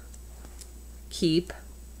 do, keep,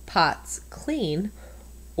 pots clean,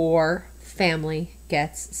 or family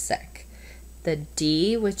gets sick. The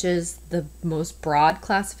D, which is the most broad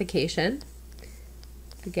classification,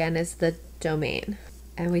 again, is the domain.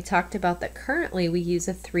 And we talked about that currently we use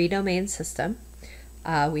a 3-domain system.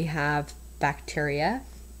 We have bacteria,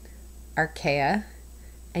 archaea,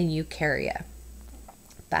 and eukarya.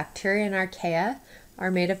 Bacteria and archaea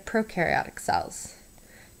are made of prokaryotic cells.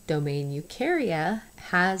 Domain eukarya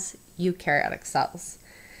has eukaryotic cells.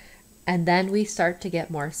 And then we start to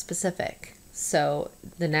get more specific. So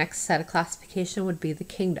the next set of classification would be the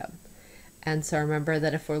kingdom. And so remember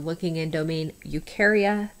that if we're looking in domain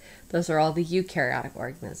eukarya, those are all the eukaryotic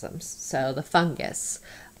organisms. So the fungus,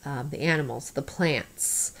 the animals, the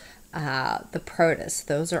plants, the protists,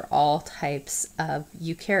 those are all types of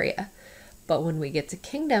eukarya. But when we get to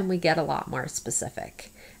kingdom, we get a lot more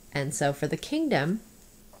specific. And so for the kingdom,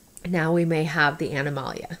 now we may have the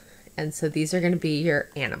animalia. And so these are going to be your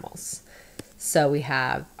animals. So we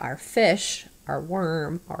have our fish, our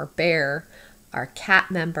worm, our bear, our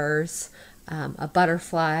cat members, a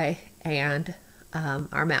butterfly, and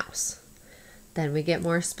our mouse. Then we get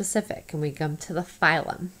more specific and we come to the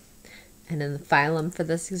phylum. And in the phylum, for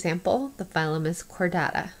this example, the phylum is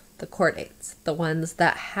Chordata, the chordates, the ones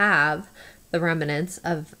that have the remnants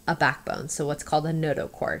of a backbone, so what's called a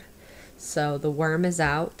notochord. So the worm is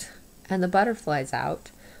out and the butterfly's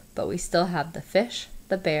out, but we still have the fish,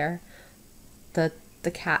 the bear, the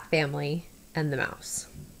cat family, and the mouse.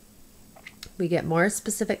 We get more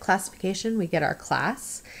specific classification. We get our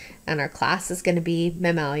class, and our class is going to be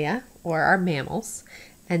Mammalia, or our mammals,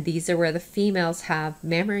 and these are where the females have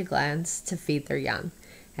mammary glands to feed their young.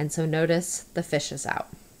 And so notice the fish is out.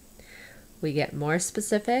 We get more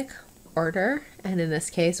specific, order, and in this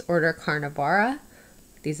case, order Carnivora.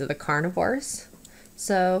 These are the carnivores.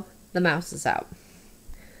 So the mouse is out.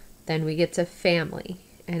 Then we get to family,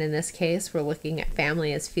 and in this case, we're looking at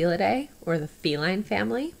family as Felidae, or the feline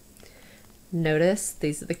family. Notice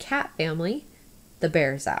these are the cat family, the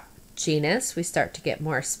bear's out. Genus, we start to get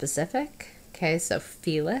more specific. Okay, so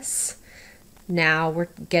Felis. Now we're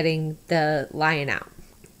getting the lion out.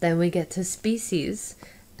 Then we get to species,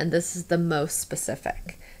 and this is the most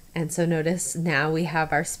specific. And so notice now we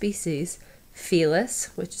have our species,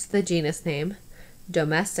 Felis, which is the genus name,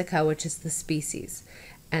 Domestica, which is the species.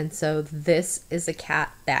 And so this is a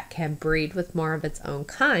cat that can breed with more of its own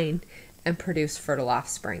kind and produce fertile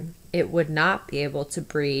offspring. It would not be able to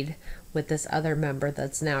breed with this other member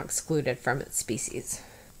that's now excluded from its species.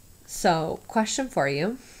 So, question for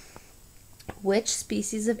you. Which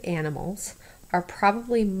species of animals are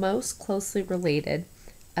probably most closely related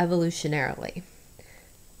evolutionarily?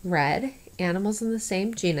 Red, animals in the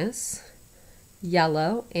same genus.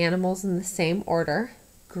 Yellow, animals in the same order.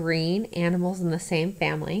 Green, animals in the same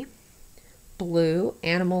family. Blue,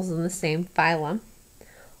 animals in the same phylum.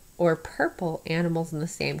 Or purple, animals in the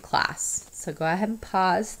same class. So go ahead and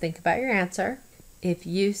pause, think about your answer. If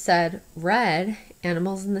you said red,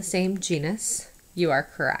 animals in the same genus, you are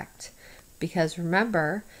correct. Because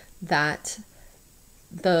remember that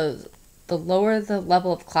the lower the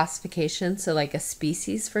level of classification, so like a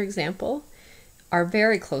species, for example, are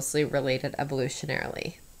very closely related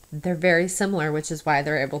evolutionarily. They're very similar, which is why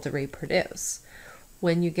they're able to reproduce.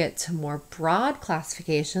 When you get to more broad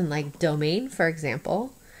classification, like domain, for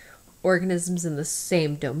example, organisms in the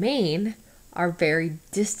same domain are very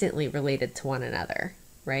distantly related to one another,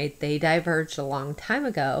 right? They diverged a long time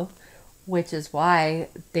ago, which is why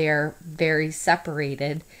they're very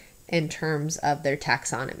separated in terms of their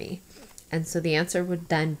taxonomy. And so the answer would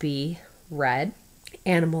then be red.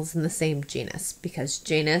 animals in the same genus, because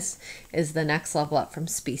genus is the next level up from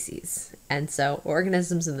species. And so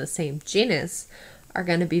organisms in the same genus are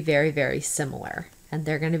going to be very, very similar, and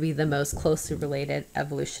they're going to be the most closely related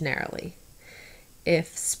evolutionarily.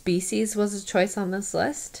 If species was a choice on this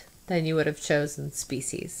list, then you would have chosen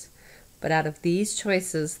species. But out of these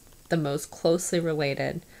choices, the most closely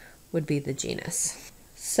related would be the genus.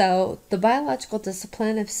 So, the biological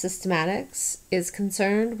discipline of systematics is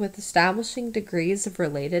concerned with establishing degrees of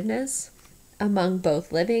relatedness among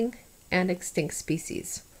both living and extinct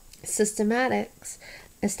species. Systematics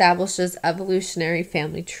establishes evolutionary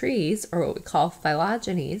family trees, or what we call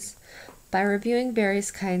phylogenies, by reviewing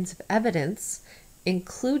various kinds of evidence,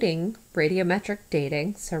 including radiometric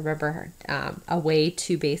dating. So remember, a way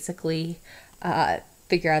to basically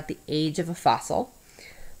figure out the age of a fossil,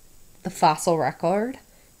 the fossil record,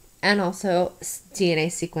 and also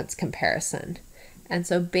DNA sequence comparison. And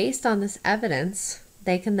so based on this evidence,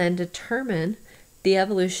 they can then determine the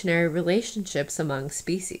evolutionary relationships among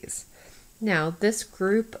species. Now, this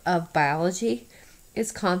group of biology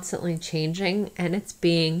is constantly changing, and it's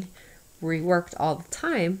being reworked all the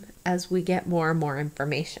time as we get more and more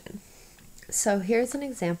information. So here's an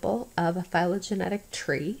example of a phylogenetic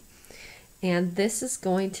tree, and this is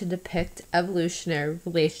going to depict evolutionary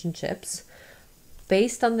relationships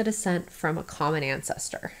based on the descent from a common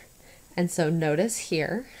ancestor. And so notice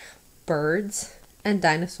here, birds and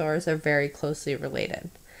dinosaurs are very closely related.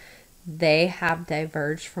 They have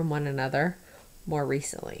diverged from one another more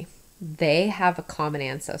recently. They have a common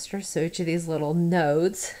ancestor, so each of these little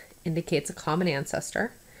nodes indicates a common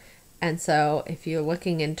ancestor. And so if you're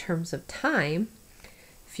looking in terms of time,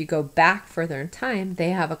 if you go back further in time,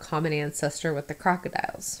 they have a common ancestor with the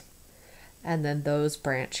crocodiles. And then those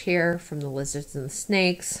branch here from the lizards and the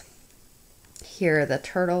snakes. Here are the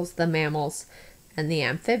turtles, the mammals, and the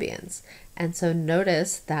amphibians. And so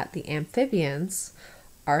notice that the amphibians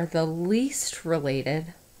are the least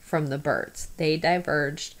related from the birds. They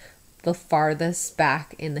diverged the farthest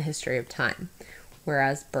back in the history of time,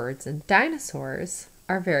 whereas birds and dinosaurs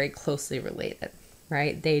are very closely related,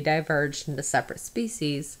 right? They diverged into separate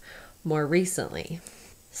species more recently.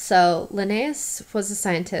 So Linnaeus was a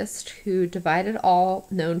scientist who divided all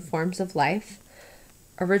known forms of life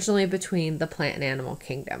originally between the plant and animal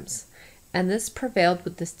kingdoms. And this prevailed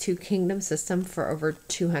with this two-kingdom system for over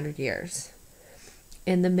 200 years.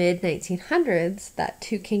 In the mid-1900s, that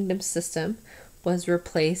two-kingdom system was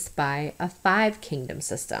replaced by a five-kingdom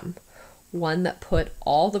system, one that put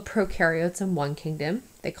all the prokaryotes in one kingdom.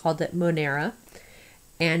 They called it Monera,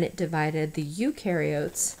 and it divided the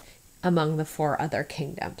eukaryotes among the four other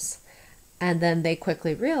kingdoms. And then they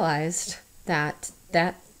quickly realized that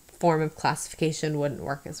that form of classification wouldn't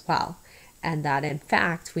work as well, and that in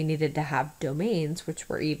fact we needed to have domains which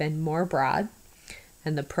were even more broad,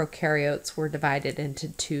 and the prokaryotes were divided into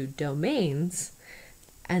two domains,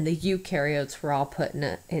 and the eukaryotes were all put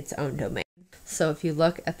in its own domain. So if you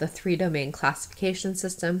look at the three-domain classification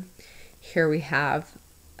system, here we have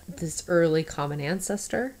this early common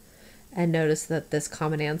ancestor, and notice that this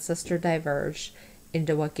common ancestor diverged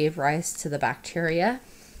into what gave rise to the bacteria,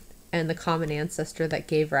 and the common ancestor that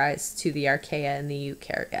gave rise to the archaea and the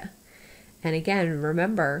eukarya. And again,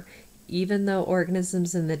 remember, even though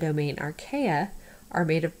organisms in the domain archaea are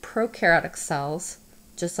made of prokaryotic cells,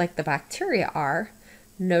 just like the bacteria are,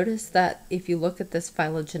 notice that if you look at this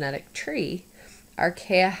phylogenetic tree,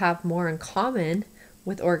 archaea have more in common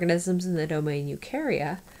with organisms in the domain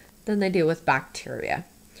eukarya than they do with bacteria.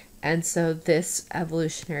 And so this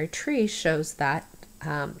evolutionary tree shows that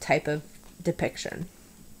type of depiction.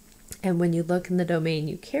 And when you look in the domain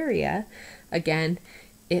eukarya, again,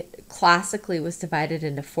 it classically was divided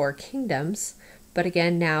into four kingdoms, but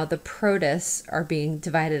again, now the protists are being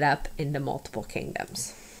divided up into multiple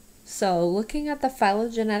kingdoms. So looking at the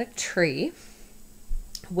phylogenetic tree,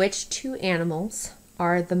 which two animals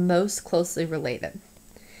are the most closely related?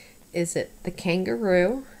 Is it the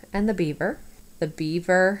kangaroo and the beaver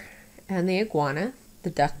and the iguana, the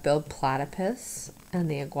duck-billed platypus and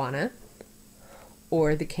the iguana,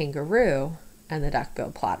 or the kangaroo and the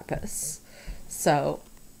duck-billed platypus? So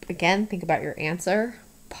again, think about your answer,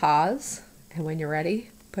 pause, and when you're ready,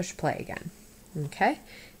 push play again. Okay?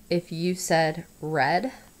 If you said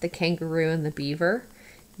red, the kangaroo and the beaver,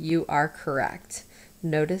 you are correct.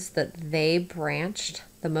 Notice that they branched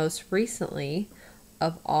the most recently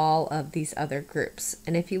of all of these other groups.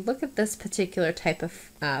 And if you look at this particular type of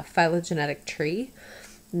phylogenetic tree,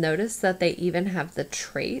 notice that they even have the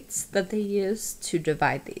traits that they use to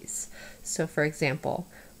divide these. So for example,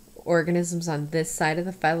 organisms on this side of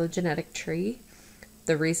the phylogenetic tree,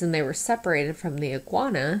 the reason they were separated from the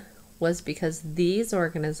iguana was because these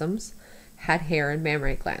organisms had hair and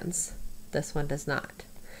mammary glands. This one does not.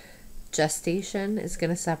 Gestation is going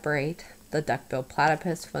to separate the duck-billed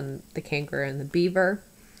platypus from the kangaroo and the beaver.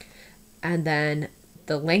 And then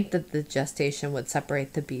the length of the gestation would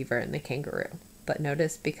separate the beaver and the kangaroo. But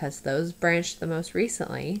notice, because those branched the most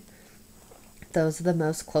recently, those are the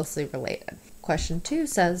most closely related. Question 2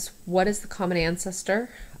 says, what is the common ancestor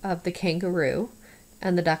of the kangaroo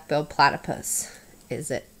and the duck-billed platypus? Is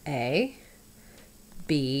it A,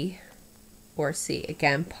 B, or C?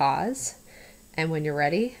 Again, pause. And when you're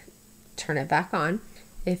ready, turn it back on.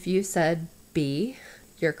 If you said B,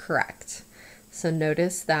 you're correct. So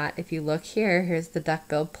notice that if you look here, here's the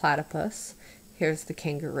duck-billed platypus, here's the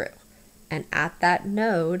kangaroo. And at that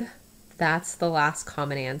node, that's the last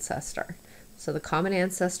common ancestor. So the common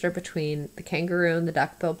ancestor between the kangaroo and the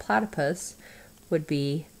duck-billed platypus would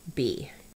be B.